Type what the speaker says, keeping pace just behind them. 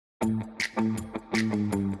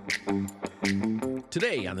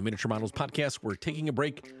Today on the Miniature Models Podcast, we're taking a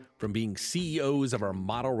break from being CEOs of our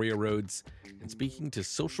model railroads and speaking to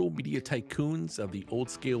social media tycoons of the old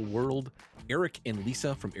scale world, Eric and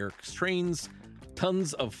Lisa from Eric's Trains.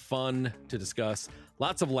 Tons of fun to discuss,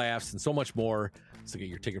 lots of laughs, and so much more. So get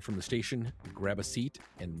your ticket from the station, grab a seat,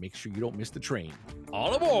 and make sure you don't miss the train.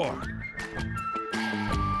 All aboard!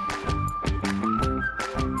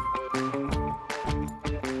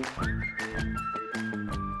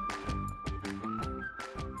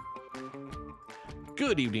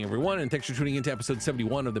 Good evening, everyone, and thanks for tuning in to episode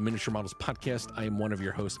 71 of the Miniature Models Podcast. I am one of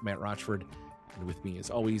your hosts, Matt Rochford, and with me, as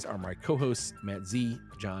always, are my co-hosts, Matt Z,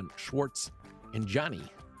 John Schwartz, and Johnny.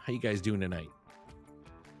 How you guys doing tonight?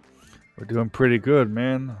 We're doing pretty good,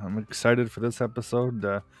 man. I'm excited for this episode.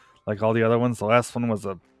 Like all the other ones, the last one was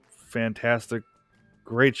a fantastic,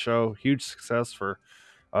 great show, huge success for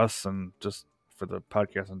us and just for the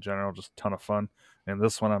podcast in general, just a ton of fun. And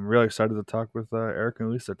this one, I'm really excited to talk with Eric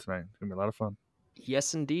and Lisa tonight. It's going to be a lot of fun.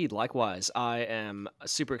 Yes, indeed. Likewise, I am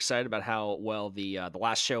super excited about how well the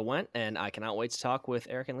last show went, and I cannot wait to talk with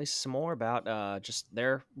Eric and Lisa some more about just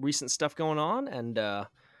their recent stuff going on and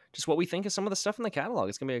just what we think of some of the stuff in the catalog.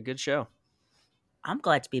 It's gonna be a good show. I'm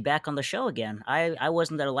glad to be back on the show again. I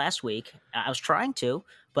wasn't there last week. I was trying to,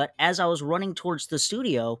 but as I was running towards the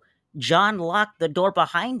studio, John locked the door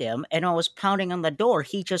behind him, and I was pounding on the door.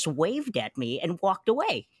 He just waved at me and walked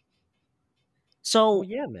away. So, Well,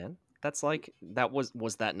 yeah, man. That's like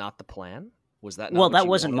was that not the plan? Was that not well, what that you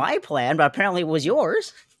wasn't wanted? my plan, but apparently it was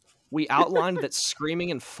yours. We outlined that screaming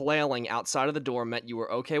and flailing outside of the door meant you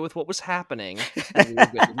were okay with what was happening, and we were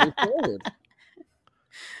good to move forward.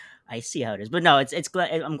 I see how it is, but no, it's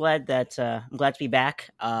glad. I'm glad to be back.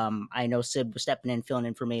 I know Sid was stepping in, filling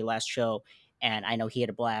in for me last show, and I know he had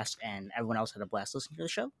a blast, and everyone else had a blast listening to the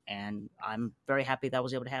show, and I'm very happy that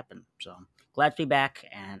was able to happen. So glad to be back,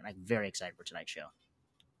 and I'm very excited for tonight's show.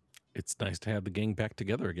 It's nice to have the gang back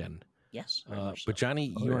together again. Yes, very much but so.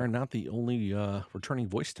 Johnny, you are not the only returning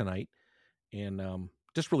voice tonight. And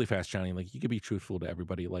just really fast, Johnny, like you could be truthful to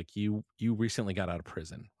everybody. Like you recently got out of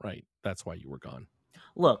prison, right? That's why you were gone.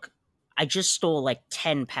 Look, I just stole like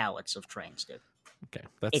 10 pallets of trains, dude. Okay,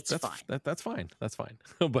 It's fine. That's fine. That's fine.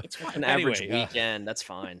 But It's fine. An anyway, average weekend, that's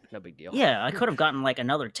fine. No big deal. Yeah, I could have gotten like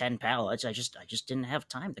another 10 pallets. I just didn't have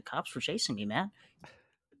time. The cops were chasing me, man.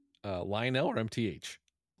 Lionel or MTH?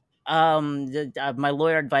 My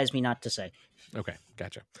lawyer advised me not to say. Okay,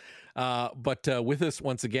 gotcha. But with us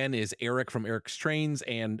once again is Eric from Eric's Trains,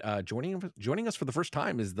 and joining us for the first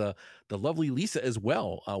time is the lovely Lisa as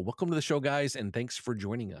well. Welcome to the show, guys, and thanks for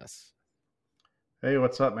joining us. Hey,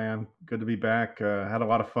 what's up, man? Good to be back. Had a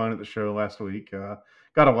lot of fun at the show last week.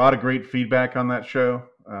 Got a lot of great feedback on that show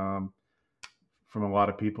from a lot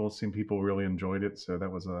of people. Seen people really enjoyed it, so that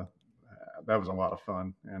was a lot of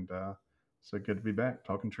fun. And so good to be back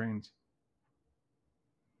talking trains.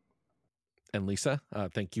 And Lisa,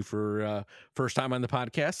 thank you for first time on the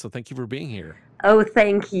podcast. So thank you for being here. Oh,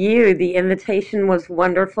 thank you. The invitation was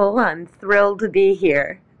wonderful. I'm thrilled to be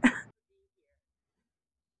here.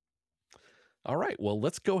 All right. Well,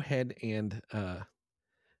 let's go ahead and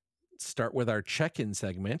start with our check-in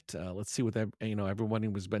segment. Let's see what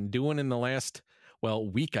everyone has been doing in the last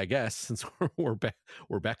week, I guess, since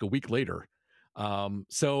we're back a week later.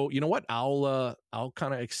 So you know what? I'll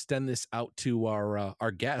kind of extend this out to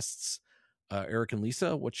our guests, Eric and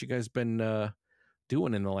Lisa. What you guys been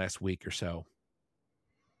doing in the last week or so?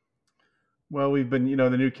 Well, we've been,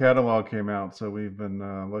 the new catalog came out, so we've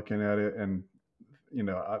been looking at it, and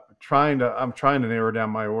I'm trying to narrow down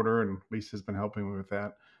my order, and Lisa's been helping me with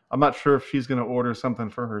that. I'm not sure if she's going to order something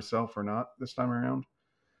for herself or not this time around,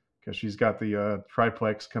 because she's got the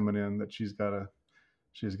triplex coming in that she's got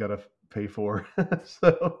to pay for.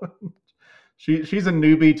 So she's a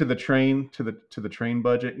newbie to the train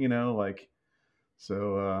budget,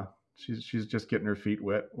 so she's just getting her feet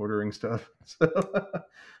wet ordering stuff.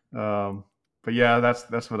 So, but yeah,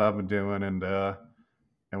 that's what I've been doing,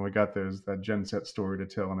 and we got that Gen Set story to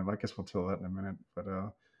tell, and I guess we'll tell that in a minute. But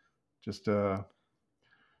just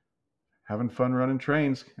having fun running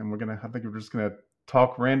trains, and I think we're just gonna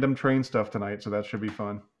talk random train stuff tonight, so that should be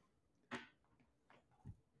fun.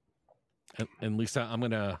 And Lisa, I'm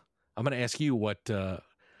gonna ask you what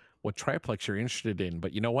triplex you're interested in,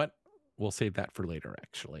 but you know what? We'll save that for later,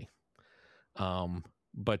 actually.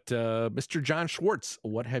 But Mr. John Schwartz,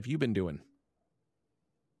 what have you been doing?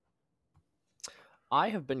 I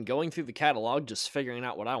have been going through the catalog, just figuring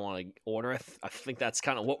out what I want to order. I think that's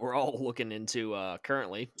kind of what we're all looking into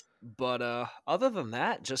currently. But other than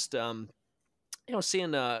that, just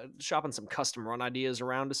seeing shopping some custom run ideas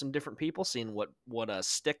around to some different people, seeing what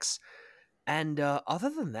sticks And other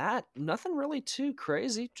than that, nothing really too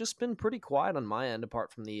crazy. Just been pretty quiet on my end,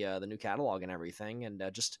 apart from the new catalog and everything, and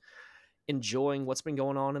just enjoying what's been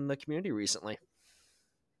going on in the community recently.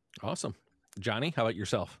 Awesome. Johnny, how about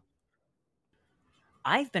yourself?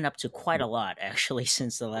 I've been up to quite a lot actually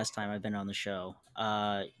since the last time I've been on the show.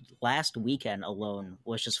 Last weekend alone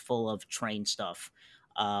was just full of train stuff.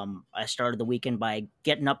 I started the weekend by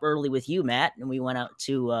getting up early with you, Matt, and we went out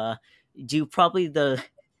to do probably the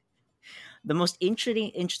most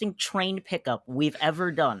interesting train pickup we've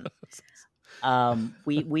ever done.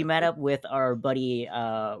 We met up with our buddy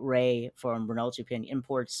Ray from Renault Japan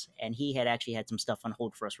Imports, and he had actually had some stuff on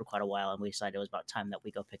hold for us for quite a while, and we decided it was about time that we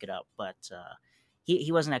go pick it up. But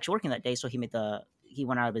he wasn't actually working that day, so he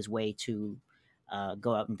went out of his way to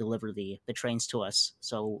go out and deliver the trains to us.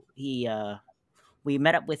 So we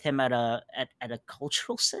met up with him at a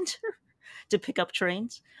cultural center to pick up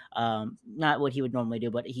trains. Not what he would normally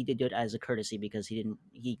do, but he did do it as a courtesy because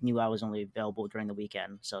he knew I was only available during the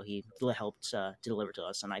weekend, so he helped to deliver to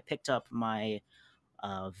us. And I picked up my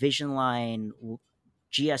Vision Line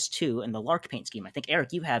GS2 in the Lark paint scheme. I think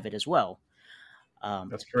Eric, you have it as well.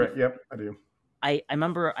 That's correct. Yep, I do. I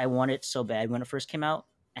remember I wanted it so bad when it first came out,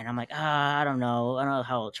 and I'm like, I don't know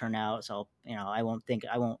how it'll turn out. So I don't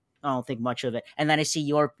think much of it. And then I see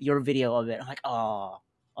your video of it. I'm like,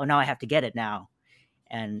 now I have to get it now.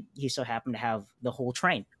 And he so happened to have the whole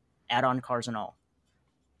train, add-on cars and all.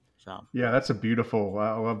 So Yeah, that's a beautiful.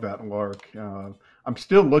 I love that Lark. I'm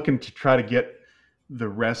still looking to try to get the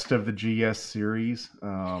rest of the GS series.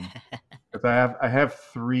 But I have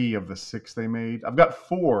 3 of the 6 they made. I've got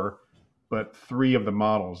 4, but 3 of the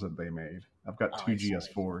models that they made. I've got 2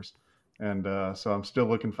 GS4s, and so I'm still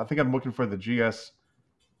looking. I think I'm looking for the GS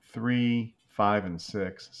 3, 5, and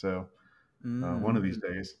 6. So one of these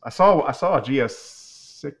days, I saw a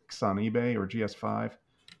GS6 on eBay or GS5,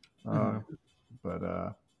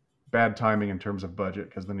 but bad timing in terms of budget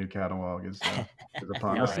because the new catalog is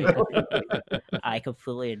upon no, us. I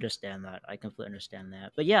completely understand that.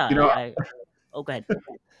 But yeah, You know, go ahead.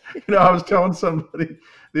 I was telling somebody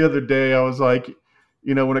the other day, I was like,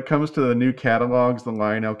 when it comes to the new catalogs, the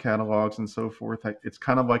Lionel catalogs and so forth, it's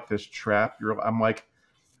kind of like this trap. I'm like,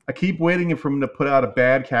 I keep waiting for them to put out a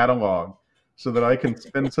bad catalog so that I can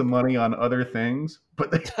spend some money on other things.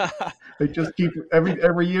 But they just keep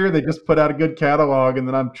every year they just put out a good catalog, and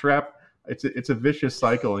then I'm trapped. It's a vicious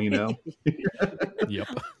cycle, Yep.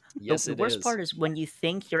 Yes, the it worst is. part is when you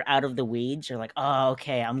think you're out of the weeds, you're like, oh,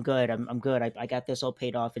 okay, I'm good. I'm good. I got this all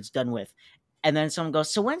paid off. It's done with. And then someone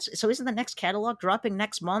goes, so isn't the next catalog dropping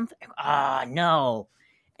next month? No.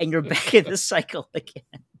 And you're back in the cycle again.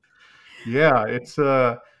 Yeah, it's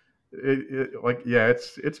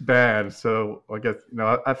bad. So I guess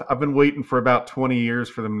I've been waiting for about 20 years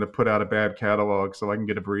for them to put out a bad catalog so I can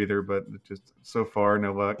get a breather, but just so far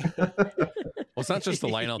no luck. Well, it's not just the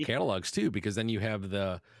Lionel catalogs too, because then you have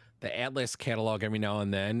the Atlas catalog every now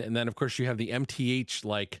and then of course you have the MTH.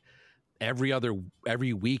 Like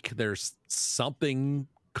every week there's something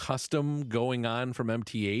custom going on from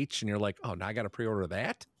MTH, and you're like, oh, now I got to pre-order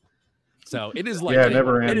that. So it is like Yeah, it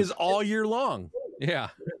never it ends. is all year long. Yeah.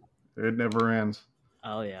 It never ends.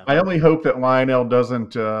 Oh yeah. I only hope that Lionel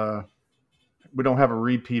doesn't. We don't have a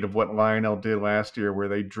repeat of what Lionel did last year, where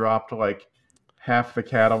they dropped like half the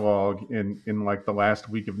catalog in like the last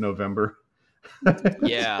week of November.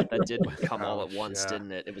 Yeah, that did come all at once, yeah.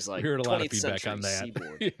 didn't it? It was We like heard a lot of 20th feedback century on that.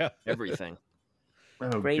 seaboard, Yeah. everything.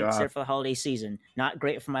 Oh Great God! there for the holiday season. Not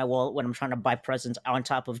great for my wallet when I'm trying to buy presents on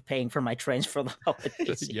top of paying for my trains for the holiday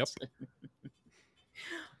season. Yep.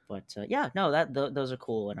 But yeah, no, those are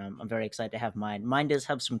cool, and I'm very excited to have mine. Mine does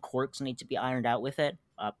have some quirks that need to be ironed out with it.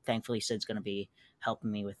 Thankfully, Sid's going to be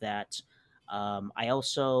helping me with that. I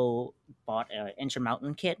also bought an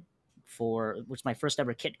Intermountain kit which is my first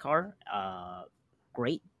ever kit car.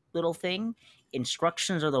 Great little thing.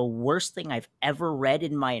 Instructions are the worst thing I've ever read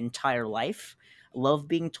in my entire life. Love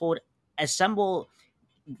being told assemble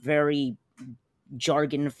very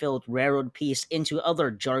jargon-filled railroad piece into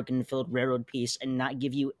other jargon-filled railroad piece and not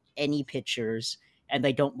give you any pictures, and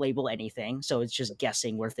they don't label anything, so it's just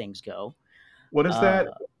guessing where things go. What is that?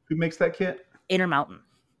 Who makes that kit? Intermountain.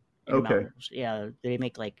 Okay. Yeah, they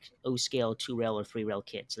make like O scale 2-rail or 3-rail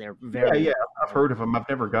kits. They're Yeah, very. I've heard of them. I've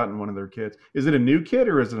never gotten one of their kits. Is it a new kit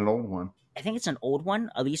or is it an old one? I think it's an old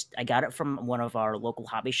one. At least I got it from one of our local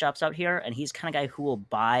hobby shops out here, and he's the kind of guy who will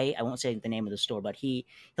buy. I won't say the name of the store, but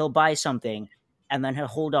he'll buy something, and then he'll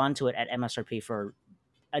hold on to it at MSRP for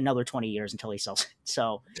another 20 years until he sells it.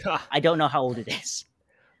 So I don't know how old it is,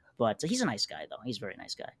 but he's a nice guy though. He's a very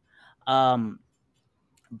nice guy.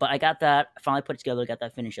 But I got that. I finally put it together. Got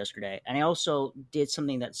that finished yesterday, and I also did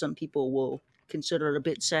something that some people will consider a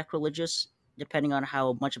bit sacrilegious, depending on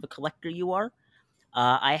how much of a collector you are.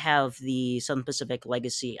 I have the Southern Pacific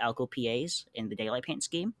Legacy Alco PAs in the Daylight Paint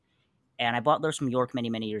scheme, and I bought those from York many,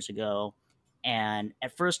 many years ago. And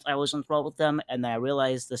at first, I was enthralled with them, and then I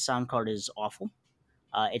realized the sound card is awful.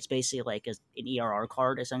 It's basically like an ERR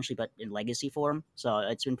card, essentially, but in legacy form. So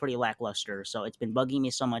it's been pretty lackluster. So it's been bugging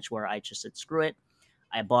me so much where I just said, screw it.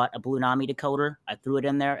 I bought a Blue Nami decoder. I threw it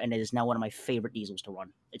in there, and it is now one of my favorite diesels to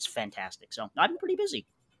run. It's fantastic. So I've been pretty busy.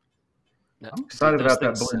 No, I'm excited those about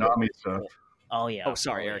that things- Blue Nami stuff. Oh yeah. Oh,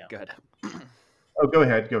 sorry, Eric. Yeah. Go ahead. Oh, go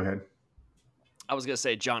ahead. Go ahead. I was gonna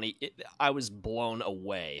say, Johnny, I was blown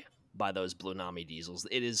away by those Blue Nami diesels.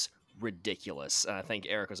 It is ridiculous, and I think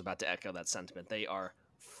Eric was about to echo that sentiment. They are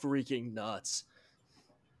freaking nuts.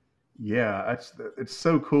 Yeah, it's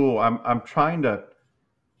so cool. I'm trying to.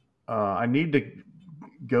 I need to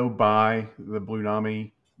go buy the Blue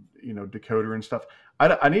Nami, decoder and stuff.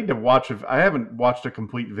 I need to watch. I haven't watched a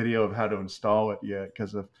complete video of how to install it yet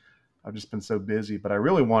because I've just been so busy. But I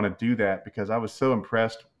really want to do that because I was so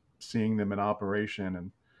impressed seeing them in operation,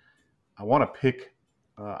 and I want to pick.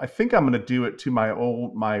 I think I'm going to do it to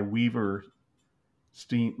my Weaver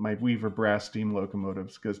brass steam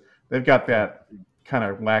locomotives because they've got that kind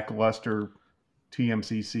of lackluster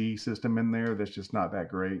TMCC system in there that's just not that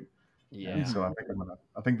great. Yeah, And so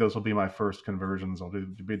I think those will be my first conversions. I'll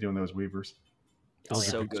be doing those Weavers. Those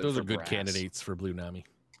are so good. Those for are good brass. candidates for Blue Nami.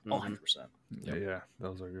 Oh, Mhm. 100%. Yeah,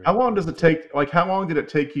 those are good. How long does it take? Like, how long did it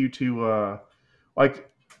take you to,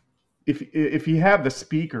 like, if you have the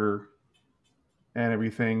speaker and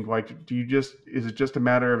everything, like, is it just a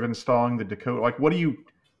matter of installing the decoder? Like, what do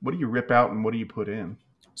you rip out and what do you put in?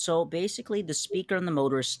 So basically, the speaker and the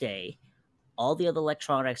motor stay. All the other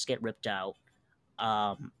electronics get ripped out.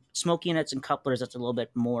 Smoke units and couplers, that's a little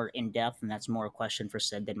bit more in depth, and that's more a question for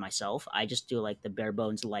Sid than myself. I just do like the bare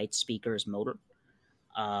bones lights, speakers, motor.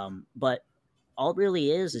 But all it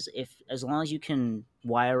really is if as long as you can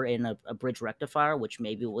wire in a bridge rectifier, which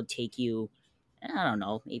maybe would take you, I don't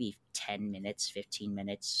know, maybe 10 minutes, 15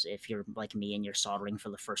 minutes if you're like me and you're soldering for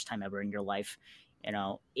the first time ever in your life.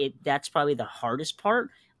 That's probably the hardest part.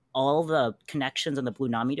 All the connections on the Blue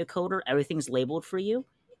Nami decoder, everything's labeled for you,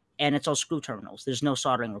 and it's all screw terminals. There's no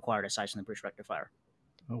soldering required aside from the bridge rectifier.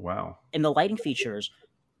 Oh, wow. And the lighting features,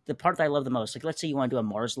 the part that I love the most, like let's say you want to do a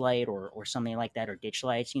Mars light or something like that, or ditch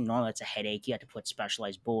lights, normally that's a headache. You have to put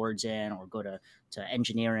specialized boards in or go to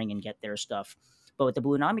engineering and get their stuff. But with the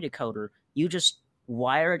Blue Nami decoder, you just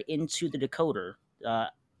wire it into the decoder,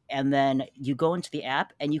 and then you go into the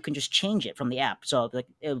app and you can just change it from the app. So like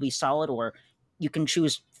it'll be solid, or you can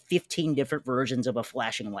choose 15 different versions of a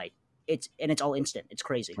flashing light. It's all instant. It's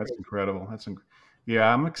crazy. That's incredible.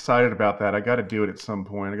 Yeah, I'm excited about that. I got to do it at some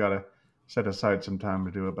point. I got to set aside some time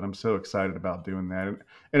to do it, but I'm so excited about doing that.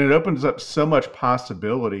 And it opens up so much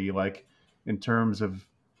possibility, like in terms of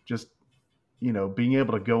just, being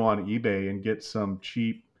able to go on eBay and get some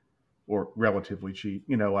cheap or relatively cheap,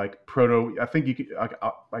 like I think you could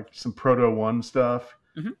like some Proto One stuff,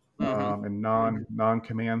 and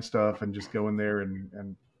non-command stuff, and just go in there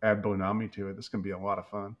and add Blue Nami to it. This is going to be a lot of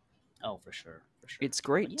fun. Oh, for sure. It's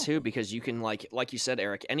great But yeah. too because you can like you said,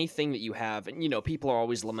 Eric, anything that you have, and people are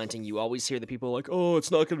always lamenting. You always hear the people are like, "Oh, it's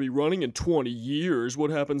not going to be running in 20 years. What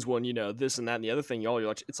happens when this and that and the other thing?" You're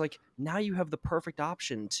like, it's like now you have the perfect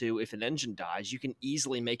option to, if an engine dies, you can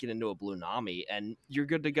easily make it into a Blue Nami and you're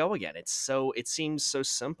good to go again. It seems so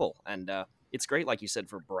simple, and it's great, like you said,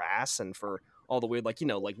 for brass and for all the weird like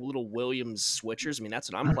little Williams switchers. I mean,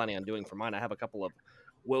 that's what I'm planning on doing for mine. I have a couple of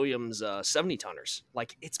Williams 70 tonners.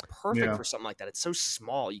 Like, it's perfect Yeah. for something like that. It's so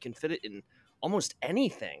small, you can fit it in almost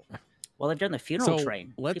anything. Well, they've done the funeral So,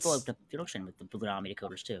 train. let's- People have the funeral train with the Blue Nami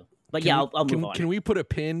decoders too. But yeah, I'll move on. Can we put a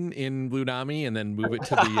pin in Blue Nami and then move it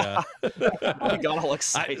to the? I got all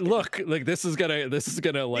excited. Look, like this is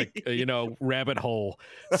gonna like rabbit hole.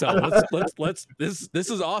 So let's this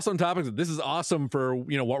is awesome topics. This is awesome for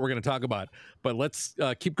what we're gonna talk about. But let's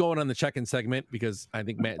keep going on the check-in segment because I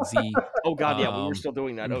think Matt Z. Oh God, yeah, we were um, still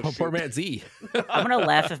doing that. Oh, poor shoot. Matt Z. I'm gonna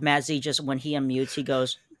laugh if Matt Z just when he unmutes, he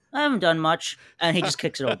goes, "I haven't done much," and he just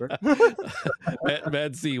kicks it over.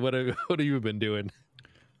 Matt Z, what have you been doing?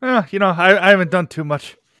 I haven't done too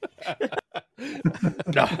much.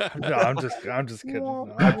 No, I'm just kidding.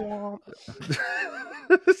 No,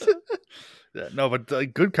 yeah, no,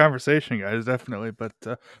 but good conversation, guys, definitely. But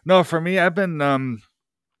no, for me, I've been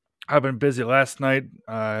busy. Last night,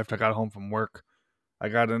 after I got home from work, I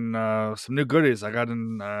got in some new goodies. I got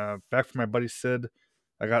in back from my buddy Sid.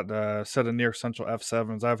 I got a set of near essential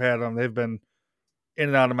F7s. I've had them. They've been in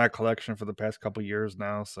and out of my collection for the past couple years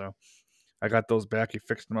now. So I got those back. He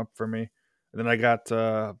fixed them up for me. And then I got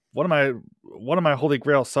one of my Holy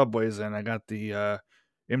Grail subways, and I got the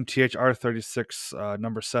MTH R36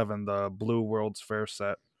 number 7, the Blue World's Fair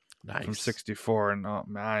set from Nice. 64. And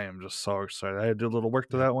man, I am just so excited. I had to do a little work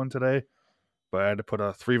to Yeah. that one today, but I had to put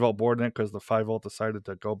a 3-volt board in it because the 5-volt decided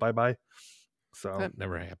to go bye-bye. So That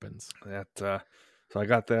never happens. so I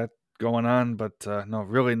got that going on, but no,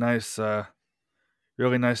 really nice set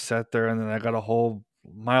there. And then I got a whole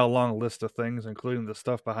mile-long list of things, including the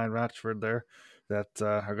stuff behind Rochford there, that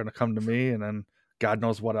are going to come to me, and then God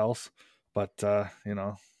knows what else. But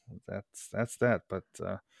that's that. But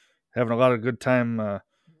having a lot of good time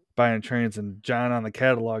buying trains. And John, on the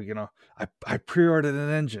catalog, I pre-ordered an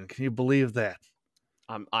engine. Can you believe that?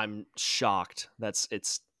 I'm shocked.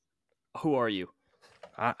 It's. Who are you?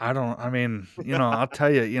 I don't. I mean, I'll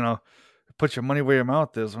tell you. Put your money where your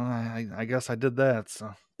mouth is. Well, I guess I did that.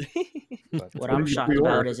 So, but What What I'm did you shocked pre-order?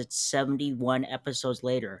 about is it's 71 episodes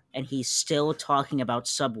later, and he's still talking about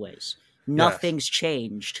subways. yes, Nothing's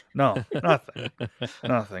changed. no,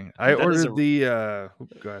 nothing. I That is ordered the.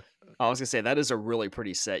 Go ahead. I was gonna say that is a really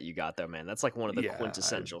pretty set you got though, man. That's like one of the Yeah,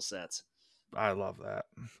 quintessential sets. I love that.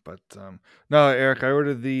 But no, Eric, I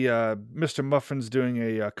ordered the Mr. Muffin's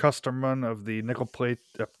doing a custom run of the nickel plate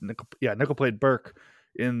Burke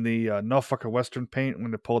in the Norfolk Western paint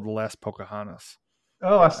when they pulled the last Pocahontas.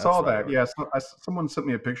 Oh, I That's saw what I that. ordered. Yeah, someone sent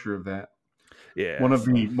me a picture of that. Yeah, One of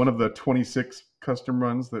so- the 26 custom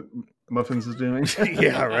runs that Muffins is doing.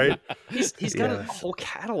 yeah, right. He's got a Yes. whole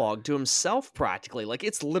catalog to himself practically. Like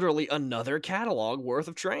it's literally another catalog worth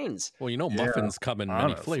of trains. Well, Yeah, muffins come in many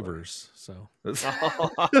honestly. flavors, so That's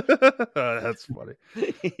funny.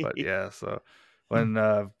 But yeah, so when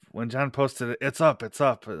John posted it, it's up.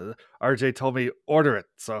 RJ told me order it,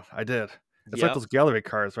 so I did. It's like Yep. those gallery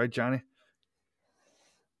cars, right, Johnny?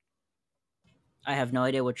 I have no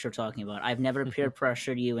idea what you're talking about. I've never peer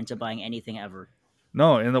pressured you into buying anything ever.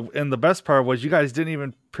 No, and the best part was you guys didn't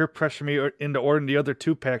even peer pressure me into ordering the other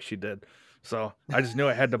 2-pack she did. So I just knew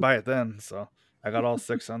I had to buy it then. So I got all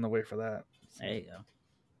 6 on the way for that. So, There you go.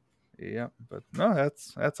 yeah, but no,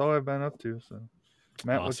 that's all I've been up to. So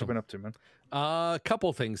Matt, what you Awesome. been up to, man? A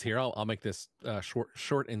couple things here. I'll make this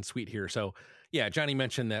short and sweet here. So yeah, Johnny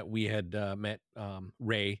mentioned that we had met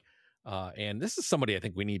Ray, and this is somebody I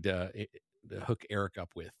think we need to hook Eric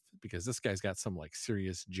up with, because this guy's got some like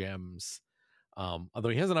serious gems. Although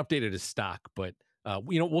he hasn't updated his stock, but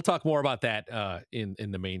we'll talk more about that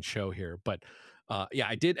in the main show here. But yeah,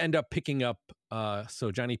 I did end up picking up.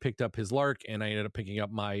 So Johnny picked up his Lark, and I ended up picking up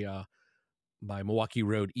my my Milwaukee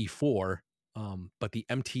Road E4, but the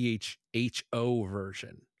MTH HO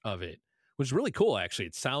version of it, which is really cool. Actually,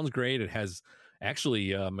 it sounds great. It has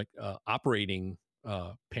actually operating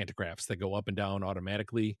pantographs that go up and down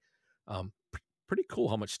automatically. Pretty cool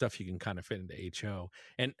how much stuff you can kind of fit into HO.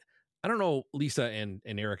 And I don't know, Lisa and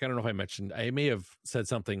Eric, I don't know if I mentioned, I may have said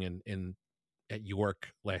something in at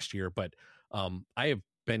York last year, but I have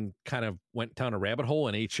been kind of went down a rabbit hole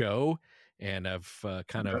in HO, and I've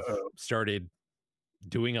kind of started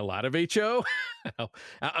doing a lot of HO.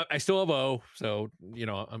 I still have O, so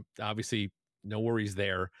I'm obviously no worries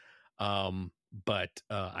there. But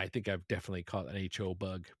I think I've definitely caught an HO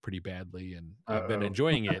bug pretty badly, and I've been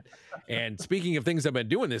enjoying it. And speaking of things I've been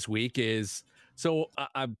doing this week is, so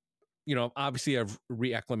I've obviously I've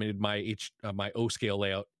reacclimated my my O scale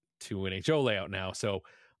layout to an HO layout now. So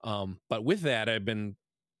but with that, I've been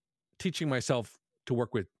teaching myself to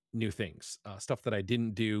work with new things, stuff that I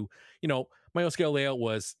didn't do. My O scale layout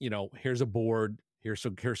was, here's a board, here's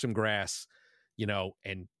some grass,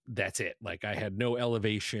 and that's it. Like I had no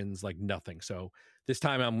elevations, like nothing. So this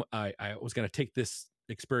time I was going to take this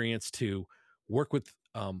experience to work with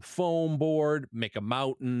foam board, make a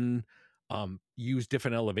mountain, use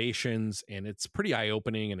different elevations, and it's pretty eye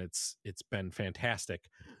opening, and it's been fantastic.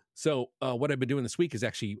 So what I've been doing this week is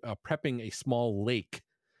actually prepping a small lake.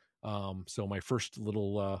 So my first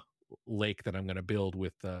little lake that I'm going to build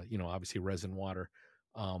with, obviously resin water.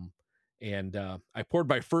 And I poured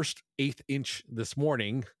my first 1/8 inch this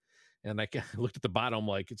morning, and I looked at the bottom,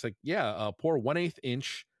 like, it's like, yeah, pour 1/8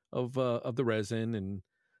 inch of the resin, and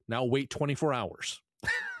now wait 24 hours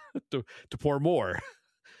to pour more.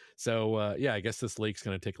 So yeah, I guess this lake's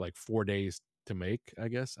going to take like 4 days to make, I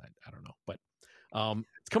guess. I don't know, but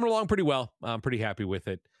it's coming along pretty well. I'm pretty happy with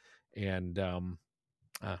it. And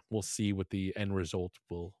we'll see what the end result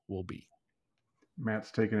will be.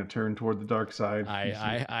 Matt's taking a turn toward the dark side.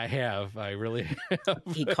 I have. I really have.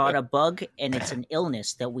 He caught a bug, and it's an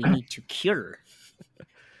illness that we need to cure.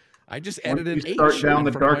 I just Once added an you start H down in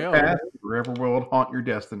the front of my dark own. path, forever will haunt your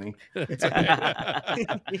destiny. It's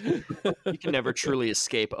okay. You can never truly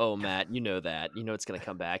escape. Oh, Matt, you know that. You know it's going to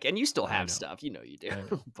come back. And you still I have know. stuff. You know you I do.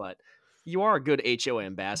 know. But you are a good HOA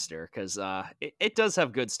ambassador because it does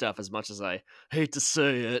have good stuff. As much as I hate to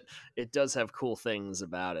say it, it does have cool things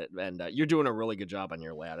about it. And you're doing a really good job on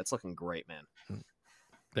your layout. It's looking great, man.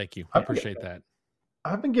 Thank you. I I've been, appreciate that.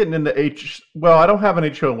 I've been getting into well, I don't have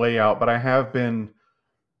an HO layout, but I have been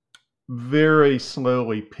very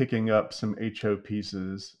slowly picking up some HO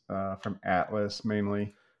pieces from Atlas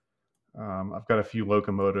mainly. I've got a few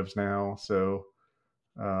locomotives now, so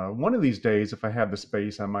one of these days, if I have the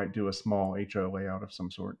space, I might do a small HO layout of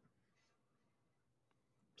some sort.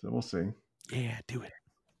 So we'll see. Yeah, do it.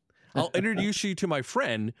 I'll introduce you to my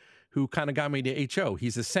friend who kind of got me to HO.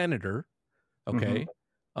 He's a senator. Okay.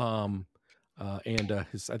 And I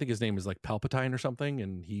think his name is like Palpatine or something.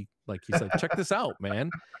 And he's like, check this out, man.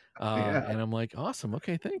 Yeah. And I'm like, awesome.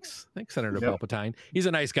 Okay. Thanks, Senator Yep. Palpatine. He's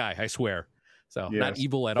a nice guy, I swear. So not Yes.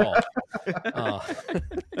 evil at all.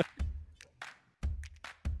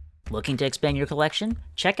 Looking to expand your collection?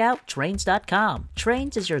 Check out Trains.com.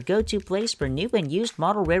 Trains is your go-to place for new and used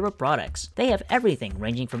model railroad products. They have everything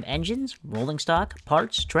ranging from engines, rolling stock,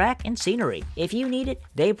 parts, track, and scenery. If you need it,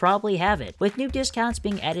 they probably have it. With new discounts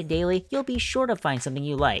being added daily, you'll be sure to find something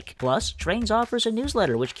you like. Plus, Trains offers a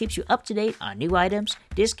newsletter which keeps you up to date on new items,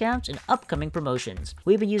 discounts, and upcoming promotions.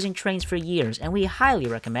 We've been using Trains for years, and we highly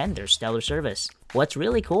recommend their stellar service. What's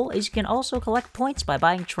really cool is you can also collect points by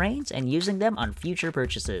buying trains and using them on future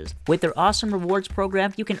purchases. With their awesome rewards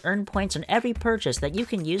program, you can earn points on every purchase that you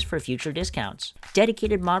can use for future discounts.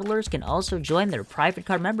 Dedicated modelers can also join their private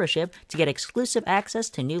car membership to get exclusive access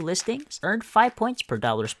to new listings, earn 5 points per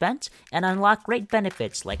dollar spent, and unlock great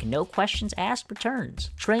benefits like no questions asked returns.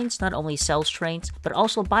 Trains not only sells trains, but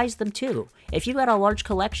also buys them too. If you got a large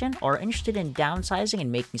collection or are interested in downsizing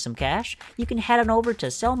and making some cash, you can head on over to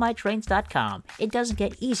sellmytrains.com. It doesn't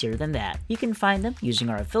get easier than that. You can find them using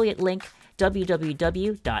our affiliate link,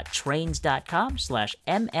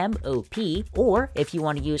 www.trains.com/MMOP, or if you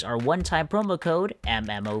want to use our one-time promo code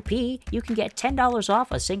MMOP, you can get $10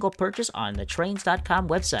 off a single purchase on the Trains.com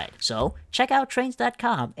website. So check out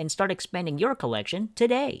Trains.com and start expanding your collection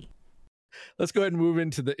today. Let's go ahead and move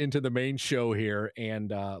into the main show here.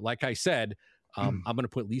 And like I said, I'm going to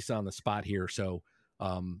put Lisa on the spot here. So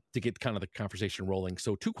to get kind of the conversation rolling.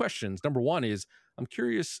 So 2 questions. Number 1 is, I'm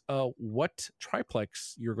curious what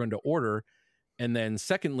triplex you're going to order. And then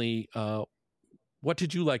secondly, what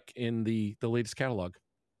did you like in the latest catalog?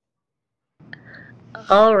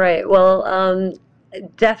 All right. Well,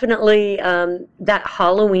 definitely that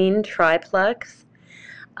Halloween triplex.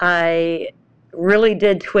 I really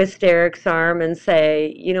did twist Eric's arm and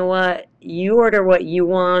say, you know what? You order what you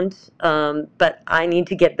want, but I need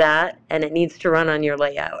to get that, and it needs to run on your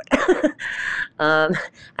layout. I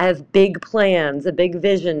have big plans, a big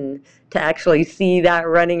vision to actually see that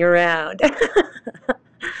running around.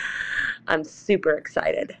 I'm super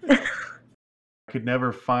excited. I could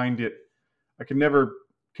never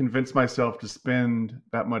convince myself to spend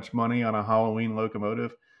that much money on a Halloween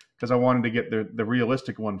locomotive because I wanted to get the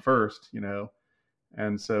realistic one first, you know.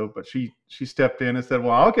 And so, but she stepped in and said,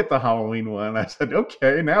 "Well, I'll get the Halloween one." I said,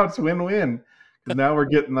 "Okay, now it's win-win because now I'm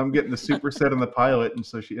getting the super set and the pilot, and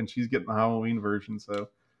so she's getting the Halloween version. So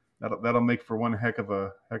that'll make for one heck of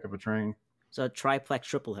a train." So triplex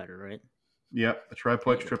triple header, right? Yep, the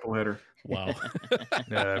triplex triple header. Wow.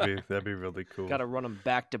 Yeah, that'd be really cool. Got to run them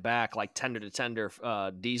back to back like tender to tender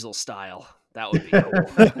diesel style. That would be cool.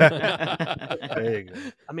 There you go.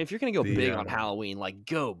 I mean, if you're going to go big on Halloween, like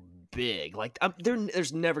go big. Like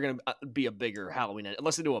there's never going to be a bigger Halloween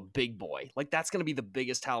unless they do a big boy. Like that's going to be the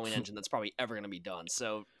biggest Halloween engine that's probably ever going to be done.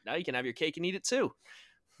 So now you can have your cake and eat it too.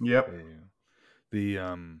 Yep.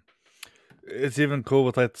 Yeah. It's even cool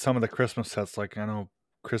with like some of the Christmas sets. Like I know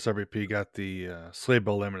Chris RBP got the Sleigh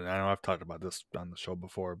Bell Limited. I know I've talked about this on the show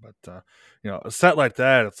before, but a set like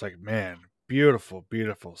that, it's like, man, beautiful,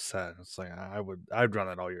 beautiful set. It's like I'd run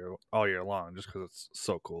it all year long just because it's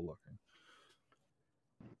so cool looking.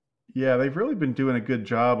 Yeah, they've really been doing a good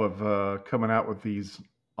job of coming out with these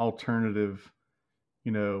alternative,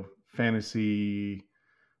 fantasy.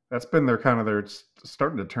 That's been it's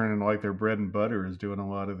starting to turn into like their bread and butter is doing a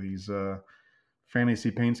lot of these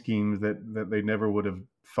fantasy paint schemes that they never would have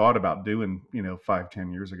thought about doing,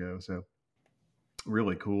 5-10 years ago. So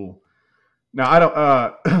really cool. Now I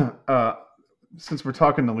don't since we're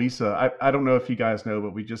talking to Lisa, I don't know if you guys know,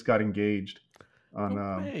 but we just got engaged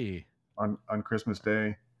on Christmas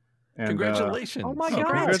Day. And, congratulations. Oh my God.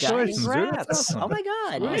 Congratulations, dude. Congrats. Oh my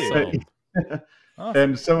God. Sweet. Awesome. Awesome.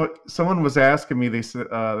 And so someone was asking me. They said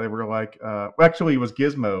they were like, actually, it was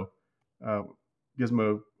Gizmo,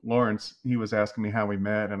 Gizmo Lawrence. He was asking me how we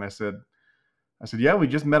met, and I said, yeah, we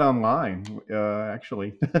just met online.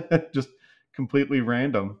 Actually, just completely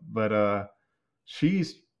random. But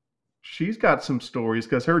she's she's got some stories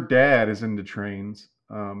because her dad is into trains.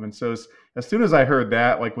 And so as soon as I heard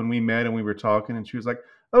that, like when we met and we were talking, and she was like,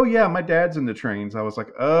 "Oh yeah, my dad's into trains," I was like,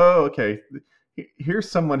 "Oh, okay. Here's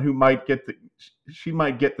someone who might get she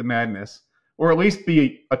might get the madness, or at least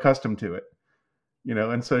be accustomed to it, you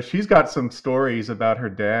know." And so she's got some stories about her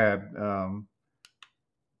dad,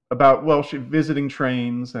 about she visiting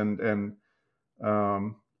trains and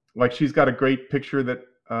like she's got a great picture that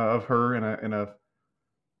of her in a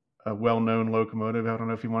well-known locomotive. I don't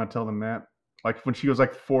know if you want to tell them that. Like when she was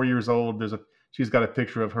like 4 years old, she's got a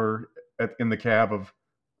picture of her in the cab of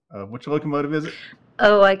which locomotive is it?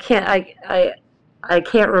 Oh, I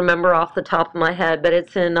can't remember off the top of my head, but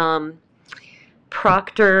it's in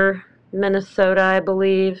Proctor, Minnesota, I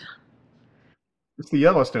believe. It's the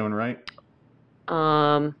Yellowstone, right?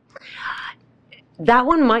 Um, that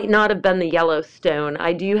one might not have been the Yellowstone.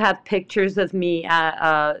 I do have pictures of me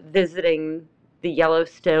at visiting the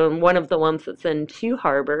Yellowstone, one of the ones that's in Two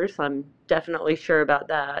Harbors. I'm definitely sure about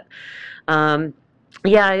that. Um,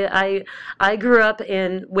 yeah, I grew up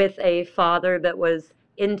in with a father that was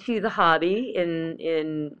into the hobby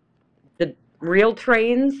in the real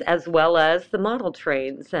trains as well as the model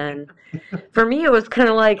trains, and for me it was kind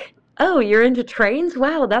of like, oh, you're into trains?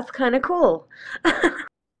 Wow, that's kind of cool.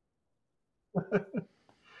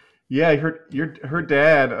 Yeah, her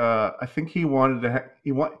dad. I think he wanted to.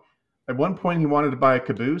 At one point he wanted to buy a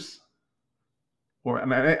caboose,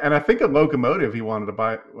 and I think a locomotive he wanted to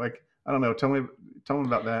buy. Like I don't know. Tell me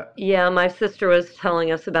about that. Yeah, my sister was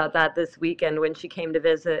telling us about that this weekend when she came to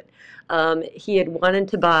visit. He had wanted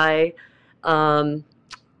to buy, um,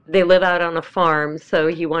 they live out on a farm, so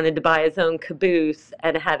he wanted to buy his own caboose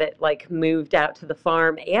and have it like moved out to the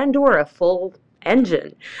farm and or a full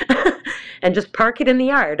engine and just park it in the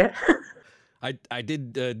yard. I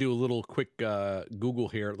did do a little quick Google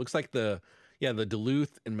here. It looks like the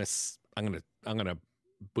Duluth and I'm gonna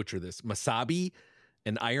butcher this, Masabi,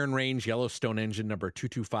 an Iron Range Yellowstone engine number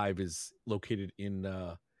 225 is located in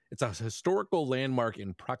it's a historical landmark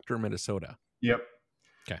in Proctor, Minnesota. Yep.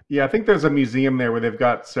 Okay. Yeah, I think there's a museum there where they've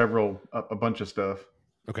got a bunch of stuff.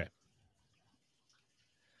 Okay.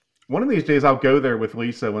 One of these days I'll go there with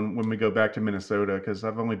Lisa when we go back to Minnesota, because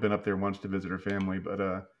I've only been up there once to visit her family.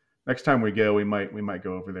 But next time we go, we might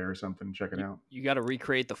go over there or something, check it out. You got to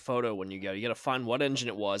recreate the photo when you go. You got to find what engine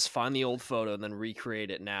it was, find the old photo, and then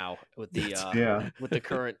recreate it now with the with the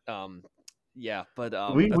current. Yeah,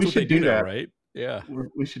 but we should do that, right? Yeah,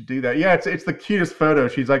 we should do that. Yeah, it's the cutest photo.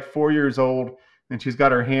 She's like 4 years old, and she's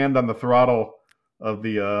got her hand on the throttle of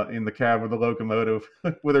the in the cab of the locomotive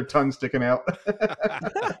with her tongue sticking out.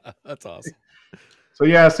 That's awesome. So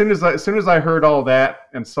yeah, as soon as I heard all that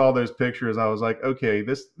and saw those pictures, I was like, okay,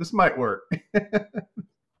 this might work.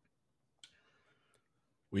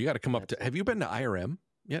 Well, you got to come up to. Have you been to IRM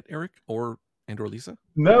yet, Eric, or Lisa?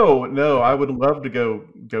 No, I would love to go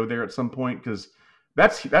there at some point, because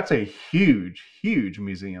that's a huge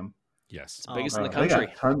museum. Yes, it's the biggest in the They country.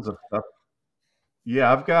 got tons of stuff.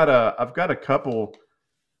 Yeah, I've got a couple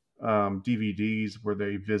DVDs where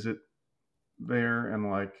they visit there, and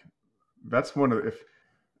like that's one of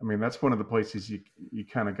the places you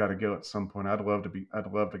kind of got to go at some point. I'd love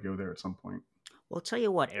to go there at some point. Well, I'll tell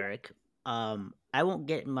you what, Eric. I won't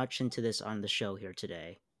get much into this on the show here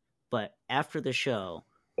today, but after the show,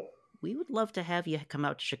 we would love to have you come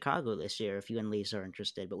out to Chicago this year if you and Lisa are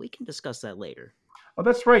interested, but we can discuss that later. Oh,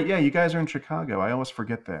 that's right. Yeah, you guys are in Chicago. I always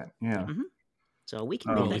forget that. Yeah. Mm-hmm. So we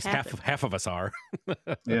can well, make at that least happen. half of us are.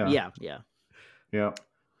 Yeah.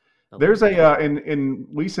 But There's a in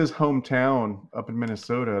Lisa's hometown up in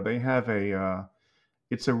Minnesota. They have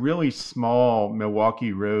it's a really small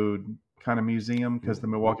Milwaukee Road kind of museum, because the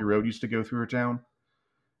Milwaukee Road used to go through her town,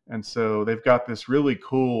 and so they've got this really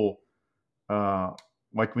cool.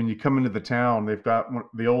 Like when you come into the town, they've got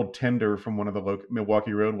the old tender from one of the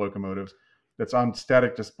Milwaukee Road locomotives that's on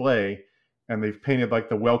static display, and they've painted like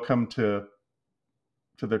the welcome to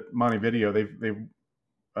the Montevideo. They've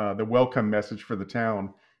the welcome message for the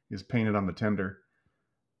town is painted on the tender.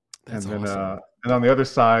 That's and then awesome. And on the other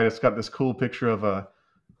side, it's got this cool picture of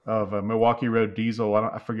a Milwaukee Road diesel.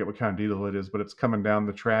 I forget what kind of diesel it is, but it's coming down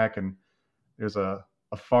the track, and there's a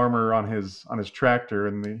farmer on his tractor,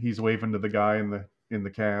 and he's waving to the guy in the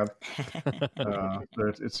cab.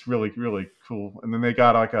 It's really cool. And then they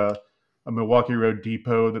got like a Milwaukee Road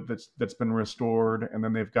depot that's been restored, and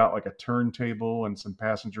then they've got like a turntable and some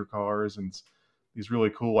passenger cars and these really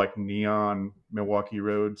cool like neon Milwaukee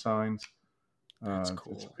Road signs. That's It's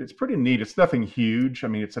cool. it's pretty neat. It's nothing huge. I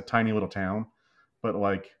mean, it's a tiny little town, but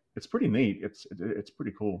like it's pretty neat. It's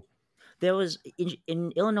pretty cool. There was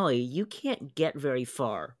in Illinois, you can't get very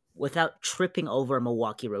far without tripping over a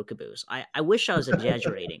Milwaukee Road caboose. I wish I was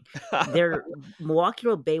exaggerating. Their Milwaukee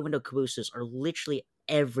Road bay window cabooses are literally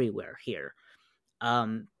everywhere here.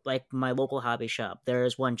 Like my local hobby shop,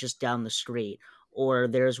 there's one just down the street, or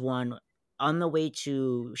there's one on the way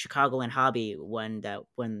to Chicagoland Hobby when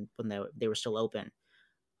they were still open.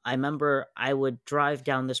 I remember I would drive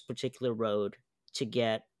down this particular road to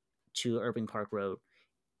get to Irving Park Road,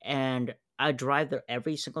 and I drive there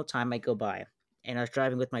every single time I go by. And I was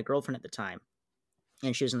driving with my girlfriend at the time,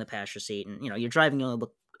 and she was in the passenger seat. And you're driving, you only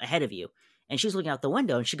look ahead of you, and she's looking out the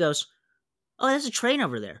window, and she goes, "Oh, there's a train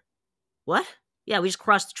over there." What? Yeah, we just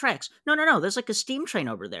crossed the tracks. No, no, no. There's like a steam train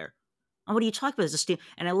over there. Oh, what are you talking about? There's a steam.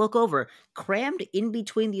 And I look over, crammed in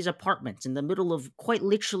between these apartments, in the middle of quite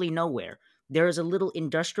literally nowhere. There is a little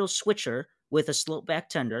industrial switcher with a slope back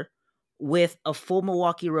tender, with a full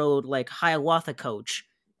Milwaukee Road like Hiawatha coach,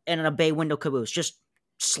 and a bay window caboose just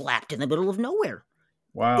slapped in the middle of nowhere.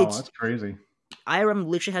 Wow, It's that's crazy. IRM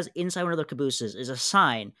literally has inside one of their cabooses is a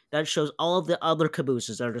sign that shows all of the other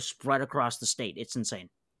cabooses that are just spread across the state. It's insane.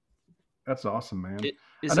 That's awesome, man. I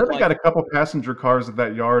Is know it they like got a couple passenger cars at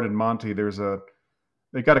that yard in Monty.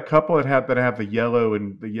 They got a couple that have the yellow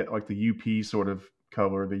and like the UP sort of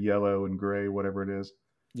color, the yellow and gray, whatever it is.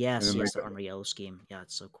 And Yes, then they yes, the got, armor yellow scheme. Yeah,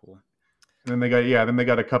 it's so cool. and then they got yeah, then they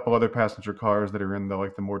got a couple other passenger cars that are in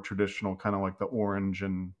the more traditional kind of like the orange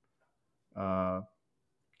and uh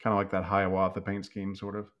kind of like that Hiawatha paint scheme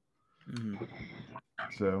sort of. Hmm.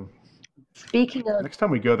 So Speaking of next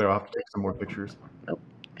time we go there, I'll have to take some more pictures.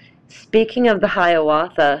 speaking of the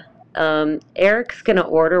Hiawatha, Eric's going to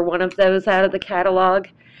order one of those out of the catalog.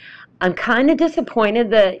 I'm kind of disappointed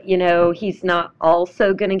that he's not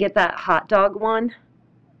also going to get that hot dog one.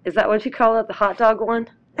 Is that what you call it, the hot dog one?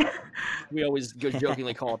 we always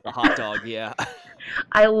jokingly call it the hot dog? Yeah.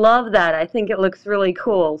 I love that. I think it looks really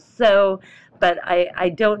cool. So, but I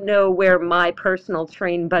don't know where my personal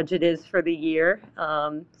train budget is for the year.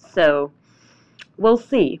 So we'll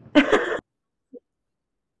see.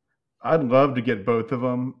 I'd love to get both of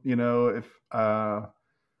them, if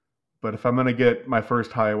but if I'm gonna get my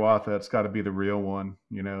first Hiawatha, it's got to be the real one,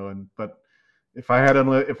 And but if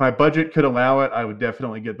my budget could allow it, I would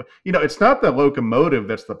definitely get. But it's not the locomotive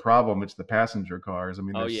that's the problem; it's the passenger cars. I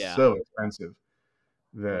mean, Oh they're yeah. so expensive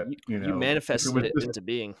Well, that you if it manifested was it just into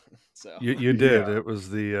being. So You did. yeah, It was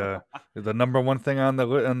the number one thing on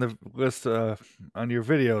the list on your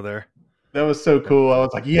video there. that was so But cool. I was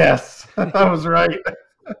like, yes, I was right.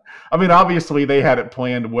 I mean, obviously they had it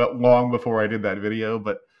planned long before I did that video,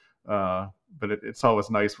 but it's always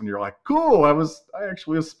nice when you're like, cool. I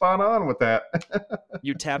actually was spot on with that.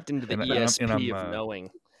 you tapped into the and ESP I'm of knowing.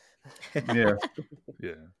 Yeah,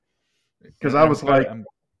 yeah, because and I'm glad I'm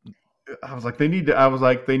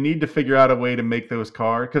they need to figure out a way to make those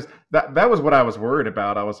cars, because that was what I was worried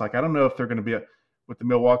about. I was like, I don't know if they're going to be with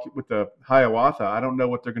the Hiawatha. I don't know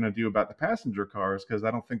what they're going to do about the passenger cars, because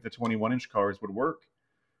I don't think the 21-inch cars would work.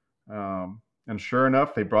 And sure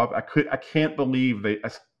enough, I can't believe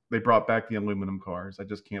they brought back the aluminum cars. I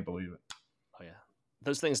just can't believe it. Oh yeah.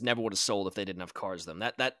 Those things never would have sold if they didn't have cars.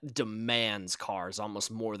 That demands cars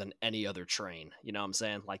almost more than any other train. You know what I'm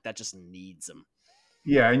saying? Like that just needs them.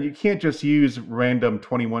 Yeah, and you can't just use random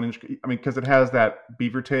 21-inch. I mean, because it has that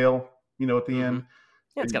beaver tail, at the end.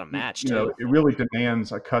 Yeah, it's got a match It too. really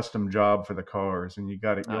demands a custom job for the cars, and you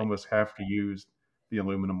Oh, almost have to use the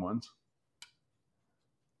aluminum ones.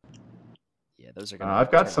 yeah, those are gonna.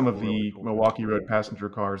 I've got turn some out of really the cool. Milwaukee Road passenger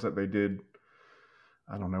cars that they did.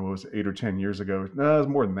 I don't know, it was 8 or 10 years ago. No, it was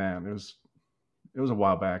more than that. It was a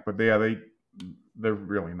while back, but they're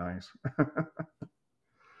really nice.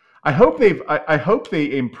 I hope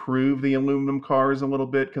they improve the aluminum cars a little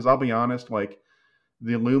bit, because I'll be honest, like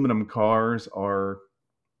the aluminum cars are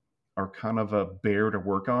kind of a bear to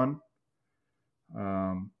work on.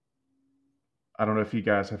 I don't know if you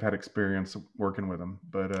guys have had experience working with them,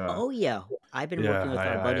 but Oh yeah, I've been yeah, working with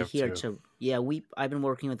our I buddy have here too. to. Yeah, I've been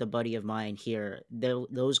working with a buddy of mine here.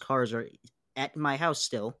 Those cars are at my house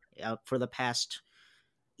still for the past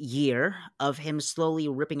year of him slowly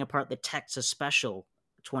ripping apart the Texas Special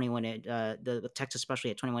 21 inch, the Texas Special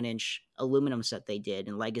at 21-inch aluminum set they did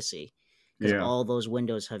in Legacy, because yeah, all those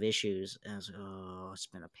windows have issues. And I was, oh, it's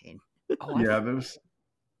been a pain. Oh, yeah, those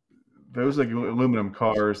aluminum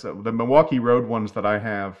cars, the Milwaukee Road ones that I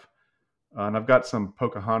have, and I've got some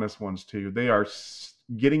Pocahontas ones too. They are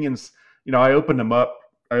getting in. I opened them up.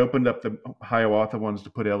 I opened up the Hiawatha ones to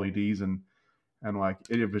put LEDs in, and like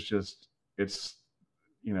it was just it's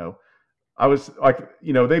you know I was like,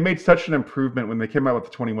 they made such an improvement when they came out with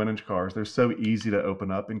the 21-inch cars. They're so easy to open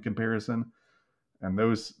up in comparison, and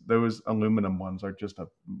those aluminum ones are just a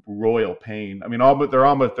royal pain. I mean, they're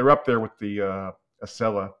up there with the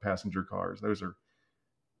Acela passenger cars. Those are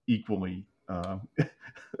equally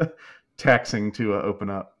taxing to open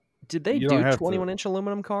up. Did they You don't do have to. 21-inch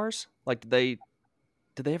aluminum cars? Like, did they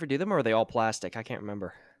ever do them, or are they all plastic? I can't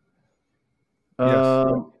remember. Yes.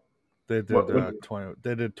 Um, They did what- 20.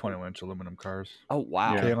 They did 21-inch aluminum cars. Oh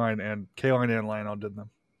wow! Yeah. K-Line and Lionel did them.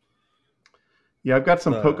 Yeah, I've got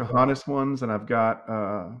some The- Pocahontas ones, and I've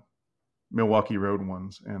got Milwaukee Road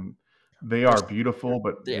ones, and they are beautiful,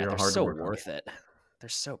 but they Yeah, are they're hard so to work worth it. They're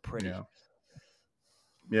so pretty. Yeah.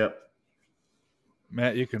 Yep.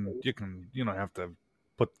 Matt, you don't have to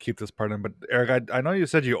keep this part in, but Eric, I know you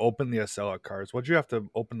said you opened the Acela cars. What'd you have to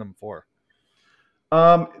open them for?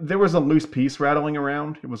 There was a loose piece rattling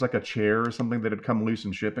around. It was like a chair or something that had come loose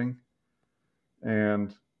in shipping,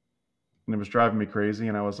 and it was driving me crazy.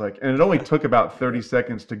 And I was like, and it only took about 30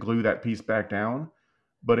 seconds to glue that piece back down,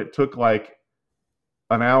 but it took like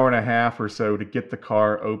an hour and a half or so to get the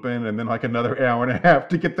car open, and then like another hour and a half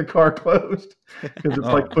to get the car closed, because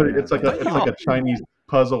it's it's like a Chinese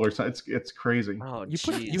puzzle or something. It's crazy. Oh,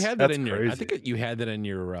 You had that That's in your. I crazy. think you had that in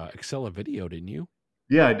your Acela video, didn't you?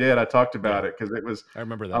 Yeah, I did. I talked about it because it was. I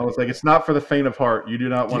remember that. I was like, it's not for the faint of heart. You do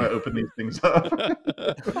not want to open these things up.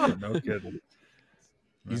 No kidding.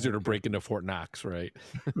 Easier to break into Fort Knox, right?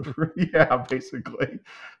 Yeah, basically.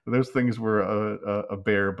 Those things were a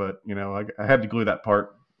bear, but I had to glue that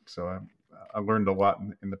part, so I learned a lot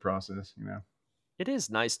in the process. It is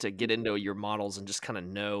nice to get into your models and just kind of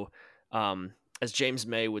know, as James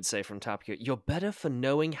May would say from Top Gear, you're better for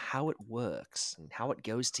knowing how it works and how it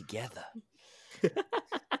goes together.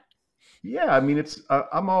 Yeah, I mean, it's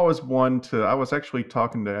I'm always one to. I was actually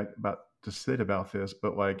talking to Sid about this,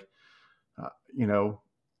 but like,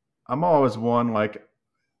 I'm always one like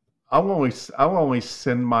I'll only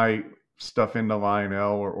send my stuff into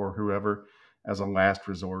Lionel or whoever as a last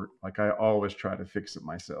resort. Like I always try to fix it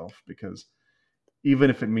myself, because even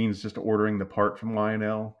if it means just ordering the part from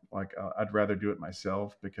Lionel, like I'd rather do it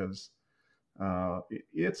myself, because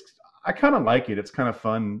it's I kind of like it. It's kind of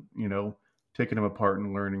fun, taking them apart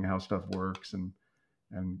and learning how stuff works and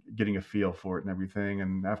getting a feel for it and everything.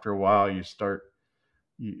 And after a while,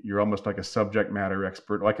 you're almost like a subject matter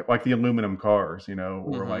expert, like the aluminum cars,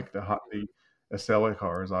 or like the Acela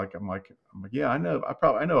cars. Like I'm like, yeah, I know.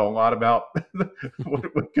 I know a lot about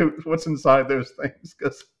what's inside those things,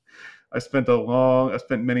 because I spent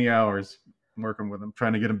many hours working with them,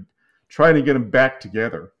 trying to get them back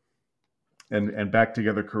together and back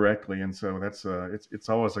together correctly. And so that's it's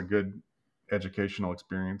always a good educational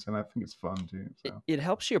experience, and I think it's fun too. So. It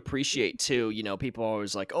helps you appreciate too. People are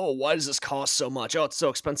always like, "Oh, why does this cost so much? Oh, it's so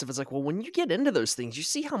expensive." It's like, well, when you get into those things, you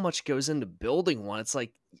see how much goes into building one. It's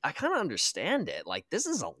like I kind of understand it. Like this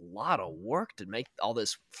is a lot of work to make all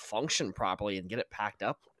this function properly and get it packed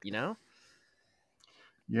up.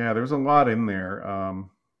 Yeah, there's a lot in there.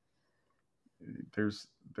 There's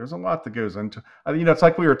a lot that goes into. It's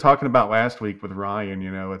like we were talking about last week with Ryan.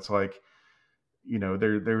 It's like,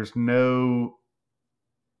 there's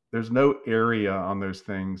no area on those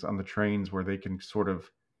things on the trains where they can sort of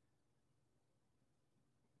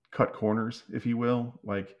cut corners, if you will.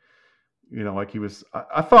 Like, like he was.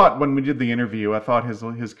 I thought when we did the interview, I thought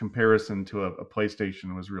his comparison to a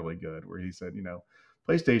PlayStation was really good, where he said,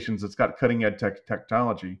 PlayStation's, it's got cutting edge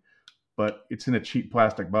technology, but it's in a cheap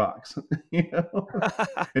plastic box.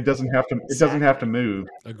 It doesn't have to. It doesn't have to move.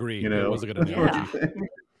 Agree. It was a good analogy.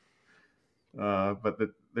 But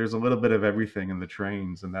there's a little bit of everything in the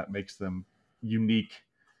trains, and that makes them unique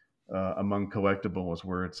among collectibles.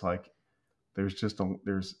 Where it's like there's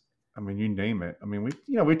you name it. I mean,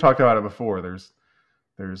 we talked about it before. There's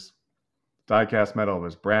die-cast metal.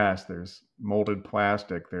 There's brass. There's molded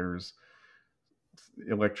plastic. There's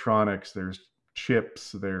electronics. There's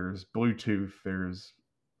chips. There's Bluetooth. There's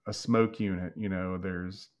a smoke unit.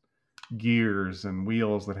 There's gears and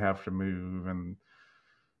wheels that have to move, and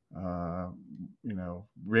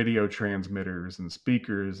radio transmitters and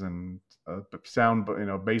speakers and sound,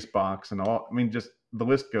 bass box and all. I mean, just the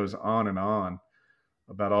list goes on and on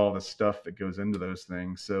about all the stuff that goes into those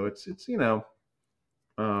things. So it's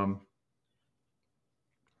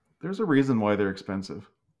there's a reason why they're expensive.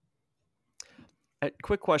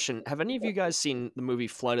 Quick question: have any of you guys seen the movie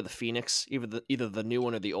Flight of the Phoenix? Either the new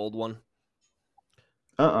one or the old one?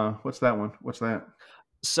 What's that one? What's that?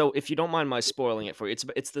 So, if you don't mind my spoiling it for you,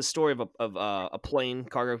 it's the story of a plane,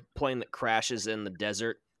 cargo plane that crashes in the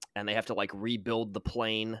desert, and they have to like rebuild the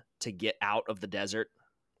plane to get out of the desert.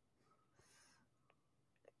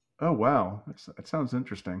 Oh wow, that sounds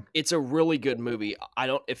interesting. It's a really good movie. I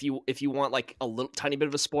don't if you want like a little tiny bit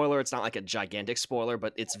of a spoiler, it's not like a gigantic spoiler,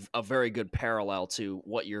 but it's a very good parallel to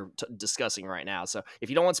what you're discussing right now. So,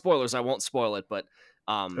 if you don't want spoilers, I won't spoil it. But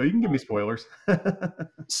Oh, you can give me spoilers.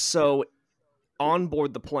 so on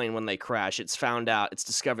board the plane when they crash, it's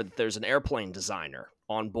discovered that there's an airplane designer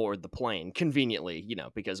on board the plane, conveniently,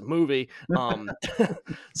 because movie.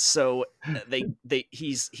 So he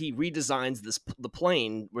redesigns the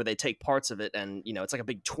plane where they take parts of it, and it's like a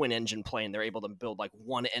big twin engine plane. They're able to build like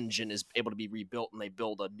one engine is able to be rebuilt, and they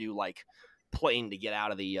build a new like plane to get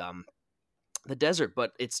out of the desert.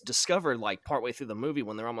 But it's discovered like partway through the movie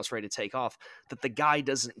when they're almost ready to take off that the guy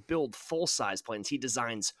doesn't build full size planes. He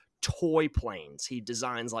designs toy planes. He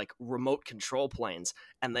designs like remote control planes,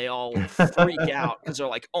 and they all freak out because they're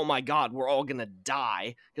like, oh my god, we're all gonna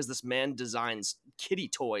die because this man designs kiddie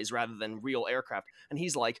toys rather than real aircraft. And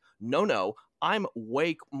he's like, no, I'm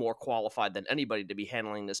way more qualified than anybody to be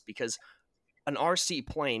handling this, because an RC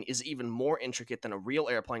plane is even more intricate than a real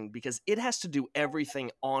airplane because it has to do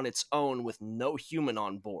everything on its own with no human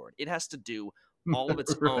on board. It has to do all of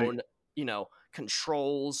its Right. own,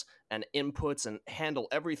 controls and inputs, and handle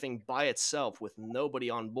everything by itself with nobody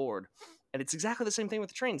on board. And it's exactly the same thing with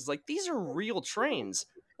the trains. It's like, these are real trains.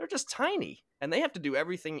 They're just tiny, and they have to do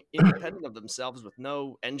everything independent of themselves with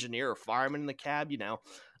no engineer or fireman in the cab.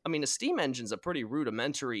 I mean, a steam engine's a pretty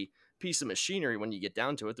rudimentary piece of machinery when you get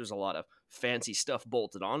down to it. There's a lot of fancy stuff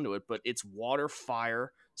bolted onto it, but it's water,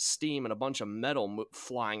 fire, steam, and a bunch of metal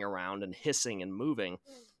flying around and hissing and moving.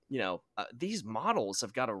 These models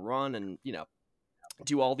have got to run and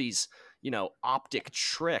do all these optic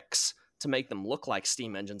tricks to make them look like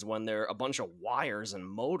steam engines when they're a bunch of wires and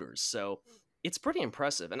motors. So it's pretty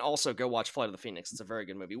impressive. And also, go watch Flight of the Phoenix. It's a very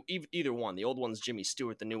good movie. Either one. The old one's Jimmy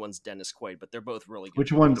Stewart, the new one's Dennis Quaid, but they're both really good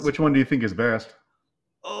Which one? movies. Which one do you think is best?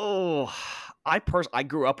 Oh, I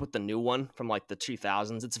grew up with the new one from like the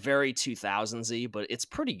 2000s. It's very 2000s-y, but it's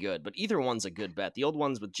pretty good. But either one's a good bet. The old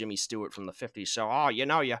one's with Jimmy Stewart from the 50s. So, you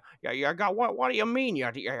got what do you mean you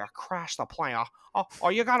crashed the plane?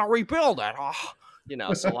 You got to rebuild it.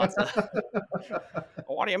 So lots of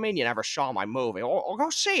what do you mean you never saw my movie?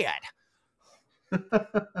 Go see it.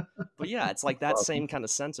 But yeah, it's like that same kind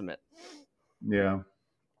of sentiment. Yeah.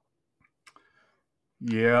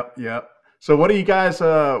 Yeah. So what do you guys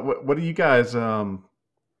what do you guys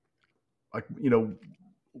like,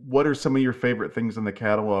 what are some of your favorite things in the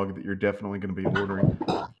catalog that you're definitely going to be ordering?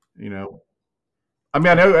 I mean,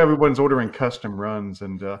 I know everyone's ordering custom runs,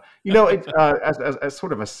 and it as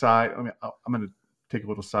sort of a side. I mean, I'm going to take a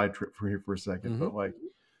little side trip for here for a 2nd, but like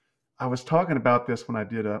I was talking about this when I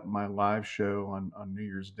did my live show on New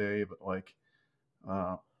Year's Day, but like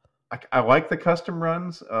uh, I like the custom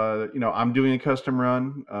runs. I'm doing a custom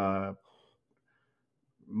run.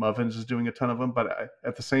 Muffins is doing a ton of them, but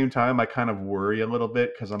at the same time, I kind of worry a little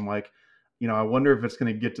bit because I'm like, I wonder if it's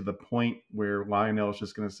going to get to the point where Lionel's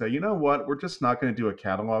just going to say, you know what, we're just not going to do a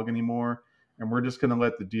catalog anymore, and we're just going to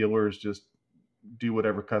let the dealers just do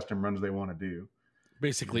whatever custom runs they want to do.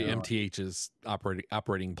 Basically, MTH's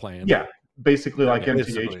operating plan. Yeah, basically like MTH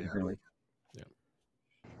basically. is doing.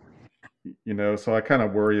 Yeah. So I kind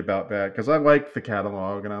of worry about that because I like the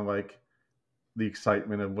catalog and I like the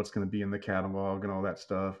excitement of what's going to be in the catalog and all that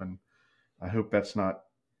stuff, and I hope that's not,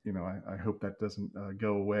 I hope that doesn't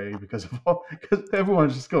go away because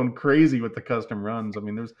everyone's just going crazy with the custom runs. I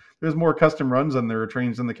mean, there's more custom runs than there are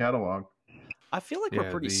trains in the catalog. I feel like we're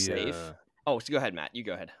pretty safe. Oh, so go ahead, Matt. You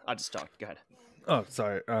go ahead. I'll just talk. Go ahead. Oh,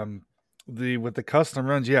 sorry. With the custom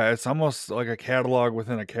runs, yeah, it's almost like a catalog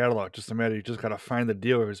within a catalog. Just a matter, you just gotta find the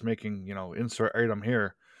dealer who's making, insert item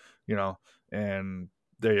here, and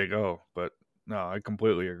there you go. But no, I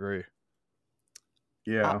completely agree.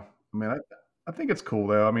 Yeah, I mean, I think it's cool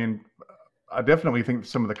though. I mean, I definitely think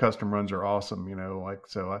some of the custom runs are awesome.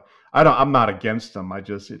 I'm not against them.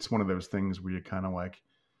 It's one of those things where you kind of like,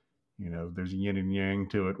 there's a yin and yang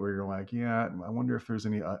to it where you're like, yeah, I wonder if there's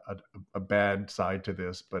any a bad side to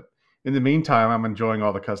this. But in the meantime, I'm enjoying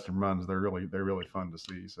all the custom runs. They're really fun to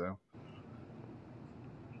see. So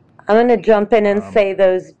I'm going to jump in and say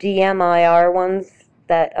those DMIR ones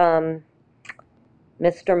that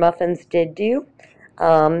Mr. Muffins did do.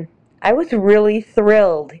 I was really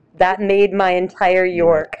thrilled. That made my entire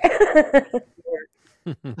York.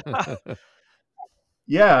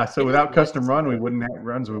 Yeah, so without custom run, we wouldn't have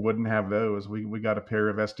runs. We wouldn't have those. We got a pair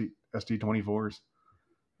of SD24s.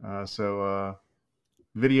 So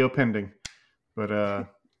video pending. But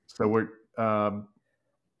so we're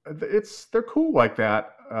they're cool like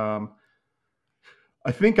that.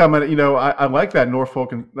 I think I'm gonna, I like that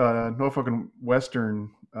Norfolk and Western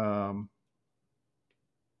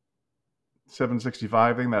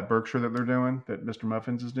 765 thing, that Berkshire that they're doing, that Mr.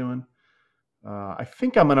 Muffins is doing. I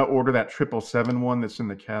think I'm gonna order that 777 one that's in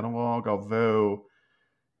the catalog. Although,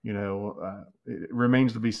 it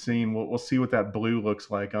remains to be seen. We'll see what that blue looks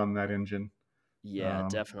like on that engine. Yeah, Um,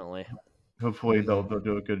 definitely. Hopefully they'll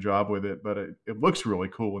do a good job with it. But it looks really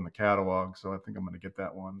cool in the catalog, so I think I'm gonna get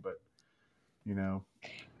that one. But you know,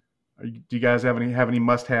 do you guys have any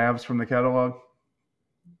must-haves from the catalog?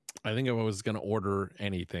 I think if I was going to order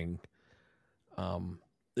anything,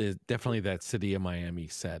 definitely that City of Miami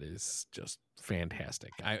set is just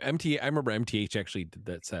fantastic. I remember MTH actually did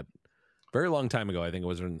that set very long time ago. I think it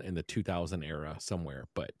was in the 2000 era somewhere,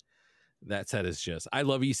 but that set is just, I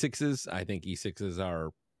love E6s. I think E6s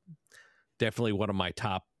are definitely one of my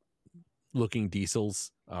top looking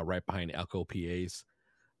diesels, right behind Elco PAs.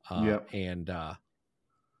 Yep. And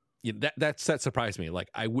that set surprised me. Like,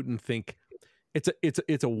 I wouldn't think it's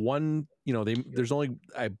a one, there's only,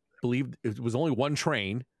 I believe it was only one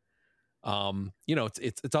train.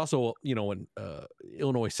 It's also, an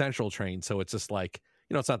Illinois Central train, so it's just like,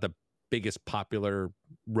 it's not the biggest popular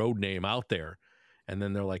road name out there. And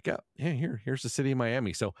then they're like, yeah, here's the City of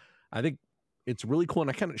Miami. So I think it's really cool, and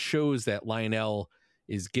it kind of shows that Lionel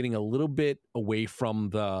is getting a little bit away from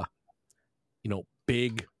the,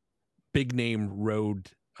 big name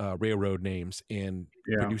railroad names, and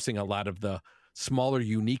producing a lot of the smaller,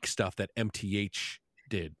 unique stuff that MTH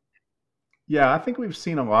did. Yeah, I think we've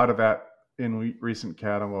seen a lot of that in recent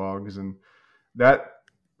catalogs, and that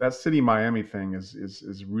City Miami thing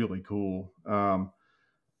is really cool.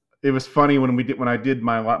 It was funny when I did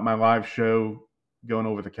my live show going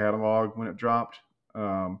over the catalog when it dropped.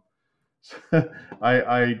 I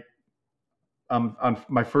on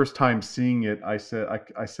my first time seeing it, I said,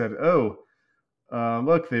 oh,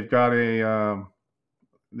 look, they've got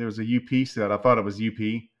there's a UP set. I thought it was UP.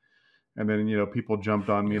 And then, people jumped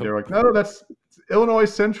on me. They're like, no, that's Illinois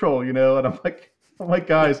Central, and I'm like,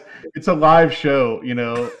 guys, it's a live show, and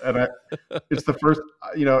it's the first,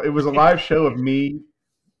 it was a live show of me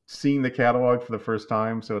seeing the catalog for the first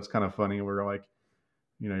time. So it's kind of funny. We're like,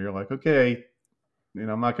 you're like, okay,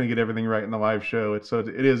 I'm not going to get everything right in the live show.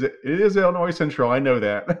 It is Illinois Central. I know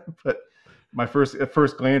that. But at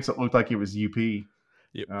first glance, it looked like it was UP.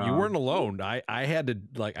 You weren't alone. I had to,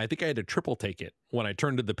 I think I had to triple take it when I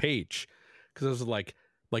turned to the page, because I was like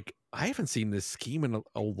I haven't seen this scheme in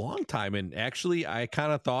a long time, and actually I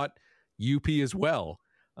kind of thought UP as well.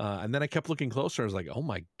 And then I kept looking closer. I was like, oh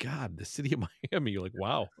my god, the City of Miami. You're like,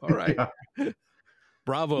 wow, all right, Yeah.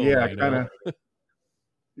 bravo, Yeah, Lionel.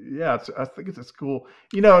 Yeah, I think it's cool.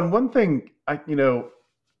 And one thing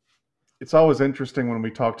it's always interesting when we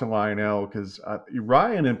talk to Lionel, because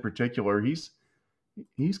Ryan in particular, he's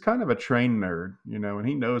kind of a train nerd, and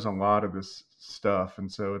he knows a lot of this stuff, and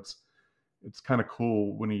so it's kind of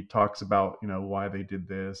cool when he talks about why they did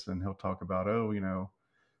this, and he'll talk about, oh,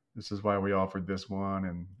 this is why we offered this one,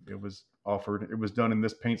 and it was done in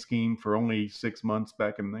this paint scheme for only 6 months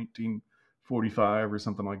back in 1945 or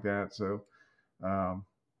something like that. So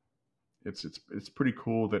it's pretty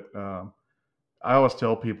cool that I always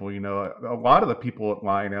tell people, a lot of the people at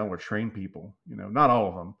Lionel are train people, not all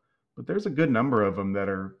of them, but there's a good number of them that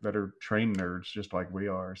are train nerds just like we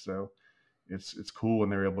are. So it's cool when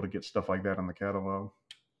they're able to get stuff like that on the catalog.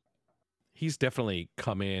 He's definitely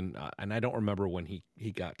come in, and I don't remember when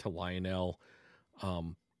he got to Lionel,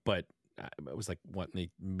 but it was like what, in the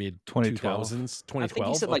mid 2000s, 2012. I think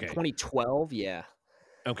he said like 2012. Yeah.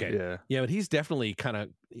 Okay. Yeah, but he's definitely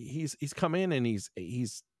he's come in, and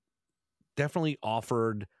he's definitely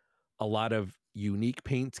offered a lot of unique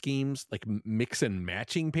paint schemes, like mix and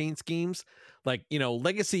matching paint schemes. Like,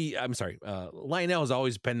 Legacy, I'm sorry, Lionel has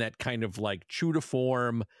always been that kind of like true to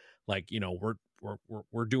form, like,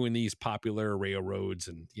 we're doing these popular railroads,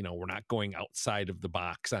 and we're not going outside of the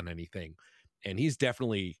box on anything. And he's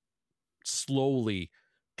definitely slowly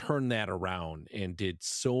turned that around and did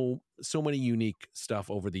so many unique stuff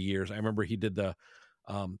over the years. I remember he did the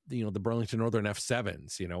Burlington Northern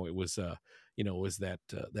F7s. It was it was that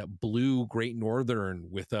blue Great Northern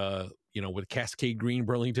with with Cascade Green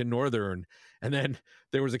Burlington Northern, and then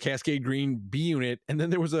there was a Cascade Green B unit, and then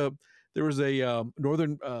there was a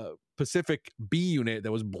Northern Pacific B unit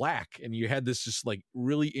that was black, and you had this just like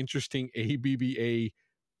really interesting ABBA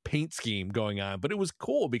paint scheme going on, but it was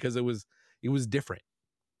cool because it was different.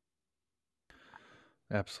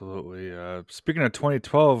 Absolutely. Speaking of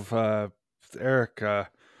 2012, Eric,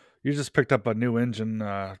 you just picked up a new engine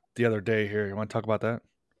the other day here. You want to talk about that?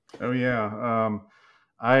 Oh yeah.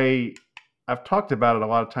 I I've talked about it a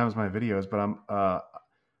lot of times in my videos, but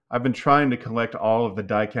I've been trying to collect all of the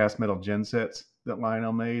die-cast metal gen sets that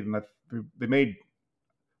Lionel made, and they made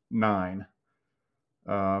 9,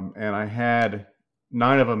 and I had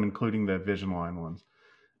 9 of them, including the Vision Line ones,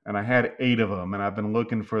 and I had 8 of them, and I've been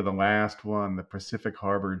looking for the last one, the Pacific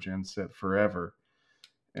Harbor gen set, forever,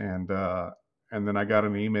 and uh, and then I got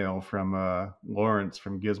an email from Lawrence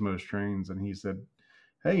from Gizmo Trains, and he said,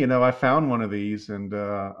 "Hey, I found one of these, and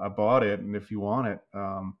I bought it, and if you want it,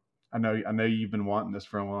 I know you've been wanting this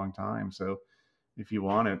for a long time, so if you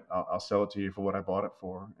want it, I'll sell it to you for what I bought it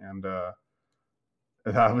for." And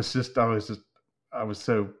I was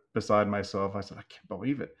so beside myself. I said, "I can't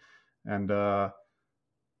believe it," and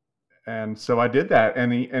so I did that,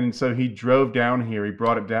 and so he drove down here. He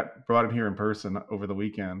brought it here in person over the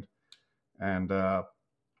weekend, and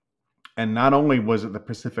not only was it the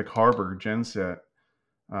Pacific Harbor gen set,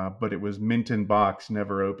 but it was mint in box,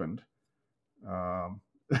 never opened, um,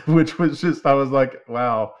 which was just, I was like,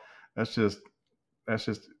 wow, that's just that's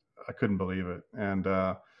just I couldn't believe it. And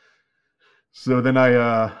so then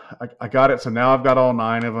I got it. So now I've got all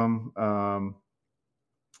 9 of them.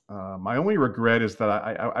 My only regret is that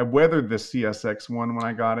I weathered the CSX one when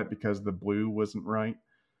I got it because the blue wasn't right.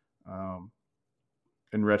 Um,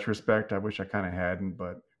 in retrospect, I wish I kind of hadn't,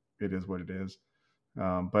 but it is what it is.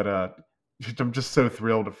 But I'm just so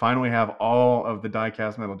thrilled to finally have all of the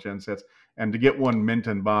die-cast metal gen sets and to get one mint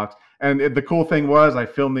in box. And the cool thing was I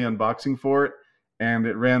filmed the unboxing for it, and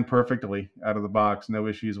it ran perfectly out of the box, no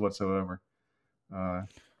issues whatsoever. Uh,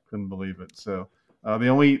 couldn't believe it. So the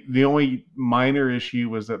only minor issue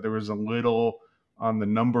was that there was a little on the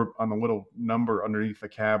little number underneath the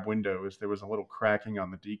cab windows. There was a little cracking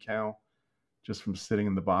on the decal just from sitting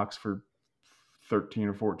in the box for 13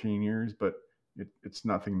 or 14 years, but it's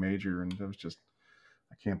nothing major. And it was just,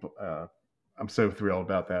 I can't, I'm so thrilled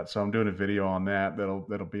about that. So I'm doing a video on that.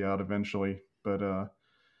 That'll be out eventually, but,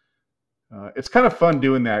 it's kind of fun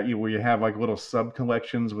doing that, where you have like little sub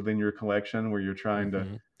collections within your collection where you're trying to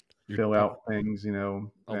Mhm. You're fill out things,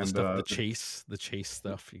 all the and stuff, the chase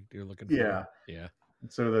stuff you're looking for. yeah. Yeah.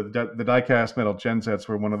 So the die-cast metal gen sets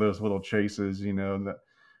were one of those little chases, that.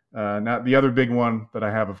 Now the other big one that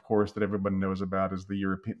I have, of course, that everybody knows about is the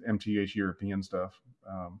European MTH European stuff,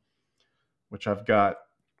 which I've got.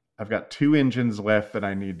 I've got 2 engines left that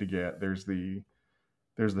I need to get. There's the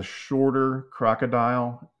shorter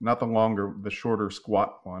crocodile, not the shorter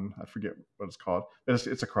squat one. I forget what it's called.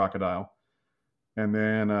 It's a crocodile, and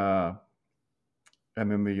then the the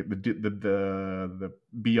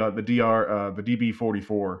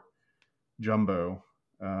DB44 jumbo.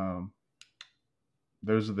 Um,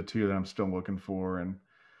 those are the 2 that I'm still looking for, and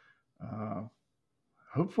uh,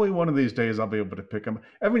 hopefully one of these days I'll be able to pick them.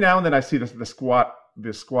 Every now and then I see the squat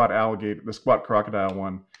alligator, the squat crocodile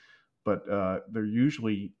one, but they're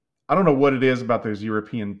usually, I don't know what it is about the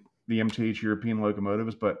MTH European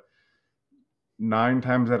locomotives, but 9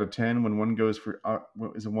 times out of 10 when one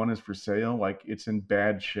is for sale, like it's in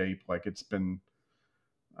bad shape, like it's been,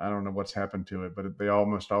 I don't know what's happened to it, but they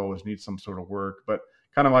almost always need some sort of work. But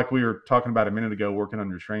kind of like we were talking about a minute ago, working on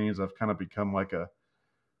your trains, I've kind of become like uh,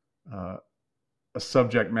 a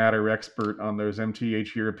subject matter expert on those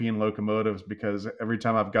MTH European locomotives, because every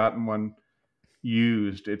time I've gotten one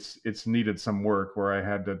used, it's needed some work where I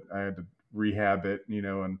had to rehab it,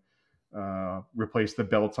 and replace the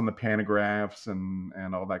belts on the pantographs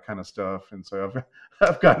and all that kind of stuff. And so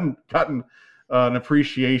I've gotten an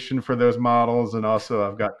appreciation for those models, and also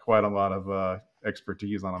I've got quite a lot of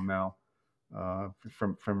expertise on them now,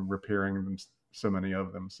 from repairing them, so many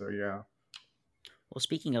of them. So yeah. Well,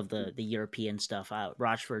 speaking of the European stuff,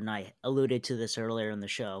 Rochford and I alluded to this earlier in the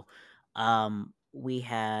show. We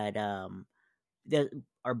had our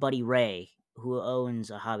buddy Ray, who owns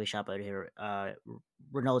a hobby shop out here,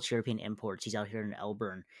 Renault's European Imports. He's out here in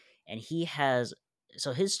Elburn, and he has,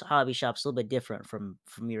 so his hobby shop's a little bit different from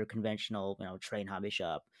your conventional, train hobby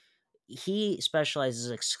shop. He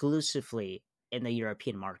specializes exclusively in the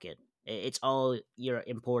European market. It's all your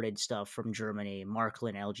imported stuff from Germany,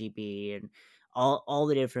 Marklin, LGB, and all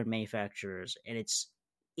the different manufacturers, and it's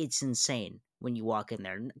insane when you walk in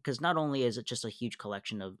there, because not only is it just a huge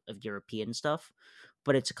collection of European stuff,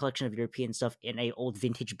 but it's a collection of European stuff in a old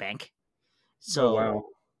vintage bank. Oh So wow.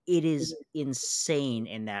 it is insane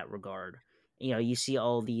in that regard. You see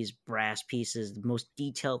all these brass pieces, the most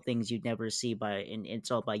detailed things you'd never see and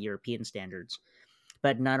it's all by European standards.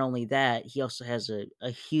 But not only that, he also has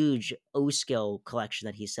a huge O scale collection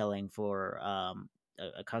that he's selling for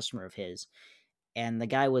a customer of his. And the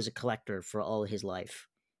guy was a collector for all his life.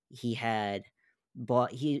 He had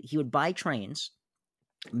But he would buy trains,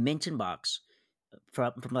 mint in box,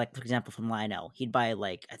 from like, for example, from Lionel. He'd buy,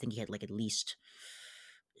 like, I think he had like at least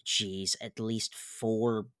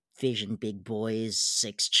 4 Vision Big Boys,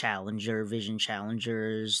 6 Vision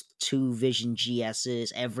Challengers, 2 Vision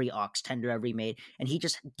GSs, every aux tender ever he made, and he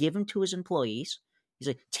just give them to his employees. He's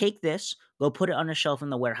like, take this, go put it on a shelf in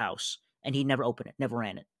the warehouse, and he'd never open it, never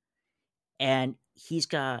ran it. And he's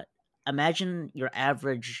got, imagine your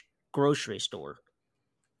average grocery store.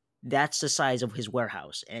 That's the size of his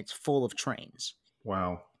warehouse, and it's full of trains.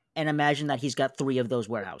 Wow. And imagine that he's got 3 of those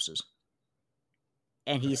warehouses.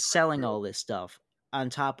 And he's selling all this stuff on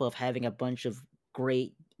top of having a bunch of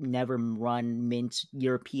great never run mint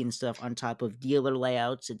European stuff on top of dealer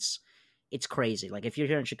layouts. It's crazy. Like, if you're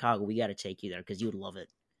here in Chicago, we got to take you there because you would love it.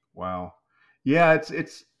 Wow. Yeah,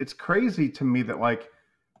 it's crazy to me that like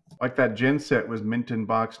that gen set was mint in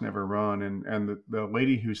box, never run, and the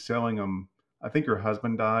lady who's selling them, I think her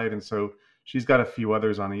husband died, and so she's got a few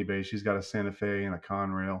others on eBay. She's got a Santa Fe and a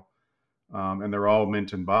Conrail, and they're all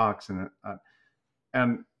mint in box, and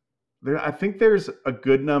I think there's a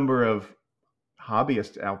good number of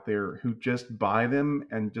hobbyists out there who just buy them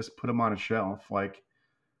and just put them on a shelf. Like,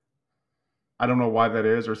 I don't know why that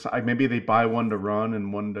is, or maybe they buy one to run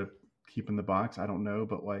and one to keep in the box. I don't know,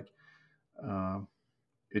 but like, uh,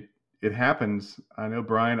 it happens. I know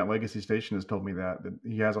Brian at Legacy Station has told me that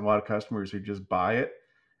he has a lot of customers who just buy it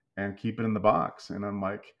and keep it in the box, and I'm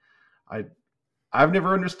like, I I've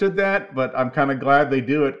never understood that, but I'm kind of glad they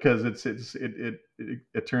do it because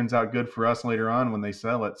it turns out good for us later on when they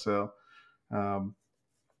sell it. So, um,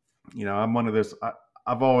 I'm one of those.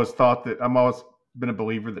 I've always thought that I'm always been a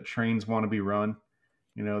believer that trains want to be run.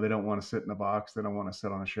 They don't want to sit in a box. They don't want to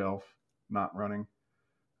sit on a shelf, not running.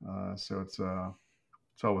 So it's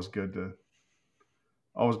always good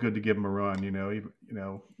to give them a run.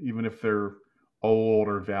 Even if they're old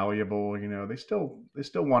or valuable, they still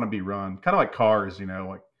want to be run. Kind of like cars,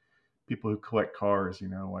 like people who collect cars.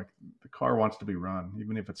 Like the car wants to be run,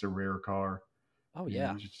 even if it's a rare car. Oh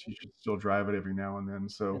yeah, You should still drive it every now and then.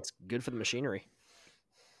 So it's good for the machinery.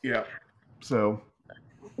 yeah. So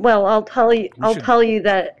Well, I'll tell you, We I'll should. tell you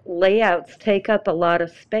that layouts take up a lot of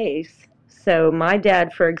space. So my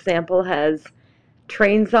dad, for example, has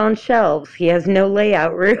trains on shelves. He has no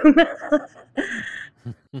layout room.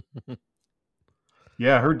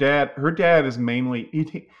 yeah, her dad is mainly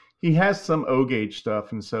he has some O gauge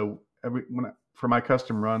stuff, and so for my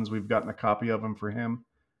custom runs, we've gotten a copy of them for him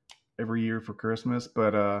every year for Christmas.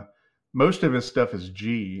 But most of his stuff is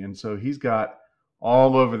G, and so he's got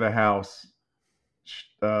all over the house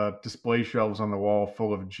display shelves on the wall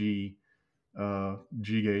full of G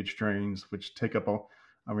gauge trains, which take up a.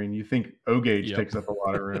 I mean, you think O gauge Yep. takes up a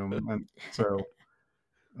lot of room, and so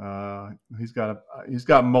he's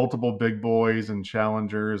got multiple big boys and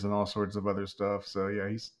challengers and all sorts of other stuff. So yeah,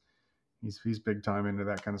 he's big time into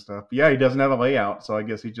that kind of stuff. But yeah, he doesn't have a layout, so I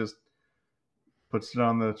guess he just puts it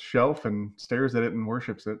on the shelf and stares at it and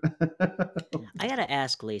worships it. I gotta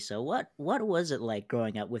ask Lisa, what was it like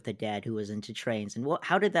growing up with a dad who was into trains, and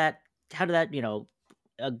how did that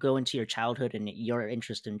go into your childhood and your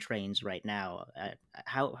interest in trains right now?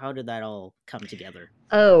 How did that all come together?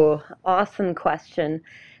 Oh, awesome question.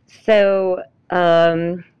 So,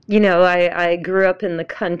 I grew up in the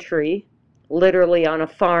country, literally on a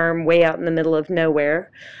farm way out in the middle of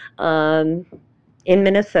nowhere, um, in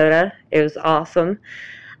Minnesota. It was awesome.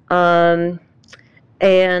 Um,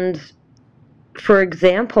 and for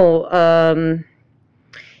example,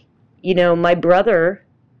 my brother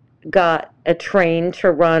got a train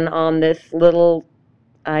to run on this little,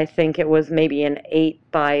 I think it was maybe an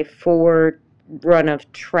 8x4 run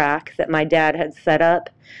of track that my dad had set up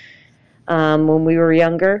when we were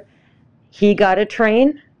younger. He got a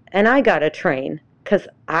train, and I got a train because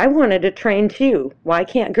I wanted a train too. Why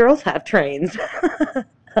can't girls have trains?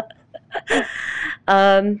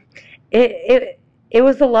 um, it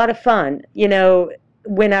was a lot of fun.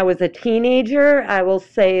 When I was a teenager, I will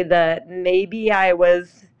say that maybe I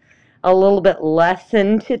was a little bit less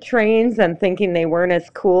into trains and thinking they weren't as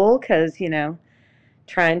cool because,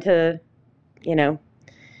 trying to, you know,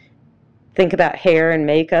 think about hair and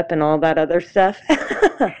makeup and all that other stuff.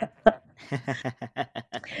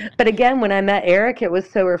 But again, when I met Eric, it was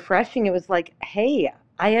so refreshing. It was like, hey,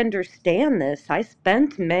 I understand this. I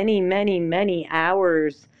spent many, many, many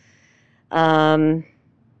hours, um,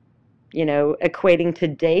 equating to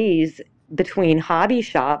days between hobby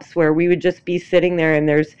shops where we would just be sitting there and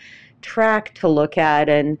there's track to look at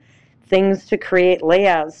and things to create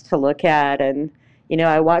layouts to look at. And,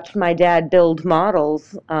 I watched my dad build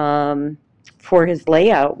models for his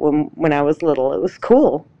layout when I was little. It was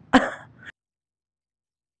cool.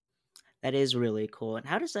 That is really cool. And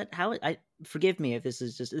how does that? How I forgive me if this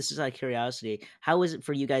is out of curiosity. How is it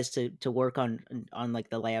for you guys to work on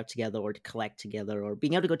like the layout together, or to collect together, or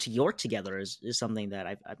being able to go to York together is something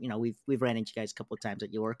that we've ran into you guys a couple of times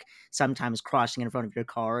at York. Sometimes crossing in front of your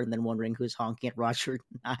car and then wondering who's honking at Roger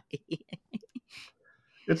and I.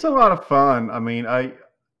 It's a lot of fun. I mean,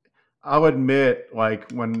 I'll admit,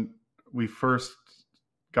 like when we first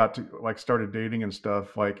got to like started dating and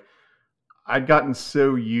stuff, like I'd gotten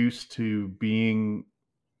so used to being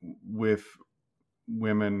with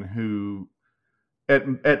women who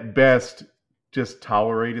at best just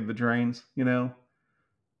tolerated the drains, never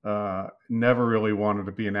really wanted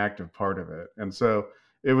to be an active part of it. And so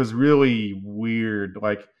it was really weird.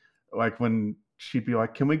 Like when she'd be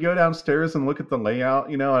like, "Can we go downstairs and look at the layout?"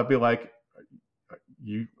 I'd be like,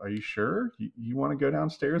 are you sure you want to go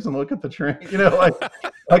downstairs and look at the train?"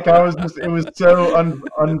 Like I was just, it was so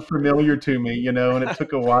unfamiliar to me, and it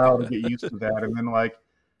took a while to get used to that. And then like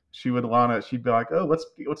she'd be like, "Oh,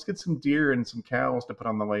 let's get some deer and some cows to put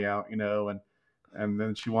on the layout," and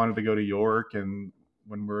then she wanted to go to York, and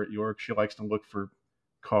when we're at York, she likes to look for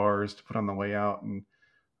cars to put on the layout. And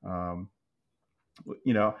um,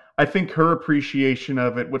 I think her appreciation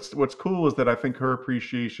of it. What's cool is that I think her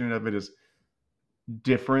appreciation of it is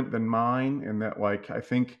different than mine, and that like I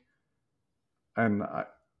think, and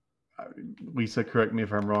Lisa, correct me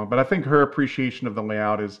if I'm wrong, but I think her appreciation of the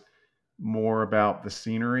layout is more about the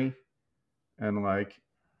scenery and like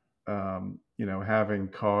having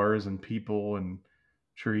cars and people and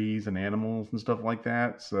trees and animals and stuff like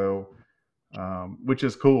that. So which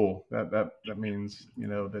is cool. That means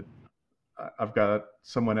that I've got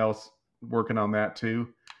someone else working on that too.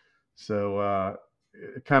 So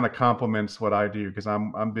it kind of complements what I do, because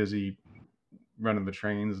I'm busy running the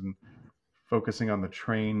trains and focusing on the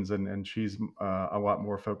trains, and she's a lot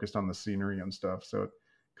more focused on the scenery and stuff. So it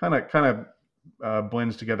kind of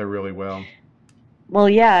blends together really well. Well,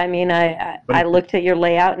 yeah, I mean, But I looked at your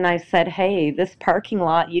layout and I said, hey, this parking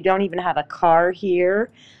lot, you don't even have a car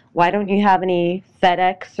here. Why don't you have any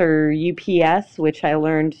FedEx or UPS? Which I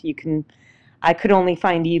learned I could only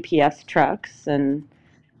find UPS trucks.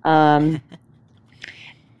 Um,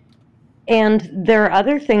 and there are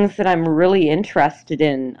other things that I'm really interested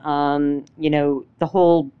in. The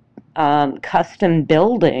whole custom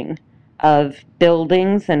building of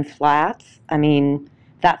buildings and flats. I mean,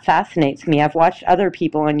 that fascinates me. I've watched other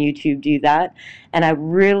people on YouTube do that, and I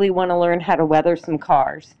really want to learn how to weather some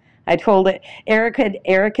cars. I told it, Eric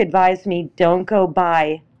advised me, don't go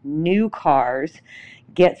buy new cars,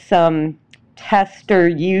 get some tester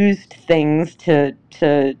used things to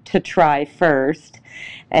try first.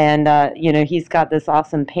 And he's got this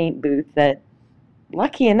awesome paint booth that,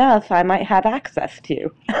 lucky enough, I might have access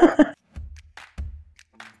to.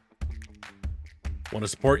 Want to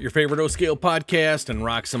support your favorite O Scale podcast and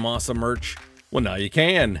rock some awesome merch? Well, now you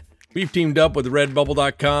can. We've teamed up with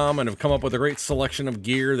Redbubble.com and have come up with a great selection of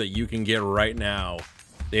gear that you can get right now.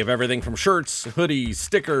 They have everything from shirts, hoodies,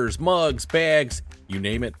 stickers, mugs, bags, you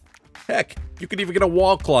name it. Heck, you could even get a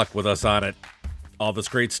wall clock with us on it. All this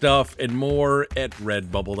great stuff and more at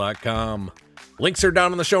Redbubble.com. Links are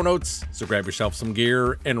down in the show notes, so grab yourself some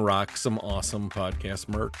gear and rock some awesome podcast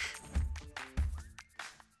merch.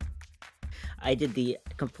 I did the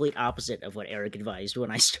complete opposite of what Eric advised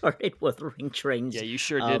when I started weathering trains. Yeah, you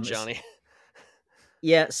sure did, Johnny.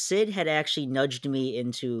 Yeah, Sid had actually nudged me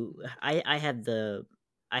into. I have the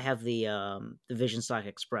Vision Stock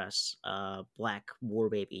Express black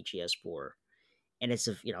Warbaby GS4, and it's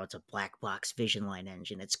a black box Vision Line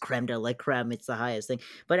engine. It's creme de la creme. It's the highest thing.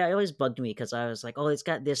 But it always bugged me because I was like, oh, it's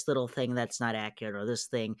got this little thing that's not accurate, or this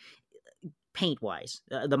thing. Paint wise,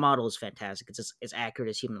 the model is fantastic. It's as accurate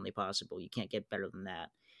as humanly possible. You can't get better than that.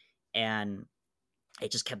 And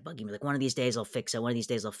it just kept bugging me. Like, one of these days I'll fix it. One of these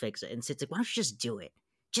days I'll fix it. And Sid's like, why don't you just do it?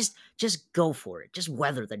 Just go for it. Just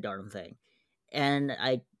weather the darn thing. And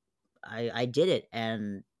I did it.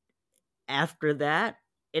 And after that,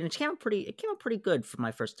 and it came out pretty good for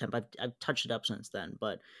my first attempt. I've touched it up since then.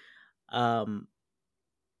 But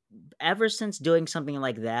ever since doing something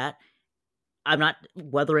like that, I'm not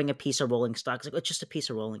weathering a piece of rolling stock. It's just a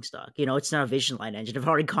piece of rolling stock. It's not a Vision Line engine. I've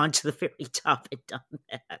already gone to the very top and done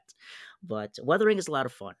that. But weathering is a lot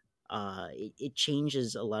of fun. It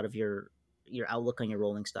changes a lot of your outlook on your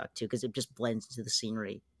rolling stock too, because it just blends into the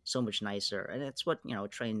scenery so much nicer. And that's what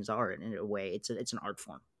trains are in a way. It's an art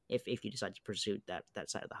form if you decide to pursue that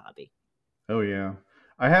side of the hobby. Oh yeah,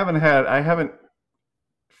 I haven't had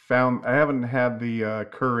the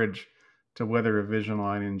courage to weather a Vision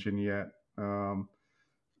Line engine yet.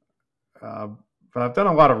 but I've done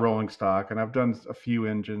a lot of rolling stock, and I've done a few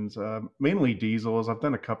engines, mainly diesels. I've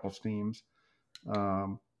done a couple steams.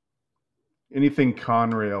 Um, Anything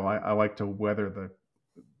Conrail, I like to weather the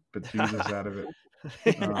bejesus out of it.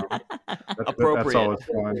 That's Appropriate. always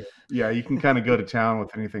fun. Yeah, you can kind of go to town with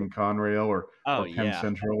anything Conrail Oh or Penn yeah.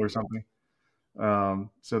 Central or something.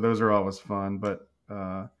 So those are always fun. But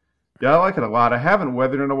yeah, I like it a lot. I haven't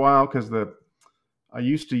weathered in a while because I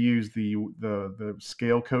used to use the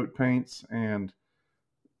scale coat paints, and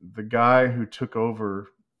the guy who took over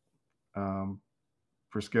um,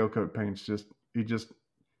 for scale coat paints just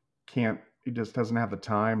can't he just doesn't have the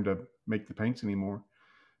time to make the paints anymore.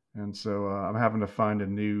 And so I'm having to find a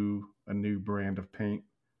new brand of paint.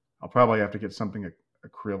 I'll probably have to get something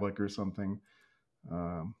acrylic or something.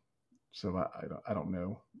 Um, so I don't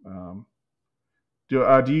know.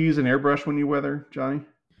 Do you use an airbrush when you weather, Johnny?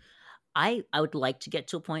 I would like to get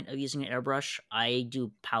to a point of using an airbrush. I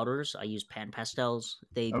do powders. I use pan pastels.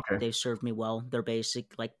 Okay. They've served me well. They're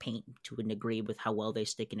basic like paint to a degree with how well they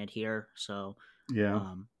stick and adhere. So,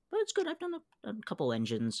 Yeah. but it's good. I've done a couple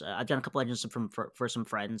engines. I've done a couple engines for some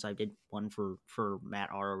friends. I did one for Matt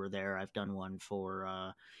R over there. I've done one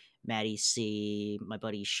for Maddie C, my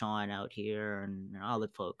buddy Sean out here, and all the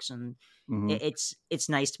folks. And Hmm. it's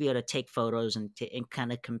nice to be able to take photos and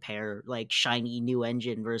kind of compare like shiny new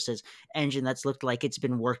engine versus engine that's looked like it's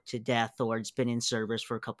been worked to death or it's been in service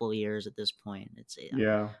for a couple of years at this point.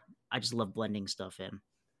 Yeah. I just love blending stuff in.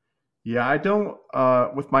 Yeah. I don't.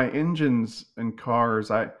 With my engines and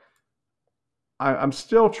cars, I'm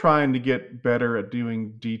still trying to get better at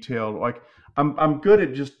doing detailed. Like I'm good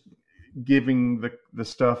at just giving the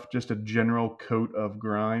stuff just a general coat of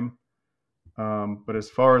grime. But as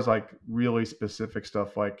far as like really specific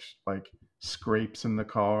stuff like scrapes in the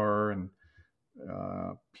car and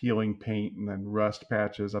peeling paint and then rust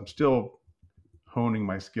patches, I'm still honing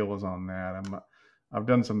my skills on that. I've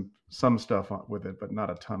done some stuff with it, but not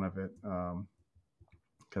a ton of it,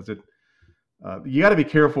 because you got to be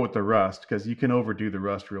careful with the rust because you can overdo the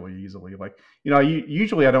rust really easily. Like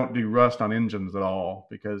usually I don't do rust on engines at all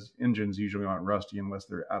because engines usually aren't rusty unless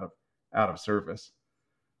they're out of service.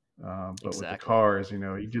 But with the Exactly. cars,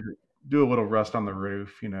 you do a little rust on the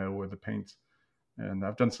roof, where the paint's. And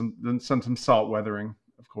I've done some salt weathering,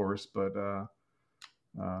 of course, but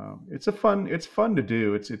it's fun to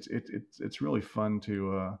do. It's really fun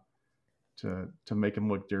to make them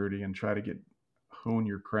look dirty and try to hone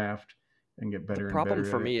your craft and get The better and problem better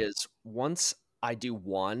for at it. me is once I do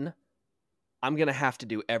one, I'm gonna have to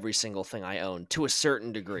do every single thing I own to a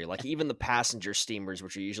certain degree. Like even the passenger steamers,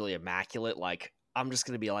 which are usually immaculate, like I'm just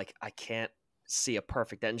gonna be like, I can't see a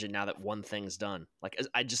perfect engine now that one thing's done. Like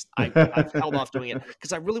I've held off doing it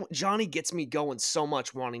because Johnny gets me going so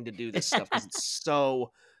much wanting to do this stuff because it's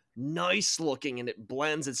so nice looking and it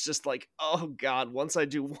blends. It's just like, oh God, once I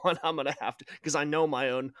do one, I'm gonna have to because I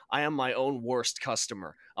am my own worst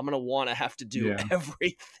customer. I'm gonna wanna have to do Yeah.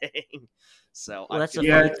 everything. So Well, that's the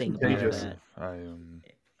Yeah, funny it's thing about contagious. that.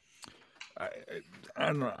 I I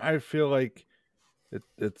don't know. I feel like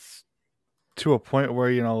it's to a point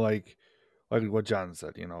where like what John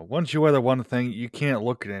said. Once you weather one thing, you can't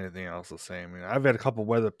look at anything else the same. I've had a couple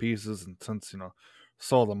weather pieces, and since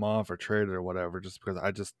sold them off or traded or whatever, just because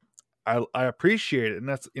I appreciate it, and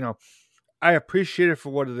that's I appreciate it for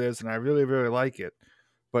what it is, and I really really like it.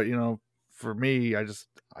 But for me, I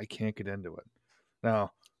can't get into it.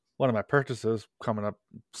 Now, one of my purchases coming up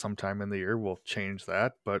sometime in the year will change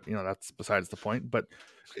that, but that's besides the point. But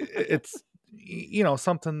it's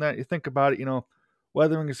something that you think about it.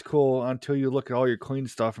 Weathering is cool until you look at all your clean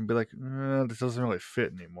stuff and be like, this doesn't really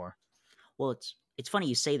fit anymore. Well, it's funny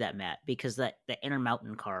you say that, Matt, because the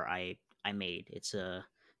Intermountain car I made, it's a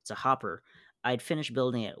hopper. I'd finished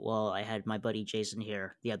building it while I had my buddy Jason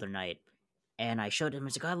here the other night, and I showed him.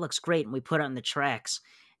 He's like, "Oh, it looks great," and we put it on the tracks.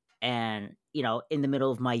 And in the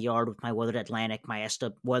middle of my yard with my weathered Atlantic, my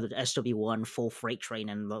weathered SW1 full freight train,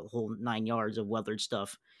 and the whole 9 yards of weathered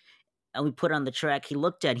stuff, and we put it on the track. He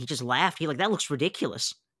looked at it, he just laughed. He like, "That looks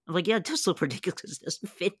ridiculous." I'm like, "Yeah, it does look ridiculous. It doesn't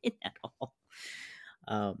fit in at all."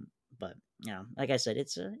 Um, but like I said,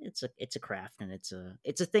 it's a craft, and it's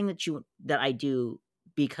a thing that I do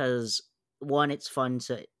because one, it's fun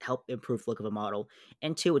to help improve the look of a model,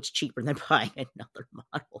 and two, it's cheaper than buying another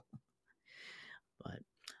model.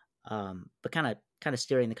 But kind of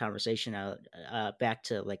steering the conversation out back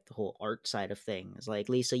to like the whole art side of things. Like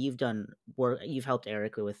Lisa, you've done work, you've helped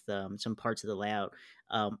Eric with some parts of the layout.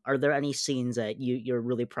 Are there any scenes that you're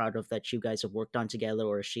really proud of that you guys have worked on together,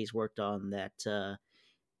 or she's worked on that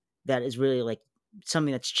is really like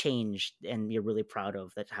something that's changed and you're really proud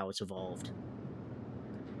of that how it's evolved?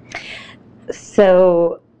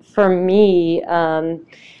 So for me,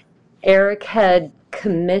 Eric had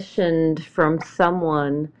commissioned from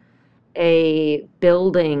someone a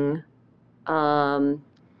building um,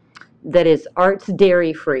 that is Arts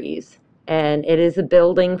Dairy Freeze. And it is a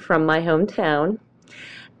building from my hometown.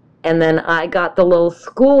 And then I got the little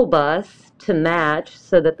school bus to match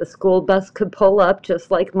so that the school bus could pull up just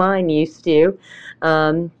like mine used to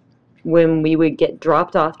um, when we would get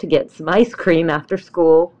dropped off to get some ice cream after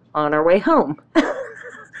school on our way home.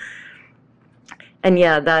 And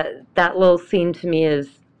yeah, that little scene to me is,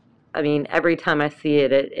 I mean, every time I see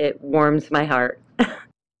it, it warms my heart.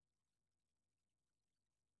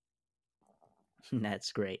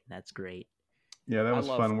 That's great. That's great. Yeah, that I was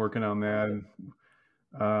love. fun working on that. And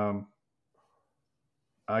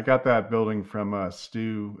I got that building from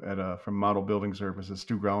Stu from Model Building Services.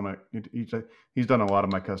 Stu Gralnick. He's done a lot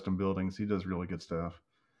of my custom buildings. He does really good stuff,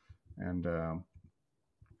 and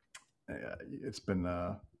it's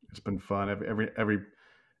been fun.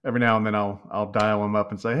 Every now and then I'll dial him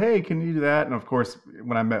up and say, hey, can you do that? And of course,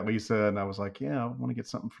 when I met Lisa, and I was like, yeah, I want to get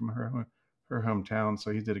something from her hometown.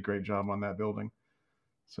 So he did a great job on that building.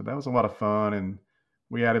 So that was a lot of fun, and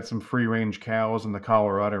we added some free range cows in the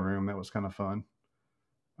Colorado room. That was kind of fun.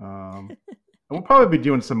 And we'll probably be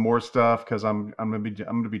doing some more stuff because I'm gonna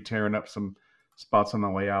be tearing up some spots on the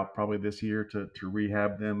layout probably this year to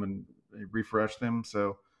rehab them and refresh them.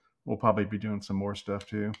 So we'll probably be doing some more stuff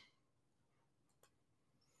too.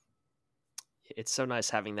 It's so nice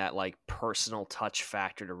having that like personal touch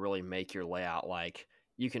factor to really make your layout. Like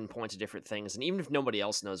you can point to different things, and even if nobody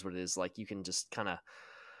else knows what it is, like you can just kind of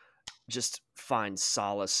just find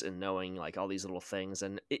solace in knowing like all these little things.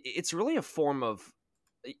 And it's really a form of,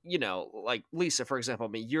 like Lisa, for example. I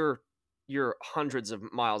mean, you're hundreds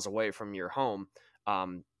of miles away from your home.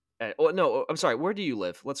 No, I'm sorry. Where do you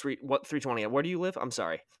live? Let's read what 320. Where do you live? I'm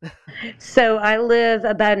sorry. So I live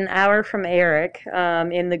about an hour from Eric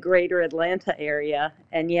in the greater Atlanta area.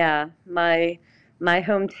 And yeah, my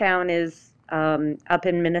hometown is up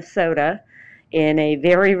in Minnesota in a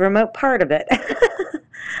very remote part of it.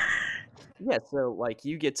 Yeah, so like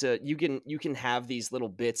you can have these little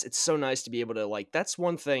bits. It's so nice to be able to like that's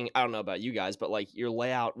one thing. I don't know about you guys, but like your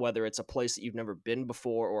layout, whether it's a place that you've never been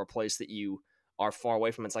before or a place that you are far away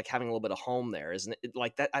from, it's like having a little bit of home there, isn't it?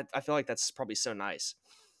 Like that I feel like that's probably so nice.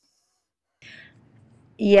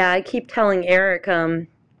 Yeah, I keep telling Eric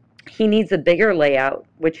he needs a bigger layout,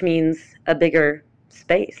 which means a bigger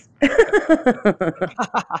space.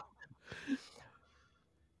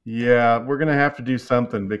 Yeah, we're gonna have to do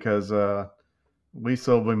something because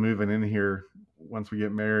Lisa will be moving in here once we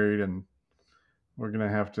get married, and we're gonna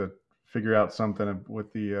have to figure out something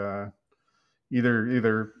with the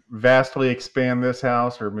either vastly expand this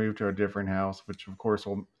house or move to a different house, which of course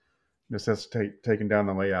will necessitate taking down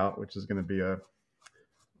the layout, which is going to be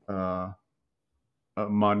uh, a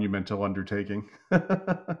monumental undertaking.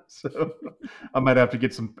 So I might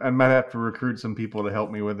have to recruit some people to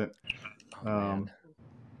help me with it. Oh man,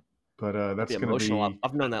 But that'd that's be going to emotional. be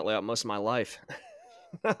I've known that layout most of my life.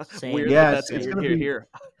 Same Weird that yeah, here. that's it's here, Same. going to here, be here.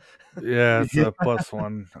 Yeah, it's yeah, a plus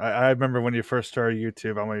one. I remember when you first started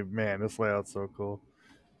YouTube, I'm like, man, this layout's so cool.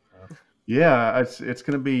 yeah, it's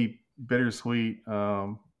going to be bittersweet.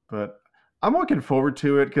 But I'm looking forward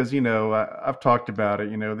to it because I've talked about it.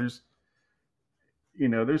 There's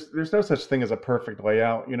no such thing as a perfect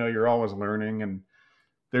layout. You're always learning, and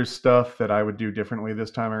there's stuff that I would do differently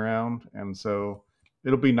this time around, and so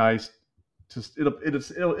it'll be nice to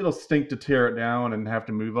it'll stink to tear it down and have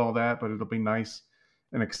to move all that, but it'll be nice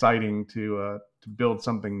and exciting to build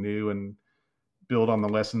something new and build on the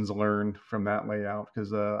lessons learned from that layout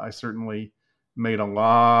because I certainly made a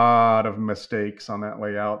lot of mistakes on that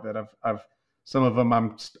layout that I've some of them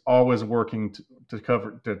I'm always working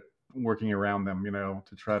to working around them,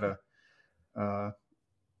 to try to uh,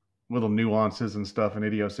 little nuances and stuff and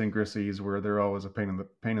idiosyncrasies where they're always a pain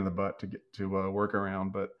in the butt to get to work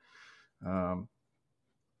around. But um,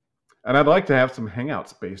 and I'd like to have some hangout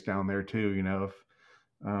space down there too. If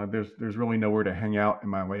there's really nowhere to hang out in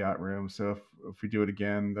my layout room, so if we do it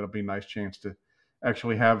again, that'll be a nice chance to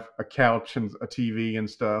actually have a couch and a TV and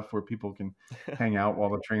stuff where people can hang out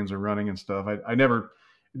while the trains are running and stuff. I never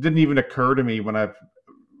it didn't even occur to me when I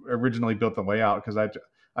originally built the layout because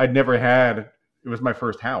I'd never had it was my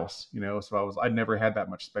first house, so I'd never had that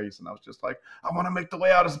much space, and I was just like, I want to make the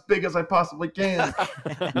layout as big as I possibly can,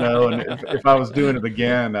 and if I was doing it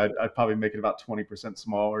again, I'd probably make it about 20%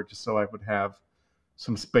 smaller just so I would have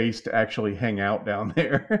some space to actually hang out down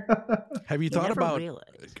there. Have you You thought never about?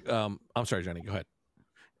 realize. I'm sorry, Johnny. Go ahead.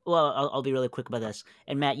 Well, I'll be really quick about this.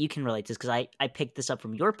 And Matt, you can relate to this because I picked this up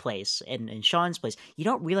from your place and Sean's place. You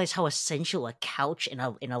don't realize how essential a couch in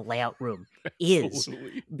a layout room is,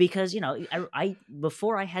 Absolutely. because I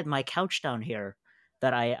before I had my couch down here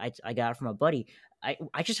that I got from a buddy.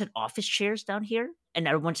 I just had office chairs down here, and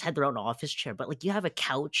everyone's had their own office chair. But like, you have a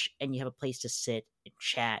couch and you have a place to sit and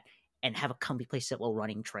chat and have a comfy place to sit while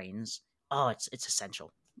running trains. Oh, it's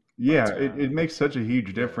essential. Yeah, But it makes such a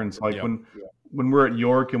huge difference. Like Yep. when we're at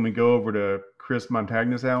York and we go over to Chris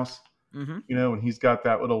Montagna's house, mm-hmm. and he's got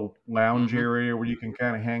that little lounge Mhm. area where you can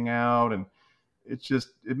kind of hang out, and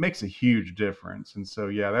it makes a huge difference. And so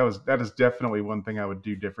yeah, that is definitely one thing I would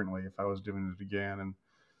do differently if I was doing it again. And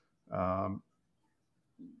um,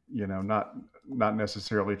 not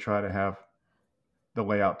necessarily try to have the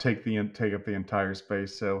layout take up the entire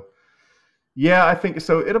space. So yeah, I think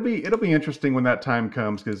so. It'll be interesting when that time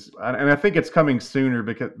comes, and I think it's coming sooner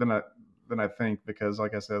because than I think, because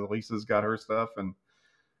like I said, Lisa's got her stuff and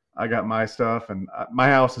I got my stuff, and my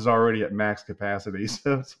house is already at max capacity.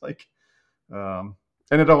 So it's like, and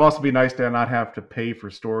it'll also be nice to not have to pay for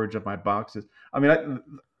storage of my boxes. I mean,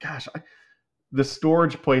 the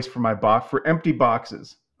storage place for my box for empty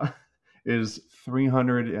boxes is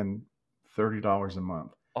 $330 a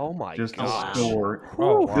month Oh my just to gosh. store.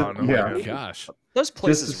 Oh wow, no Yeah, kidding. Gosh. Those just to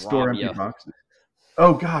places store rob empty you. boxes.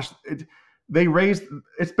 Oh gosh,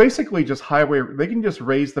 it's basically just highway. They can just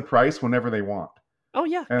raise the price whenever they want, Oh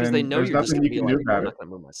yeah, because they and know there's you're just nothing gonna you be can do like, "Well, about I'm it. not gonna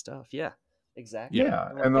move my stuff." Yeah, exactly. Yeah. Yeah,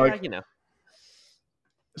 They're like, and yeah, like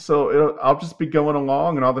so, I'll just be going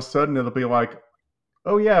along, and all of a sudden it'll be like,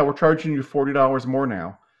 oh yeah, we're charging you $40 more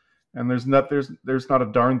now, and there's not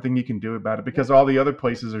a darn thing you can do about it because all the other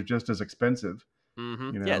places are just as expensive, Yeah,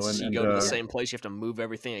 and so you go to the same place, you have to move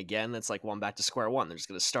everything again. It's like, well, I'm back to square one. They're just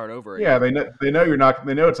gonna start over yeah, again. they know you're not.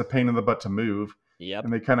 They know it's a pain in the butt to move, Yep.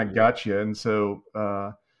 and they kind of got you. And so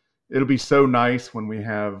it'll be so nice when we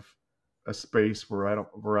have a space where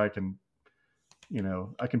I can,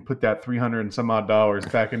 I can put that 300 and some odd dollars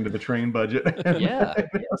back into the train budget. Yeah.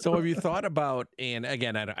 So have you thought about, and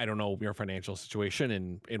again, I don't know your financial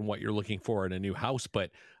situation and what you're looking for in a new house,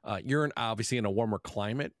 but obviously in a warmer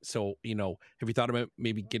climate. So, have you thought about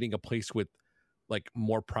maybe getting a place with like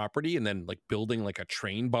more property and then like building like a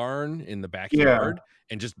train barn in the Yeah, backyard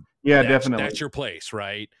and just yeah, that's definitely. your place,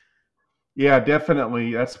 right? Yeah,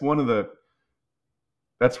 definitely. That's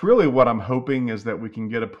really what I'm hoping, is that we can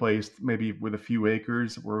get a place maybe with a few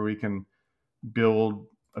acres where we can build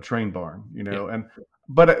a train barn, Yeah. and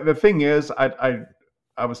but the thing is, I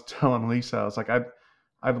was telling Lisa, I was like,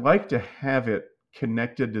 I'd like to have it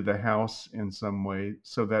connected to the house in some way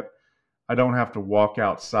so that I don't have to walk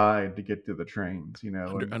outside to get to the trains, and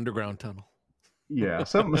Underground tunnel. yeah,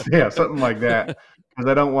 something like that, because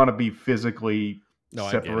I don't want to be physically No,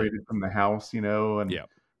 I get it. separated from the house, and Yeah.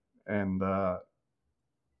 and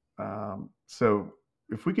so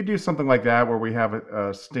if we could do something like that where we have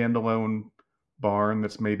a standalone barn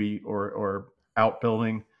that's maybe or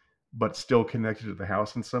outbuilding, but still connected to the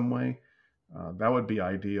house in some way, that would be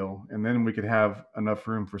ideal. And then we could have enough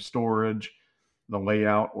room for storage, the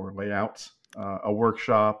layout or layouts, a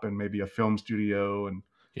workshop, and maybe a film studio, and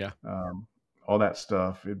Yeah. all that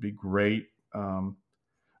stuff. It'd be great.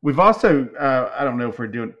 We've also, I don't know if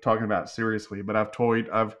we're talking about it seriously, but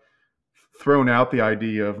I've thrown out the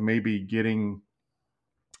idea of maybe getting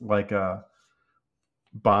like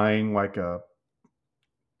buying like a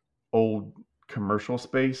old commercial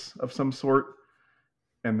space of some sort,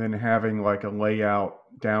 and then having like a layout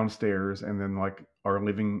downstairs and then like our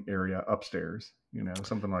living area upstairs,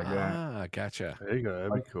 something like that. Ah, gotcha. There you go. That'd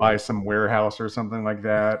Like be cool. buy some warehouse or something like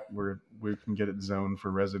that where we can get it zoned for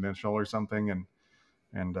residential or something, and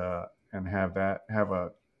have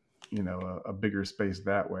a bigger space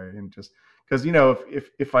that way. And just because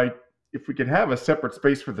if we could have a separate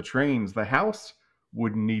space for the trains, the house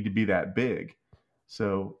wouldn't need to be that big.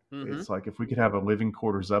 So it's like if we could have a living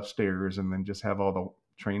quarters upstairs and then just have all the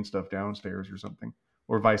train stuff downstairs or something,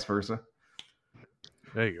 or vice versa.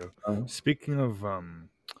 There you go. Speaking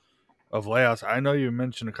of layouts, I know you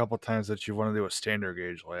mentioned a couple times that you want to do a standard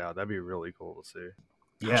gauge layout. That'd be really cool to see.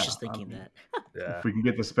 I was just thinking that. Yeah. If we can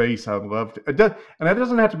get the space, I'd love to. And it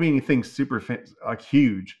doesn't have to be anything super like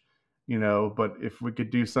huge, But if we could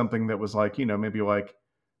do something that was like, maybe like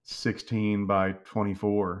 16 by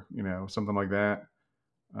 24, something like that.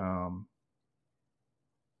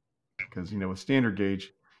 Because with standard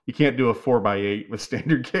gauge, you can't do a 4x8 with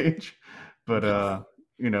standard gauge, but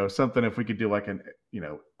something if we could do like an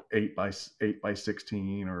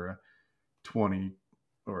 8x16 or a 20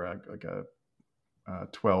 or like a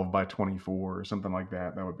 12 by 24 or something like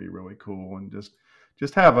that, that would be really cool. And just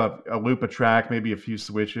just have a loop of track, maybe a few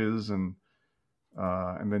switches, and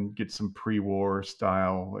then get some pre-war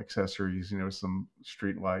style accessories, some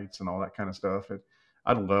street lights and all that kind of stuff.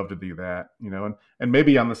 I'd love to do that, and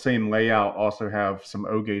maybe on the same layout also have some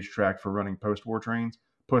O gauge track for running post-war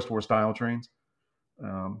style trains.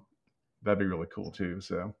 Um, that'd be really cool too.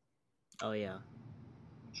 So Oh yeah.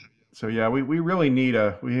 yeah, we really need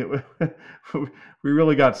we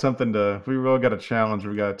really got a challenge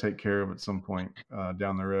we got to take care of at some point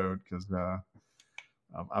down the road, because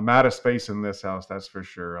I'm out of space in this house, that's for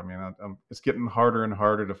sure. I mean, it's getting harder and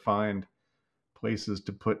harder to find places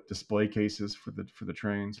to put display cases for the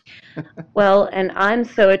trains. Well, and I'm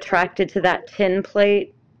so attracted to that tin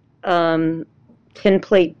plate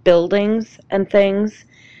buildings and things.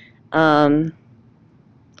 Um,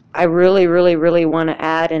 I really, really, really want to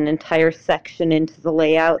add an entire section into the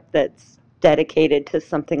layout that's dedicated to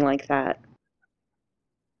something like that.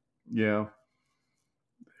 Yeah,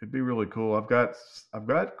 it'd be really cool. I've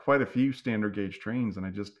got quite a few standard gauge trains,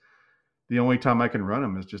 and the only time I can run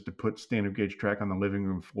them is just to put standard gauge track on the living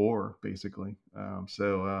room floor, basically. At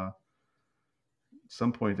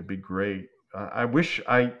some point it'd be great. I wish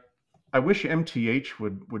MTH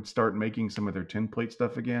would start making some of their tin plate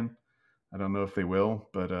stuff again. I don't know if they will,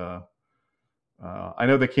 but I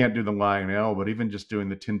know they can't do the Lionel, but even just doing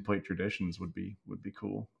the tin plate traditions would be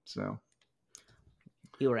cool. So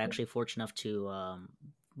We were actually fortunate enough to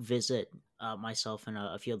visit, myself and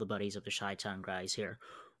a few of the buddies of the Chi-Town guys here.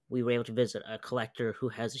 We were able to visit a collector who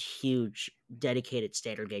has a huge dedicated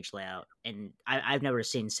standard gauge layout, and I've never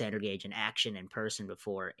seen standard gauge in action in person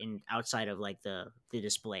before, in outside of like the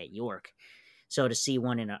display at York. So to see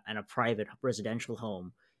one in a private residential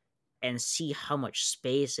home and see how much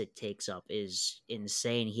space it takes up is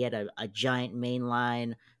insane. He had a giant main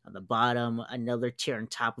line on the bottom, another tier on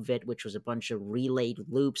top of it, which was a bunch of relayed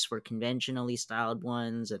loops for conventionally styled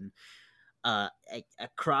ones, and a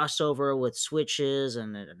crossover with switches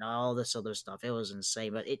and all this other stuff. It was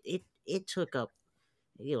insane, but it took up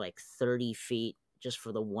maybe like 30 feet just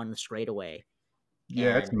for the one straightaway,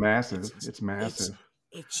 yeah, it's and massive. It's it's massive.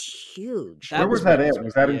 it's huge. Where That was was that what at?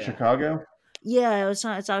 Was that in yeah. Chicago? Yeah,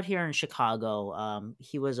 it's out here in Chicago.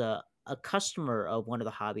 He was a customer of one of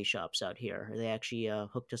the hobby shops out here. They actually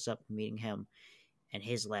hooked us up meeting him, and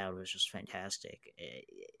his layout was just fantastic.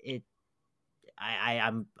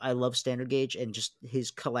 I love standard gauge and just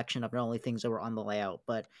his collection of not only things that were on the layout,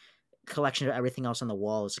 but collection of everything else on the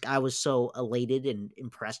walls. Like, I was so elated and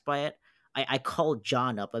impressed by it. I called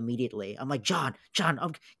John up immediately. I'm like, John,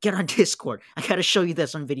 get on Discord. I got to show you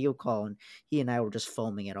this on video call. And he and I were just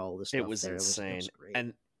foaming at all the It stuff was there. It was insane. great.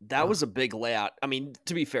 And that was a big layout. I mean,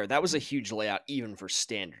 to be fair, that was a huge layout even for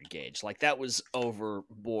standard gauge. Like, that was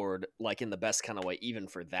overboard, like in the best kind of way, even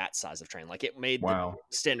for that size of train. Like, it made the Wow.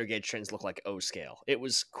 standard gauge trains look like O scale. It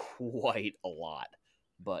was quite a lot.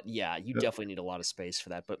 But yeah, you Yep. definitely need a lot of space for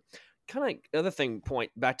that. But kind of other thing,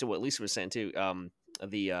 point back to what Lisa was saying too.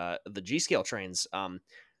 The G scale trains,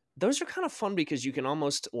 those are kind of fun because you can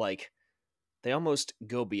almost like they almost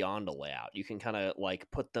go beyond a layout. You can kind of like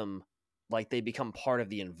put them like they become part of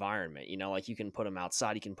the environment, like you can put them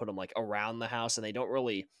outside, you can put them like around the house, and they don't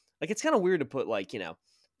really like it's kind of weird to put like,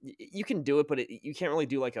 you can do it, but you can't really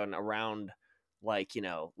do like an around like,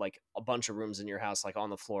 like a bunch of rooms in your house, like on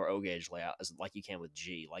the floor O gauge layout as like you can with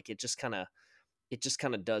G. Like it just kind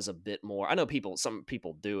of does a bit more. I know some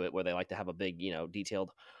people do it where they like to have a big,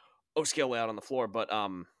 detailed O scale layout on the floor, but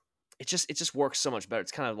it just works so much better.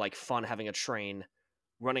 It's kind of like fun having a train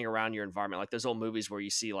running around your environment, like those old movies where you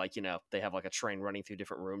see like they have like a train running through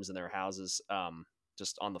different rooms in their houses,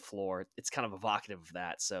 just on the floor. It's kind of evocative of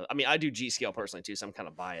that. So I mean, I do G scale personally too, so I'm kind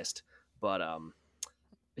of biased, but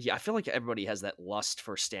yeah, I feel like everybody has that lust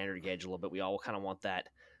for standard gauge a little bit. We all kind of want that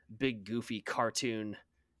big goofy cartoon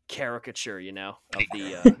caricature,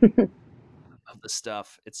 of the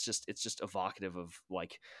stuff. It's just evocative of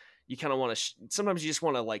like you kind of want to. Sometimes you just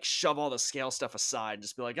want to like shove all the scale stuff aside, and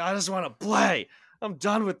just be like, I just want to play. I'm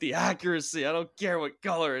done with the accuracy. I don't care what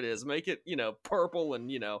color it is. Make it purple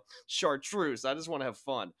and chartreuse. I just want to have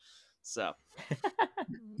fun. So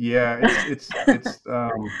Yeah,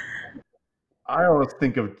 I always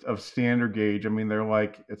think of standard gauge. I mean,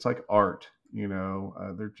 it's like art.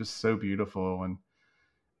 They're just so beautiful, and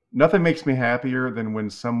nothing makes me happier than when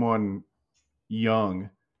someone young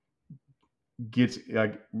gets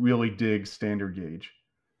like really digs standard gauge,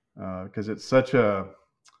 because it's such a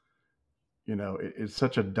it's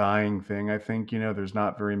such a dying thing. I think there's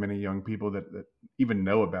not very many young people that even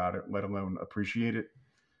know about it, let alone appreciate it.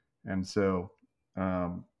 And so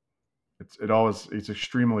um, it's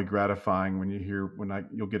extremely gratifying when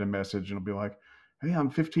you'll get a message and it'll be like, hey, I'm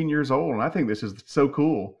 15 years old and I think this is so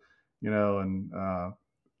cool, and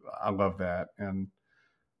I love that. And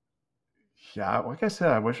yeah, like I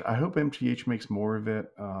said, I hope MTH makes more of it.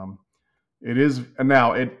 It is, and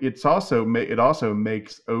now it also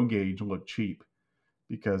makes O Gauge look cheap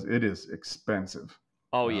because it is expensive.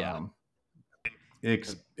 Oh yeah. Um,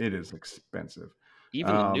 it is expensive.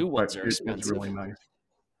 Even the new But ones are it's expensive. really nice.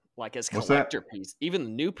 Like as What's that? collector piece. Even the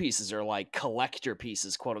new pieces are like collector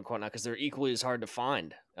pieces, quote unquote, now because they're equally as hard to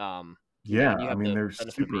find. Yeah, and you I have mean the they're benefit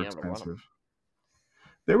of super being able to run them. expensive.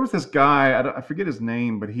 There was this guy, I forget his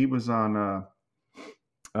name, but he was on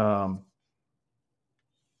um,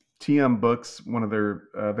 TM Books. One of their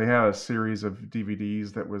they had a series of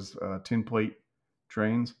DVDs that was tin plate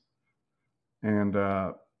trains, and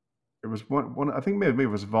it was one. I think maybe it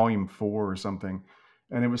was Volume 4 or something,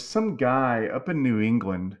 and it was some guy up in New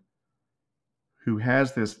England who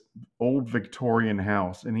has this old Victorian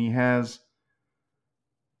house, and he has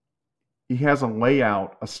a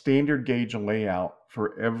layout, a standard gauge layout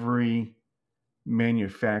for every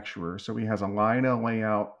manufacturer. So he has a Lionel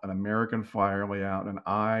layout, an American Flyer layout, an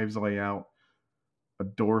Ives layout, a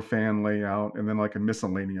door fan layout, and then like a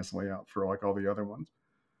miscellaneous layout for like all the other ones.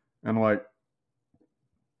 And like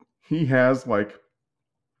he has like,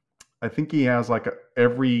 I think he has like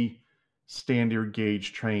every standard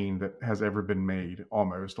gauge train that has ever been made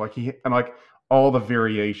almost. Like and like all the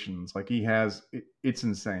variations. Like he has, it's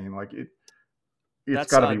insane. Like it's That's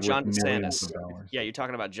got to be worth John millions DeSantis. of dollars. Yeah, you're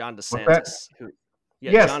talking about John What's that? DeSantis.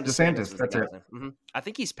 Yeah, Yes, John DeSantis DeSantis. was the That's it. guy's name. I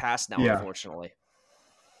think he's passed now, Yeah. unfortunately.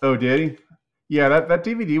 Oh, did he? Yeah, that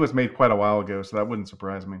DVD was made quite a while ago, so that wouldn't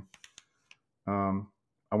surprise me.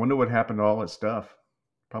 I wonder what happened to all his stuff.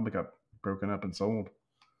 Probably got broken up and sold.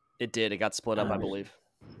 It did. It got split up, I believe.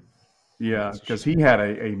 Yeah, because he had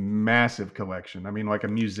a massive collection. I mean, like a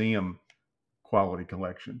museum quality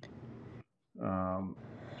collection.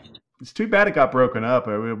 It's too bad it got broken up.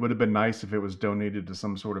 It would have been nice if it was donated to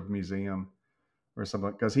some sort of museum or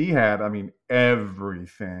something. Because he had, I mean,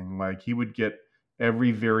 everything. Like he would get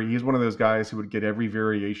he's one of those guys who would get every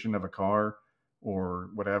variation of a car or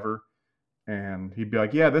whatever. And he'd be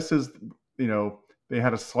like, yeah, this is, they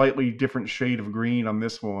had a slightly different shade of green on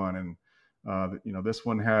this one. And, this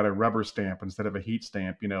one had a rubber stamp instead of a heat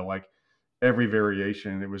stamp, like every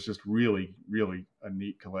variation. It was just really, really a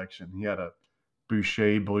neat collection. He had a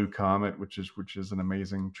Boucher Blue Comet, which is an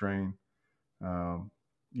amazing train. That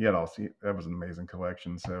was an amazing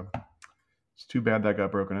collection. So it's too bad that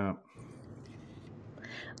got broken up.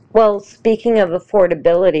 Well, speaking of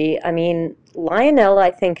affordability, I mean, Lionel,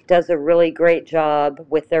 I think, does a really great job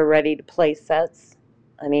with their ready to play sets.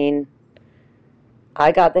 I mean,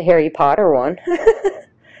 I got the Harry Potter one.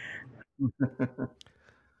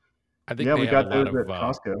 I think Yeah, they we have a got lot those of at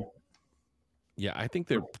Costco. yeah, I think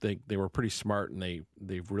they were pretty smart, and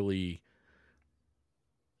they've really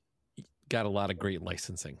got a lot of great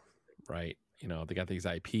licensing, right? They got these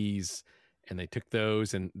IPs, and they took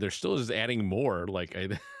those, and they're still just adding more. Like,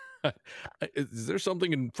 is there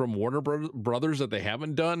something from Warner Brothers that they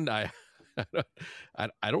haven't done? I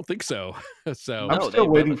don't think so. So I'm No, still they've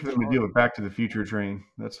done waiting a for them to do a Back to the Future train.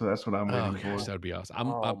 That's what I'm oh waiting gosh, for. that would be awesome.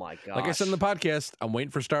 Oh my Like I said in the gosh. podcast, I'm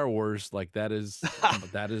waiting for Star Wars. Like that is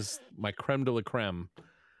my creme de la creme.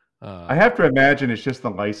 I have to imagine it's just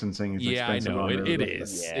the licensing is Yeah, I expensive know on it. those. It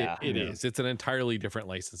is. Yeah. It is. It's an entirely different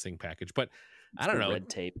licensing package. But I It's don't the know. red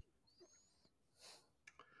tape.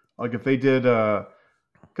 Like if they did,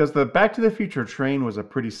 because the Back to the Future train was a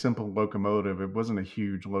pretty simple locomotive. It wasn't a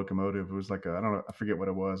huge locomotive. It was like I don't know, I forget what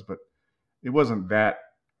it was, but it wasn't that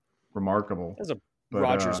remarkable. There's a But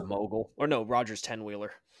Rogers mogul, or no, Rogers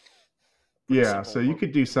 10-wheeler. yeah, so you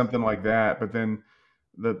could do something like that, but then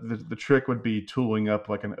the trick would be tooling up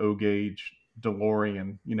like an O gauge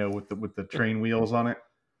DeLorean, with the train wheels on it.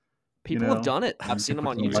 People have done it. and I've you seen could them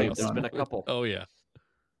put on some YouTube. lights There's on been it. a couple. Oh yeah.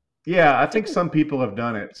 Yeah, I think some people have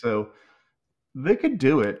done it, so they could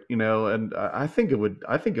do it, and I think it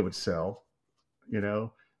would sell,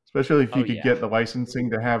 especially if Oh you could yeah. get the licensing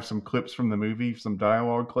to have some clips from the movie, some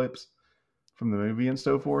dialogue clips from the movie and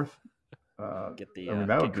so forth. Get the I mean,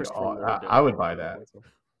 that get would be Christopher aw- Lloyd. I would buy that.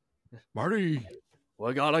 Marty.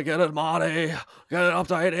 We gotta get it, Marty. Get it up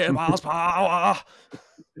to 88 miles per hour.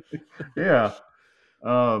 Yeah,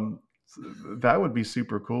 that would be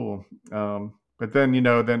super cool. But then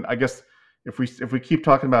I guess if we keep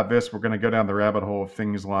talking about this, we're going to go down the rabbit hole of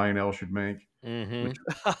things Lionel should make. Mm-hmm.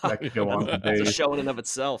 That could go on for That's a days. show in and of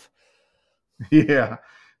itself. Yeah,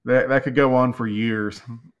 that could go on for years.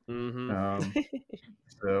 Mm-hmm.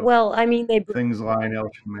 So Well, I mean, things Lionel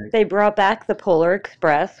should make. they brought back the Polar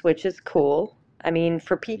Express, which is cool. I mean,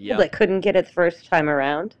 for people Yep. that couldn't get it the first time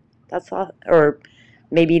around. That's all, or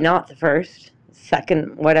maybe not the first,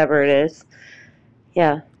 second, whatever it is.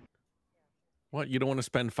 Yeah. What, you don't want to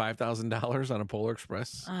spend $5,000 on a Polar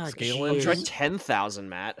Express Oh, scale Oh, try engine? jeez. 10,000,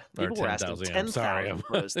 Matt. Or People were asking 10,000, yeah, I'm sorry. 10,000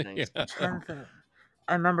 for those Yeah. things. 10,000.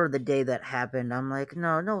 I remember the day that happened. I'm like,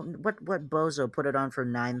 no, what bozo put it on for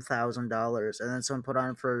 $9,000, and then someone put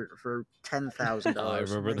on for $10,000. I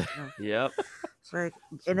remember Like, that. Yep. it's like,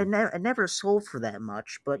 and it never sold for that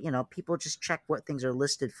much. But people just check what things are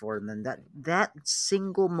listed for, and then that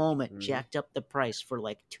single moment Mhm. jacked up the price for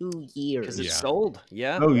like 2 Because years. it Yeah. sold.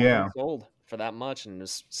 Yeah. Oh, one yeah. sold for that much, and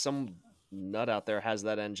there's some nut out there has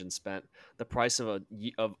that engine spent the price of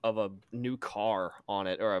a new car on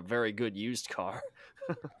it, or a very good used car.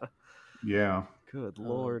 Yeah. Good Oh,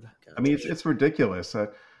 lord. I mean, gosh. it's ridiculous.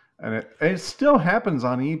 And it still happens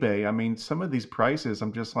on eBay. I mean, some of these prices,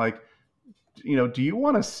 I'm just like, do you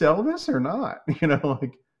want to sell this or not?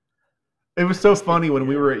 Like, it was so funny when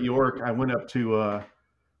we were at York. I went up to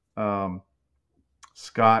um,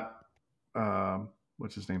 Scott,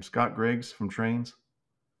 what's his name? Scott Griggs from Trains.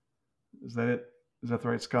 Is that it? Is that the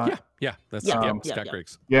right Yeah, Scott? yeah, that's Yeah, yep, yeah, Scott yeah.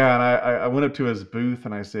 Griggs. Yeah, and I went up to his booth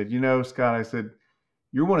and I said, Scott, I said,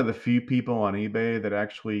 you're one of the few people on eBay that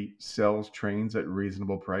actually sells trains at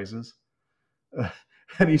reasonable prices.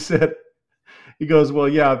 And he goes, well,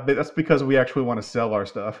 yeah, but that's because we actually want to sell our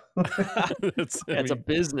stuff. It's a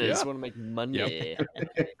business. yeah. Want to make money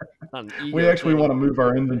on We ego actually want thing. to move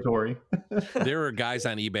our inventory. There are guys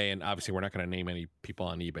on eBay, and obviously we're not going to name any people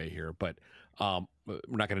on eBay here, but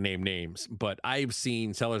we're not going to name names. But I've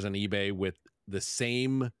seen sellers on eBay with the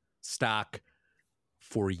same stock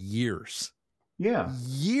for years. Yeah.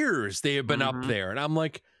 Years they have been up Mhm. there, and I'm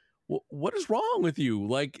like, what is wrong with you?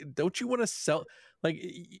 Like, don't you want to sell? Like,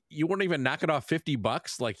 you won't even knock it off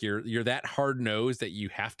 $50. Like, you're that hard nosed that you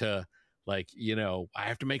have to, like, I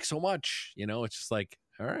have to make so much. It's just like,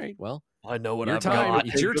 all right, well, I know what your I've time. got.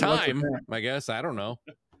 It's Hey, your good luck with time. that. I guess. I don't know.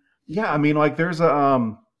 Yeah, I mean, like there's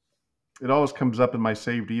it always comes up in my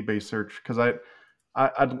saved eBay search because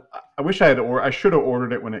I wish I had or I should have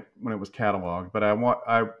ordered it when it was cataloged, but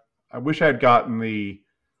I wish I had gotten the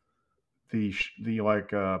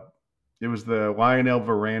like it was the Lionel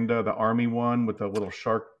Veranda, the army one with the little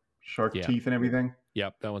shark Yeah. teeth and everything.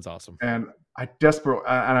 Yep, that one's awesome. And I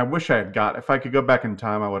wish I had if I could go back in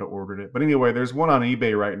time, I would have ordered it. But anyway, there's one on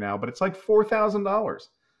eBay right now, but it's like $4,000.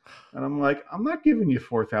 And I'm like, I'm not giving you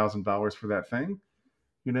 $4,000 for that thing,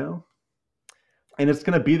 and it's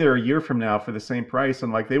going to be there a year from now for the same price.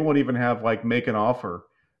 And like, they won't even have like make an offer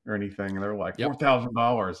or anything. And they're like Yep.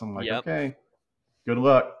 $4,000. I'm like, Yep. okay, good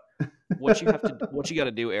luck. What you got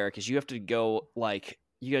to do, Eric, is you have to go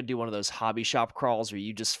you got to do one of those hobby shop crawls where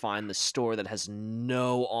you just find the store that has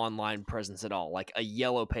no online presence at all, like a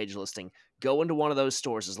yellow page listing. Go into one of those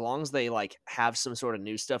stores. As long as they like have some sort of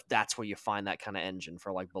new stuff, that's where you find that kind of engine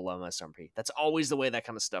for like below MSRP. That's always the way that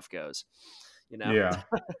kind of stuff goes. Yeah.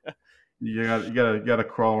 You gotta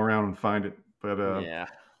crawl around and find it. But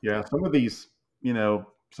Yeah. some of these,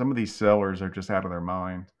 sellers are just out of their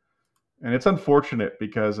mind. And it's unfortunate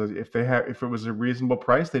because if it was a reasonable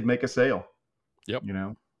price, they'd make a sale. Yep.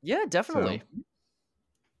 Yeah, definitely. So,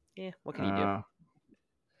 Yeah. What can you do?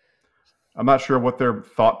 I'm not sure what their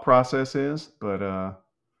thought process is, but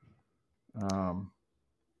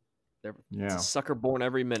It's a sucker born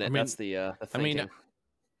every minute. I mean- That's the thinking.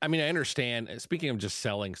 I mean, I understand. Speaking of just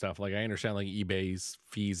selling stuff, like I understand, like eBay's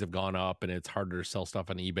fees have gone up, and it's harder to sell stuff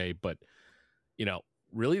on eBay. But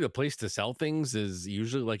really, the place to sell things is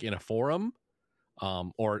usually like in a forum,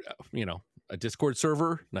 or a Discord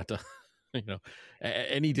server. Not to,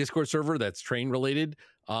 any Discord server that's train related,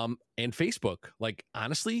 and Facebook. Like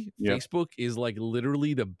honestly, Yeah. Facebook is like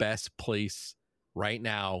literally the best place right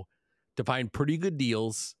now to find pretty good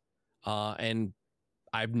deals, and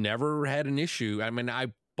I've never had an issue. I mean, I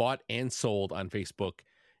bought and sold on Facebook,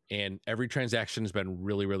 and every transaction has been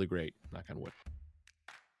really, really great. Knock on wood.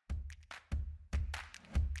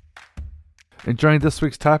 Enjoying this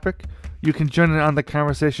week's topic? You can join in on the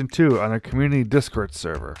conversation too on our community Discord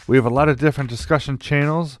server. We have a lot of different discussion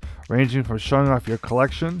channels, ranging from showing off your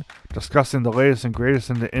collection, discussing the latest and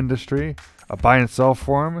greatest in the industry, a buy and sell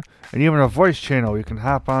forum, and even a voice channel you can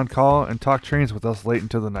hop on call and talk trains with us late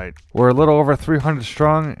into the night. We're a little over 300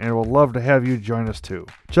 strong, and we'll love to have you join us too.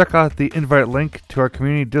 Check out the invite link to our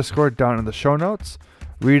community Discord down in the show notes.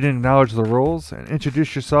 Read and acknowledge the rules, and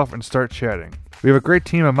introduce yourself and start chatting. We have a great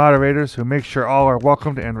team of moderators who make sure all are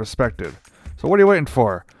welcomed and respected. So what are you waiting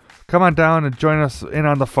for? Come on down and join us in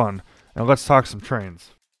on the fun, and let's talk some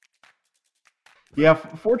trains. Yeah,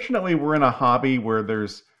 fortunately, we're in a hobby where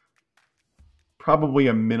there's probably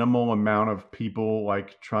a minimal amount of people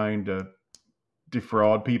like trying to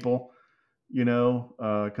defraud people,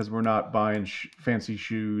 because we're not buying fancy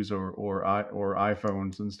shoes or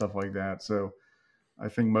iPhones and stuff like that. So I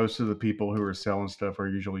think most of the people who are selling stuff are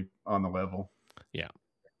usually on the level, Yeah,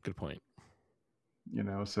 good point.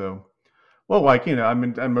 So well, like I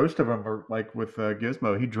mean, and most of them are like with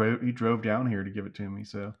Gizmo. He drove down here to give it to me.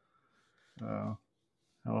 So how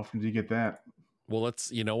often do you get that? Well,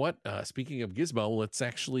 you know what? Speaking of Gizmo, let's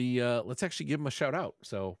actually give him a shout out.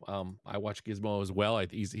 So I watch Gizmo as well.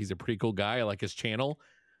 He's a pretty cool guy. I like his channel.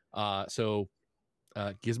 So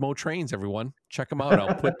Gizmo Trains, everyone, check him out.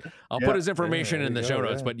 I'll put Yeah. his information there in you the go, show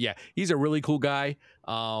notes. yeah. But yeah, he's a really cool guy.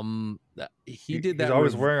 He did that. He's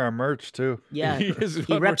always wearing our merch too. Yeah, He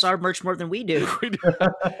he reps our merch more than we do.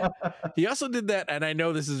 He also did that, and I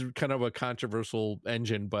know this is kind of a controversial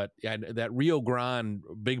engine, but yeah, that Rio Grande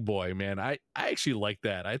big boy, man, I actually like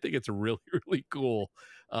that. I think it's really, really cool.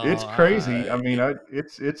 It's crazy. I mean,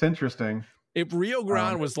 it's interesting. If Rio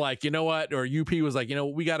Grande was like, you know what, or UP was like,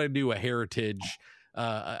 we got to do a heritage,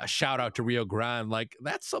 a shout out to Rio Grande, like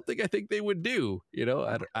that's something I think they would do.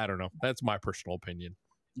 I don't know. That's my personal opinion.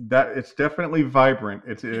 That it's definitely vibrant.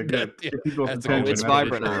 It's Yeah, get people's that's attention. it's that's for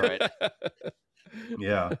vibrant, all sure. right.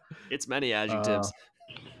 Yeah, It's many adjectives.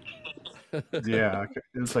 yeah.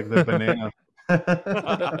 It's like the banana.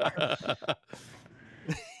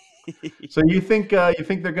 So you think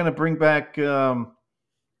they're going to bring back? I'm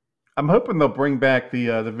hoping they'll bring back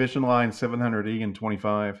the Vision Line 700E in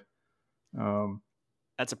 25.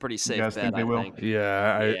 That's a pretty safe guys bet, think they I will? think.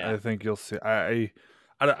 I think you'll see.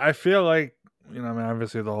 I feel like I mean,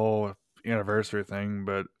 obviously the whole anniversary thing,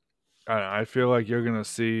 but I feel like you're gonna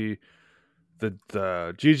see the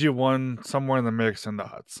GG1 somewhere in the mix in the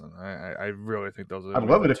Hudson. I really think those are. I'd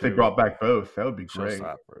love it if they brought back both. That would be great.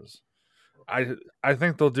 Showstoppers. I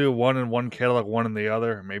think they'll do one in one catalog, one in the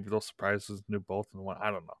other. Maybe they'll surprise us and do both in one.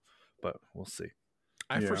 I don't know, but we'll see.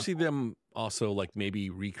 I foresee them also like maybe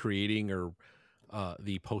recreating or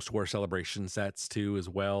the post-war celebration sets too as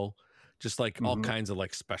well. Just like all kinds of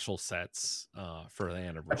like special sets for the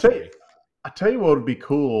anniversary. I tell you what would be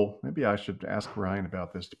cool. Maybe I should ask Ryan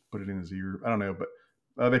about this to put it in his ear. I don't know, but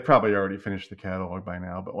they probably already finished the catalog by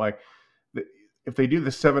now. But like, if they do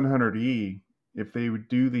the 700E, if they would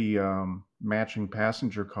do the matching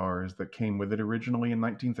passenger cars that came with it originally in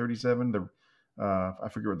 1937, I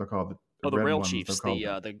forget what they're called. The red Rail ones, Chiefs, they're the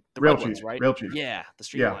called Red ones, right? Rail Chiefs. Yeah, the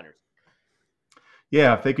Streamliners.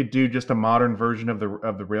 Yeah, if they could do just a modern version of the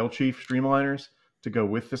Rail Chief Streamliners to go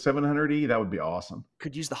with the 700E, that would be awesome.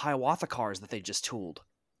 Could use the Hiawatha cars that they just tooled.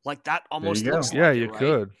 Like that almost go. looks Yeah, like you it, right?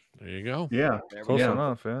 could. There you go. Yeah, Close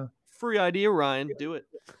enough. Yeah. Free idea, Ryan. Do it.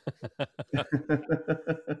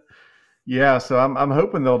 Yeah, so I'm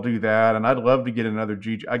hoping they'll do that, and I'd love to get another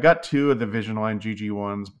GG. I got two of the Vision Line GG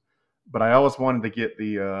ones, but I always wanted to get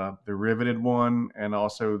the riveted one and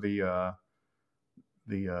also the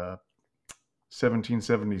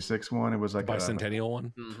 1776 one. It was like bicentennial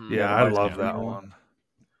one. Mm-hmm. Yeah, I love that one.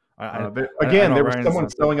 There was someone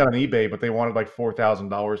selling it on eBay, but they wanted like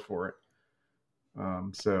 $4,000 for it.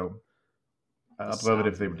 So I'd love it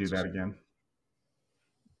if they would do that again.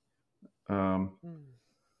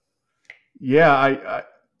 Yeah,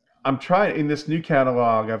 I'm trying in this new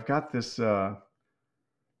catalog. I've got this. I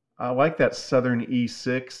like that Southern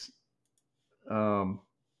E6.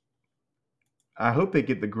 I hope they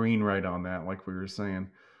get the green right on that, like we were saying.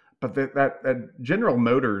 But that General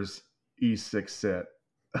Motors E6 set,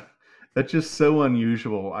 that's just so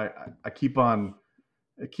unusual. I keep on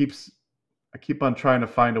trying to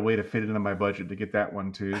find a way to fit it into my budget to get that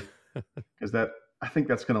one too, because I think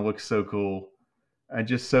that's going to look so cool and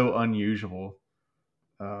just so unusual.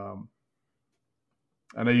 I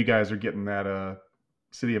know you guys are getting that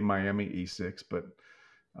City of Miami E6, but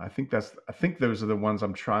I think those are the ones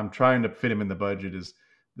I'm trying to fit them in the budget, is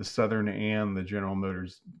the Southern and the General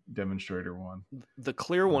Motors demonstrator one. The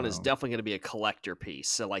clear one is definitely going to be a collector piece,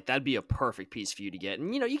 so like that'd be a perfect piece for you to get.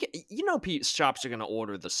 And shops are going to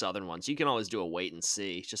order the Southern ones. You can always do a wait and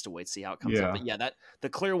see, just to wait to see how it comes up. But yeah, the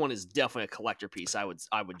clear one is definitely a collector piece. I would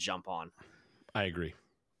jump on. I agree.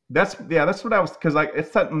 That's what I was, because like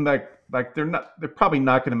it's something like they're probably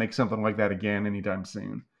not going to make something like that again anytime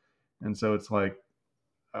soon, and so it's like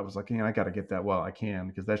I was like, I got to get that while I can,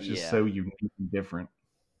 because that's just so unique and different.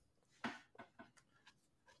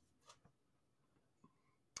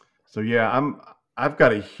 So yeah, I've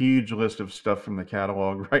got a huge list of stuff from the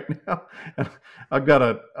catalog right now, and I've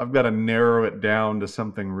got to narrow it down to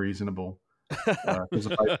something reasonable. Because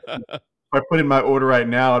if I put in my order right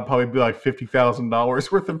now, it'd probably be like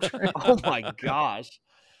 $50,000 worth of trains. Oh my gosh!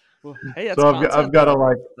 Well, hey, that's so I've got to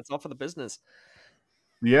like, that's all for the business.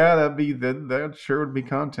 Yeah, that sure would be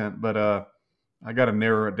content, but I got to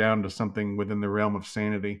narrow it down to something within the realm of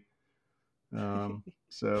sanity.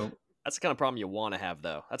 So That's the kind of problem you want to have,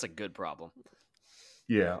 though. That's a good problem.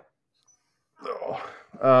 yeah.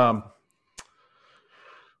 Oh,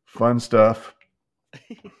 fun stuff.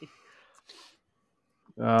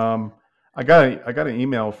 I got an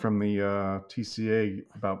email from the TCA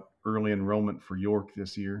about early enrollment for York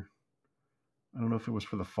this year. I don't know if it was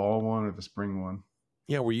for the fall one or the spring one.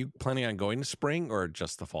 Yeah, were you planning on going to spring or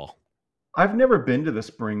just the fall? I've never been to the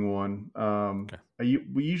spring one. Okay.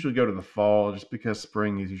 We usually go to the fall just because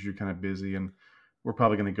spring is usually kind of busy, and we're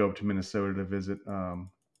probably going to go up to Minnesota to visit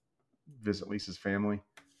Lisa's family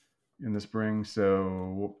in the spring.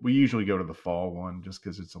 So we usually go to the fall one just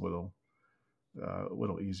because it's a little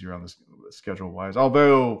easier on the schedule wise.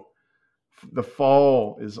 Although the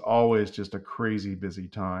fall is always just a crazy busy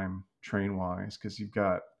time train wise because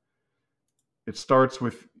it starts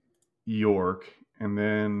with York, and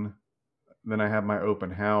then I have my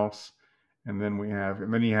open house, and then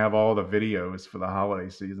you have all the videos for the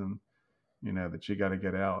holiday season, that you got to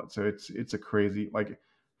get out. So it's a crazy, like,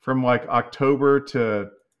 from like October to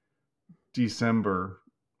December,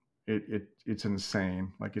 it's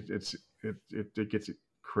insane. Like it gets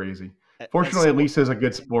crazy. Fortunately, Lisa's a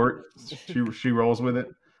good sport. She rolls with it.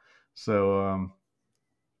 So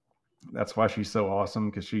that's why she's so awesome,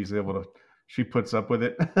 because she puts up with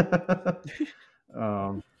it.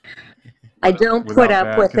 I don't put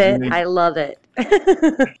up with it. I love it.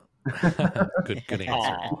 Good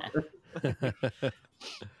answer.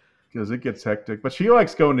 Because it gets hectic, but she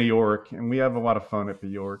likes going to York, and we have a lot of fun at the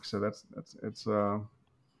York. So it's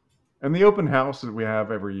and the open house that we have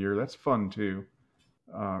every year, that's fun too.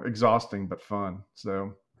 Exhausting but fun.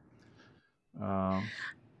 So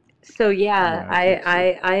So yeah,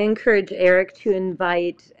 I encourage Eric to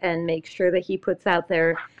invite and make sure that he puts out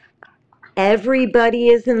there, everybody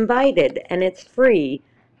is invited and it's free.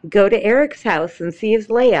 Go to Eric's house and see his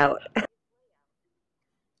layout.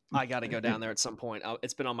 I got to go down there at some point.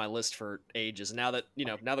 It's been on my list for ages. Now that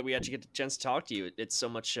we actually get the chance to talk to you, it's so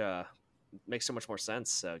much makes so much more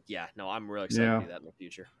sense. So yeah, no, I'm really excited to do that in the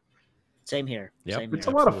future. Same here. Yep. Same here. It's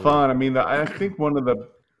a lot of fun. I mean, I think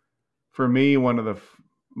for me, one of the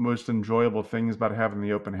most enjoyable things about having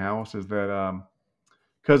the open house is that,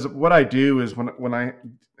 because what I do is when I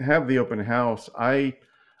have the open house, I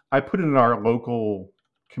put it in our local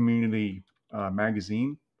community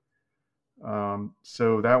magazine.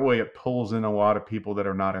 So that way it pulls in a lot of people that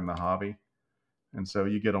are not in the hobby. And so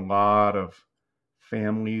you get a lot of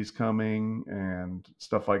families coming and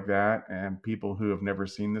stuff like that, and people who have never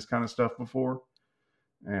seen this kind of stuff before.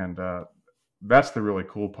 And that's the really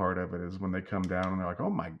cool part of it, is when they come down and they're like, oh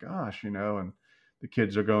my gosh, and the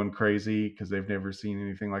kids are going crazy because they've never seen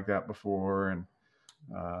anything like that before. And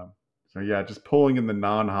so yeah, just pulling in the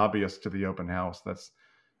non-hobbyists to the open house, that's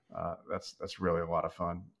really a lot of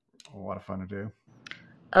fun. A lot of fun to do.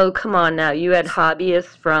 Oh, come on now. You had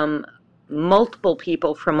hobbyists from multiple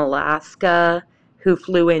people from Alaska who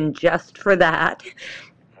flew in just for that.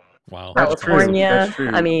 Wow. California. That's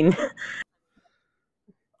true. I mean,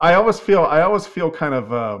 I always feel kind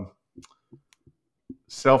of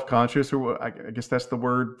self-conscious, or I guess that's the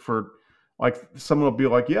word, for like someone will be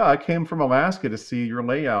like, yeah, I came from Alaska to see your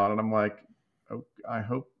layout. And I'm like, oh, I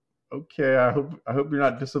hope you're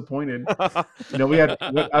not disappointed.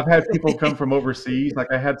 I've had people come from overseas.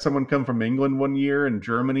 Like I had someone come from England one year, and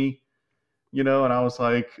Germany, and I was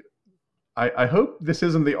like, I hope this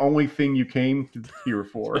isn't the only thing you came here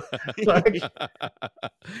for. Like,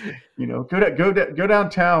 go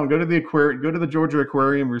downtown, go to the aquarium, go to the Georgia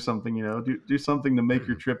Aquarium or something. Do something to make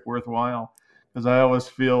your trip worthwhile. Because I always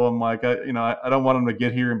feel I'm like, I don't want them to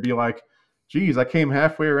get here and be like, geez, I came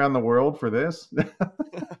halfway around the world for this.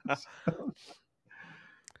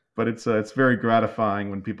 But it's very gratifying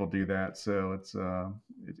when people do that. So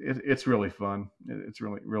it's really fun. It's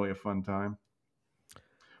really, really a fun time.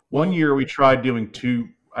 One year we tried doing two.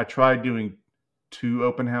 I tried doing two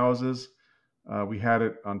open houses. We had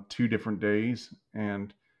it on 2 different days,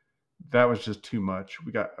 and that was just too much.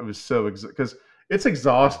 It was so because it's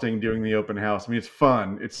exhausting doing the open house. I mean, it's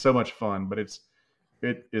fun. It's so much fun, but it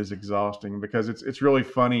is exhausting because it's really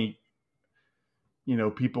funny.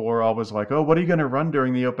 People are always like, oh, what are you going to run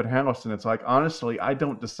during the open house? And it's like, honestly, I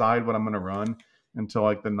don't decide what I'm going to run until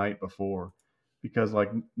like the night before, because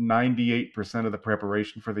like 98% of the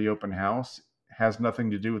preparation for the open house has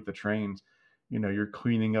nothing to do with the trains. You're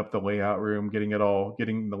cleaning up the layout room, getting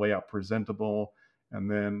the layout presentable,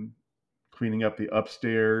 and then cleaning up the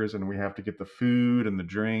upstairs, and we have to get the food and the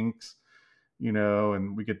drinks,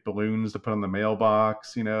 and we get balloons to put on the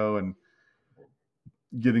mailbox, and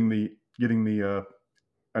getting the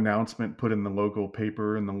announcement put in the local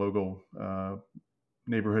paper and the local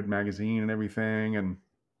neighborhood magazine and everything, and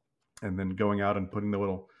then going out and putting the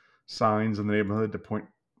little signs in the neighborhood to point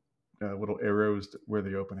little arrows to where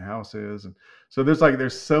the open house is. And so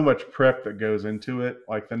there's so much prep that goes into it.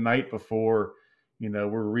 Like the night before,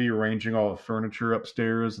 we're rearranging all the furniture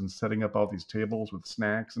upstairs and setting up all these tables with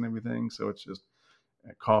snacks and everything. So it's just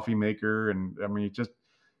a coffee maker, and I mean, It's a lot of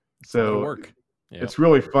so work. Yep. it's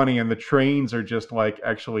really funny. And the trains are just like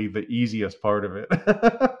actually the easiest part of it.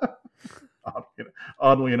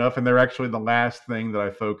 Oddly enough, and they're actually the last thing that I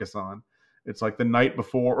focus on. It's like the night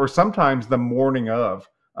before, or sometimes the morning of.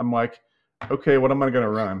 I'm like, okay, what am I going to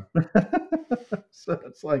run? So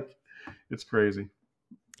it's like, it's crazy.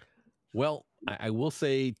 Well, I will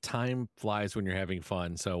say time flies when you're having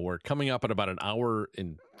fun. So we're coming up at about an hour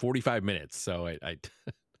and 45 minutes. So I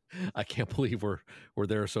I can't believe we're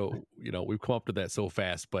there. So, we've come up to that so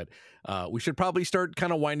fast, but we should probably start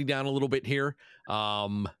kind of winding down a little bit here.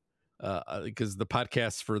 Because the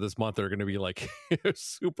podcasts for this month are going to be like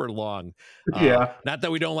super long. Yeah. Not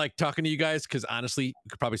that we don't like talking to you guys, because honestly, we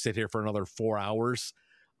could probably sit here for another 4 hours.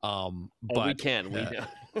 But we can. We know.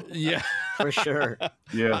 Yeah, For sure.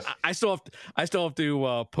 Yes. I still have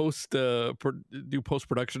to do post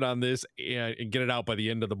production on this and get it out by the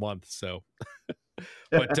end of the month. So,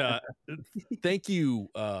 but thank you,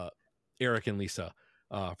 Eric and Lisa,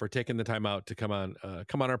 for taking the time out to come on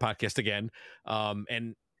our podcast again.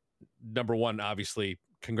 And number one, obviously,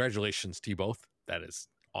 congratulations to you both. That is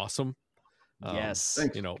awesome. Yes.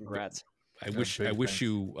 Thanks. Congrats. I wish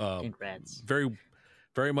you Congrats. very,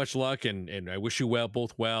 very much luck, and I wish you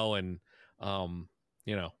both well. And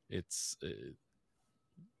it's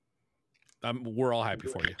we're all happy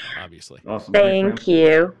for you, obviously. Awesome. Thank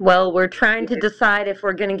you. Well, we're trying to decide if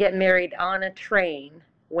we're going to get married on a train.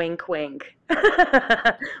 Wink, wink.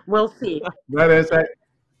 We'll see.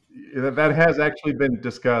 That has actually been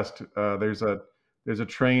discussed. There's a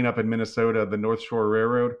train up in Minnesota, the North Shore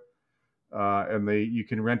Railroad, and you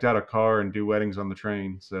can rent out a car and do weddings on the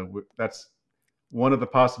train. So that's one of the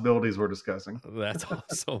possibilities we're discussing. That's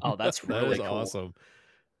awesome. Oh, that's really cool. Awesome.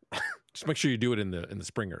 Just make sure you do it in the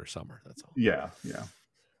spring or summer. That's all. Yeah.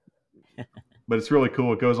 But it's really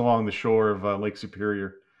cool. It goes along the shore of Lake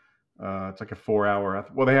Superior. It's like a 4-hour.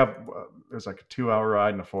 Well, they have there's like a 2-hour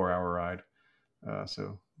ride and a 4-hour ride.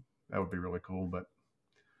 So that would be really cool. But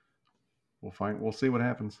we'll see what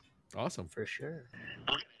happens. Awesome. For sure.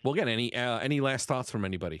 Well, again, any last thoughts from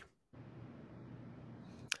anybody?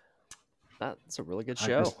 That's a really good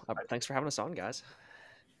show. Thanks for having us on, guys.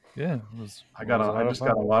 Yeah, I just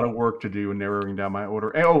got a lot of work to do in narrowing down my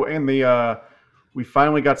order. Oh, and we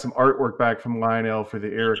finally got some artwork back from Lionel for the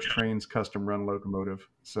Eric's Trains custom run locomotive.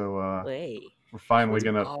 So Hey, we're finally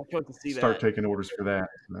gonna good to see start that. taking orders for that.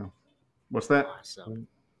 So, what's that? awesome.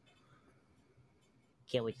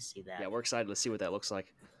 Can't wait to see that. Yeah, we're excited to see what that looks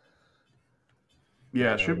like.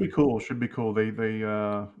 Yeah, it should be cool.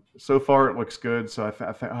 They so far it looks good. So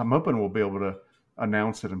I'm hoping we'll be able to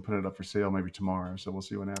announce it and put it up for sale maybe tomorrow. So we'll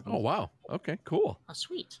see what happens. Oh wow. Okay. Cool. Oh,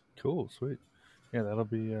 sweet. Cool, sweet. Yeah, that'll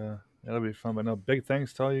be fun. But no, big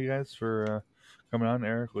thanks to all you guys for coming on,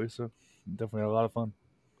 Eric, Lisa. Definitely had a lot of fun.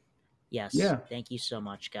 Yes. Yeah. Thank you so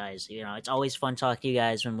much, guys. It's always fun talking to you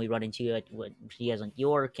guys when we run into you in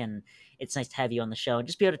York, and it's nice to have you on the show and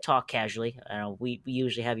just be able to talk casually. We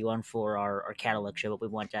usually have you on for our catalog show, but we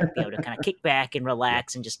want to be able to kind of kick back and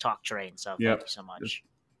relax and just talk train. So thank you so much. Just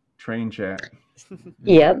train chat.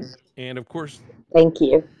 Yep. And of course, Thank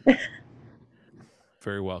you.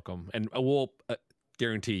 very welcome. And we'll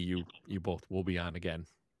guarantee you both will be on again,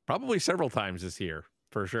 probably several times this year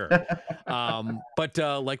for sure. But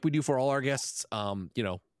like we do for all our guests,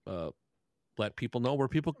 let people know where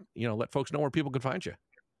people, let folks know where people can find you.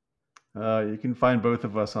 You can find both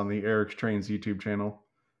of us on the Eric's Trains YouTube channel.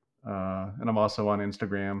 And I'm also on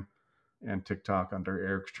Instagram and TikTok under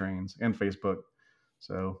Eric's Trains and Facebook.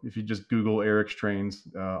 So if you just Google Eric's Trains,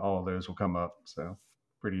 all of those will come up. So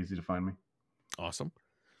pretty easy to find me. Awesome.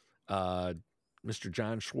 Mr.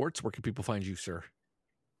 John Schwartz, where can people find you, sir?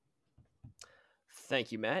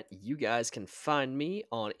 Thank you, Matt. You guys can find me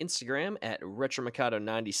on Instagram at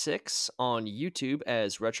RetroMikado96, on YouTube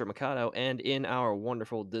as RetroMikado, and in our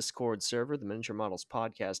wonderful Discord server, the Miniature Models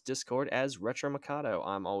Podcast Discord, as RetroMikado.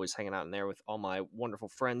 I'm always hanging out in there with all my wonderful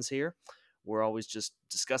friends here. We're always just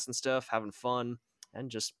discussing stuff, having fun, and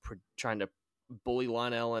just trying to bully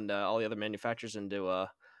Lionel and all the other manufacturers into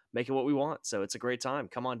making what we want. So it's a great time.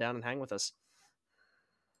 Come on down and hang with us.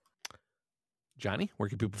 Johnny, where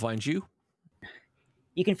can people find you?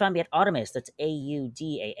 You can find me at Audamus, that's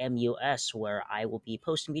Audamus, where I will be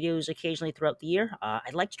posting videos occasionally throughout the year.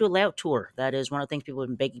 I'd like to do a layout tour. That is one of the things people have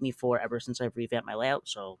been begging me for ever since I've revamped my layout,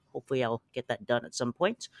 so hopefully I'll get that done at some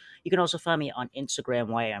point. You can also find me on Instagram,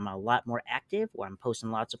 where I'm a lot more active, where I'm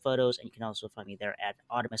posting lots of photos, and you can also find me there at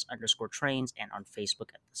Audamus_trains and on Facebook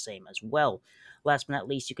at the same as well. Last but not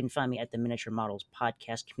least, you can find me at the Miniature Models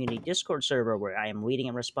Podcast Community Discord server, where I am reading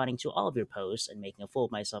and responding to all of your posts and making a fool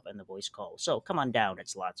of myself in the voice call. So come on down,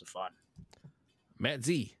 it's lots of fun. Matt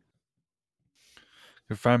Z. You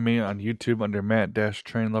can find me on YouTube under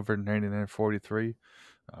Matt-TrainLover9943,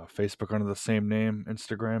 Facebook under the same name,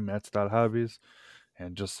 Instagram, Matt's.hobbies,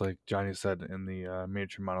 and just like Johnny said in the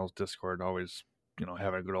Miniature Models Discord, always,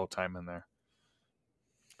 having a good old time in there.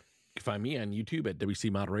 You can find me on YouTube at WC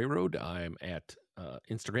Model Railroad. I'm at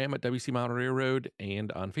Instagram at WC Model Railroad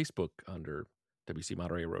and on Facebook under WC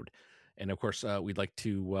Model Railroad. And of course, we'd like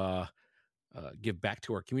to give back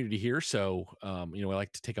to our community here. So, I'd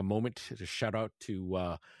like to take a moment to shout out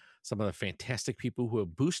to some of the fantastic people who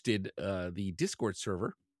have boosted the Discord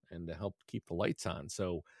server and to help keep the lights on.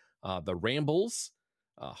 So, the Rambles,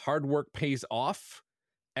 Hard Work Pays Off,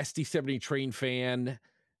 SD70 Train Fan,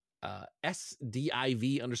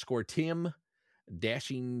 SDIV_Tim,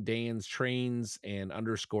 Dashing Dan's Trains, and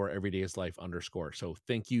 _Everyday is Life _. So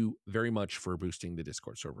thank you very much for boosting the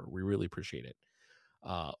Discord server. We really appreciate it.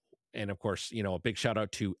 And of course, a big shout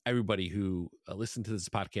out to everybody who listens to this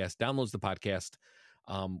podcast, downloads the podcast.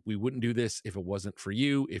 We wouldn't do this if it wasn't for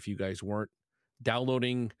you, if you guys weren't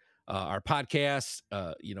downloading our podcast,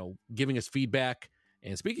 giving us feedback.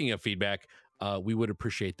 And speaking of feedback, we would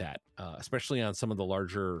appreciate that, especially on some of the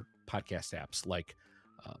larger podcast apps like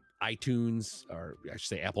iTunes, or I should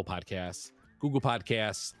say Apple Podcasts, Google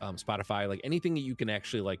Podcasts, Spotify, like anything that you can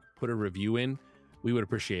actually like put a review in. We would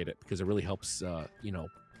appreciate it because it really helps, the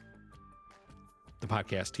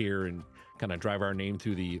podcast here and kind of drive our name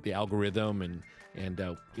through the algorithm and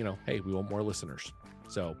hey, we want more listeners.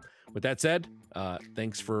 So with that said,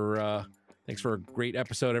 thanks for a great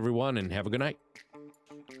episode, everyone, and have a good night.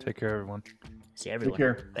 Take care, everyone. See everyone. Take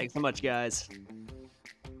care. Thanks so much, guys.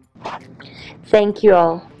 Thank you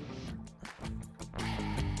all.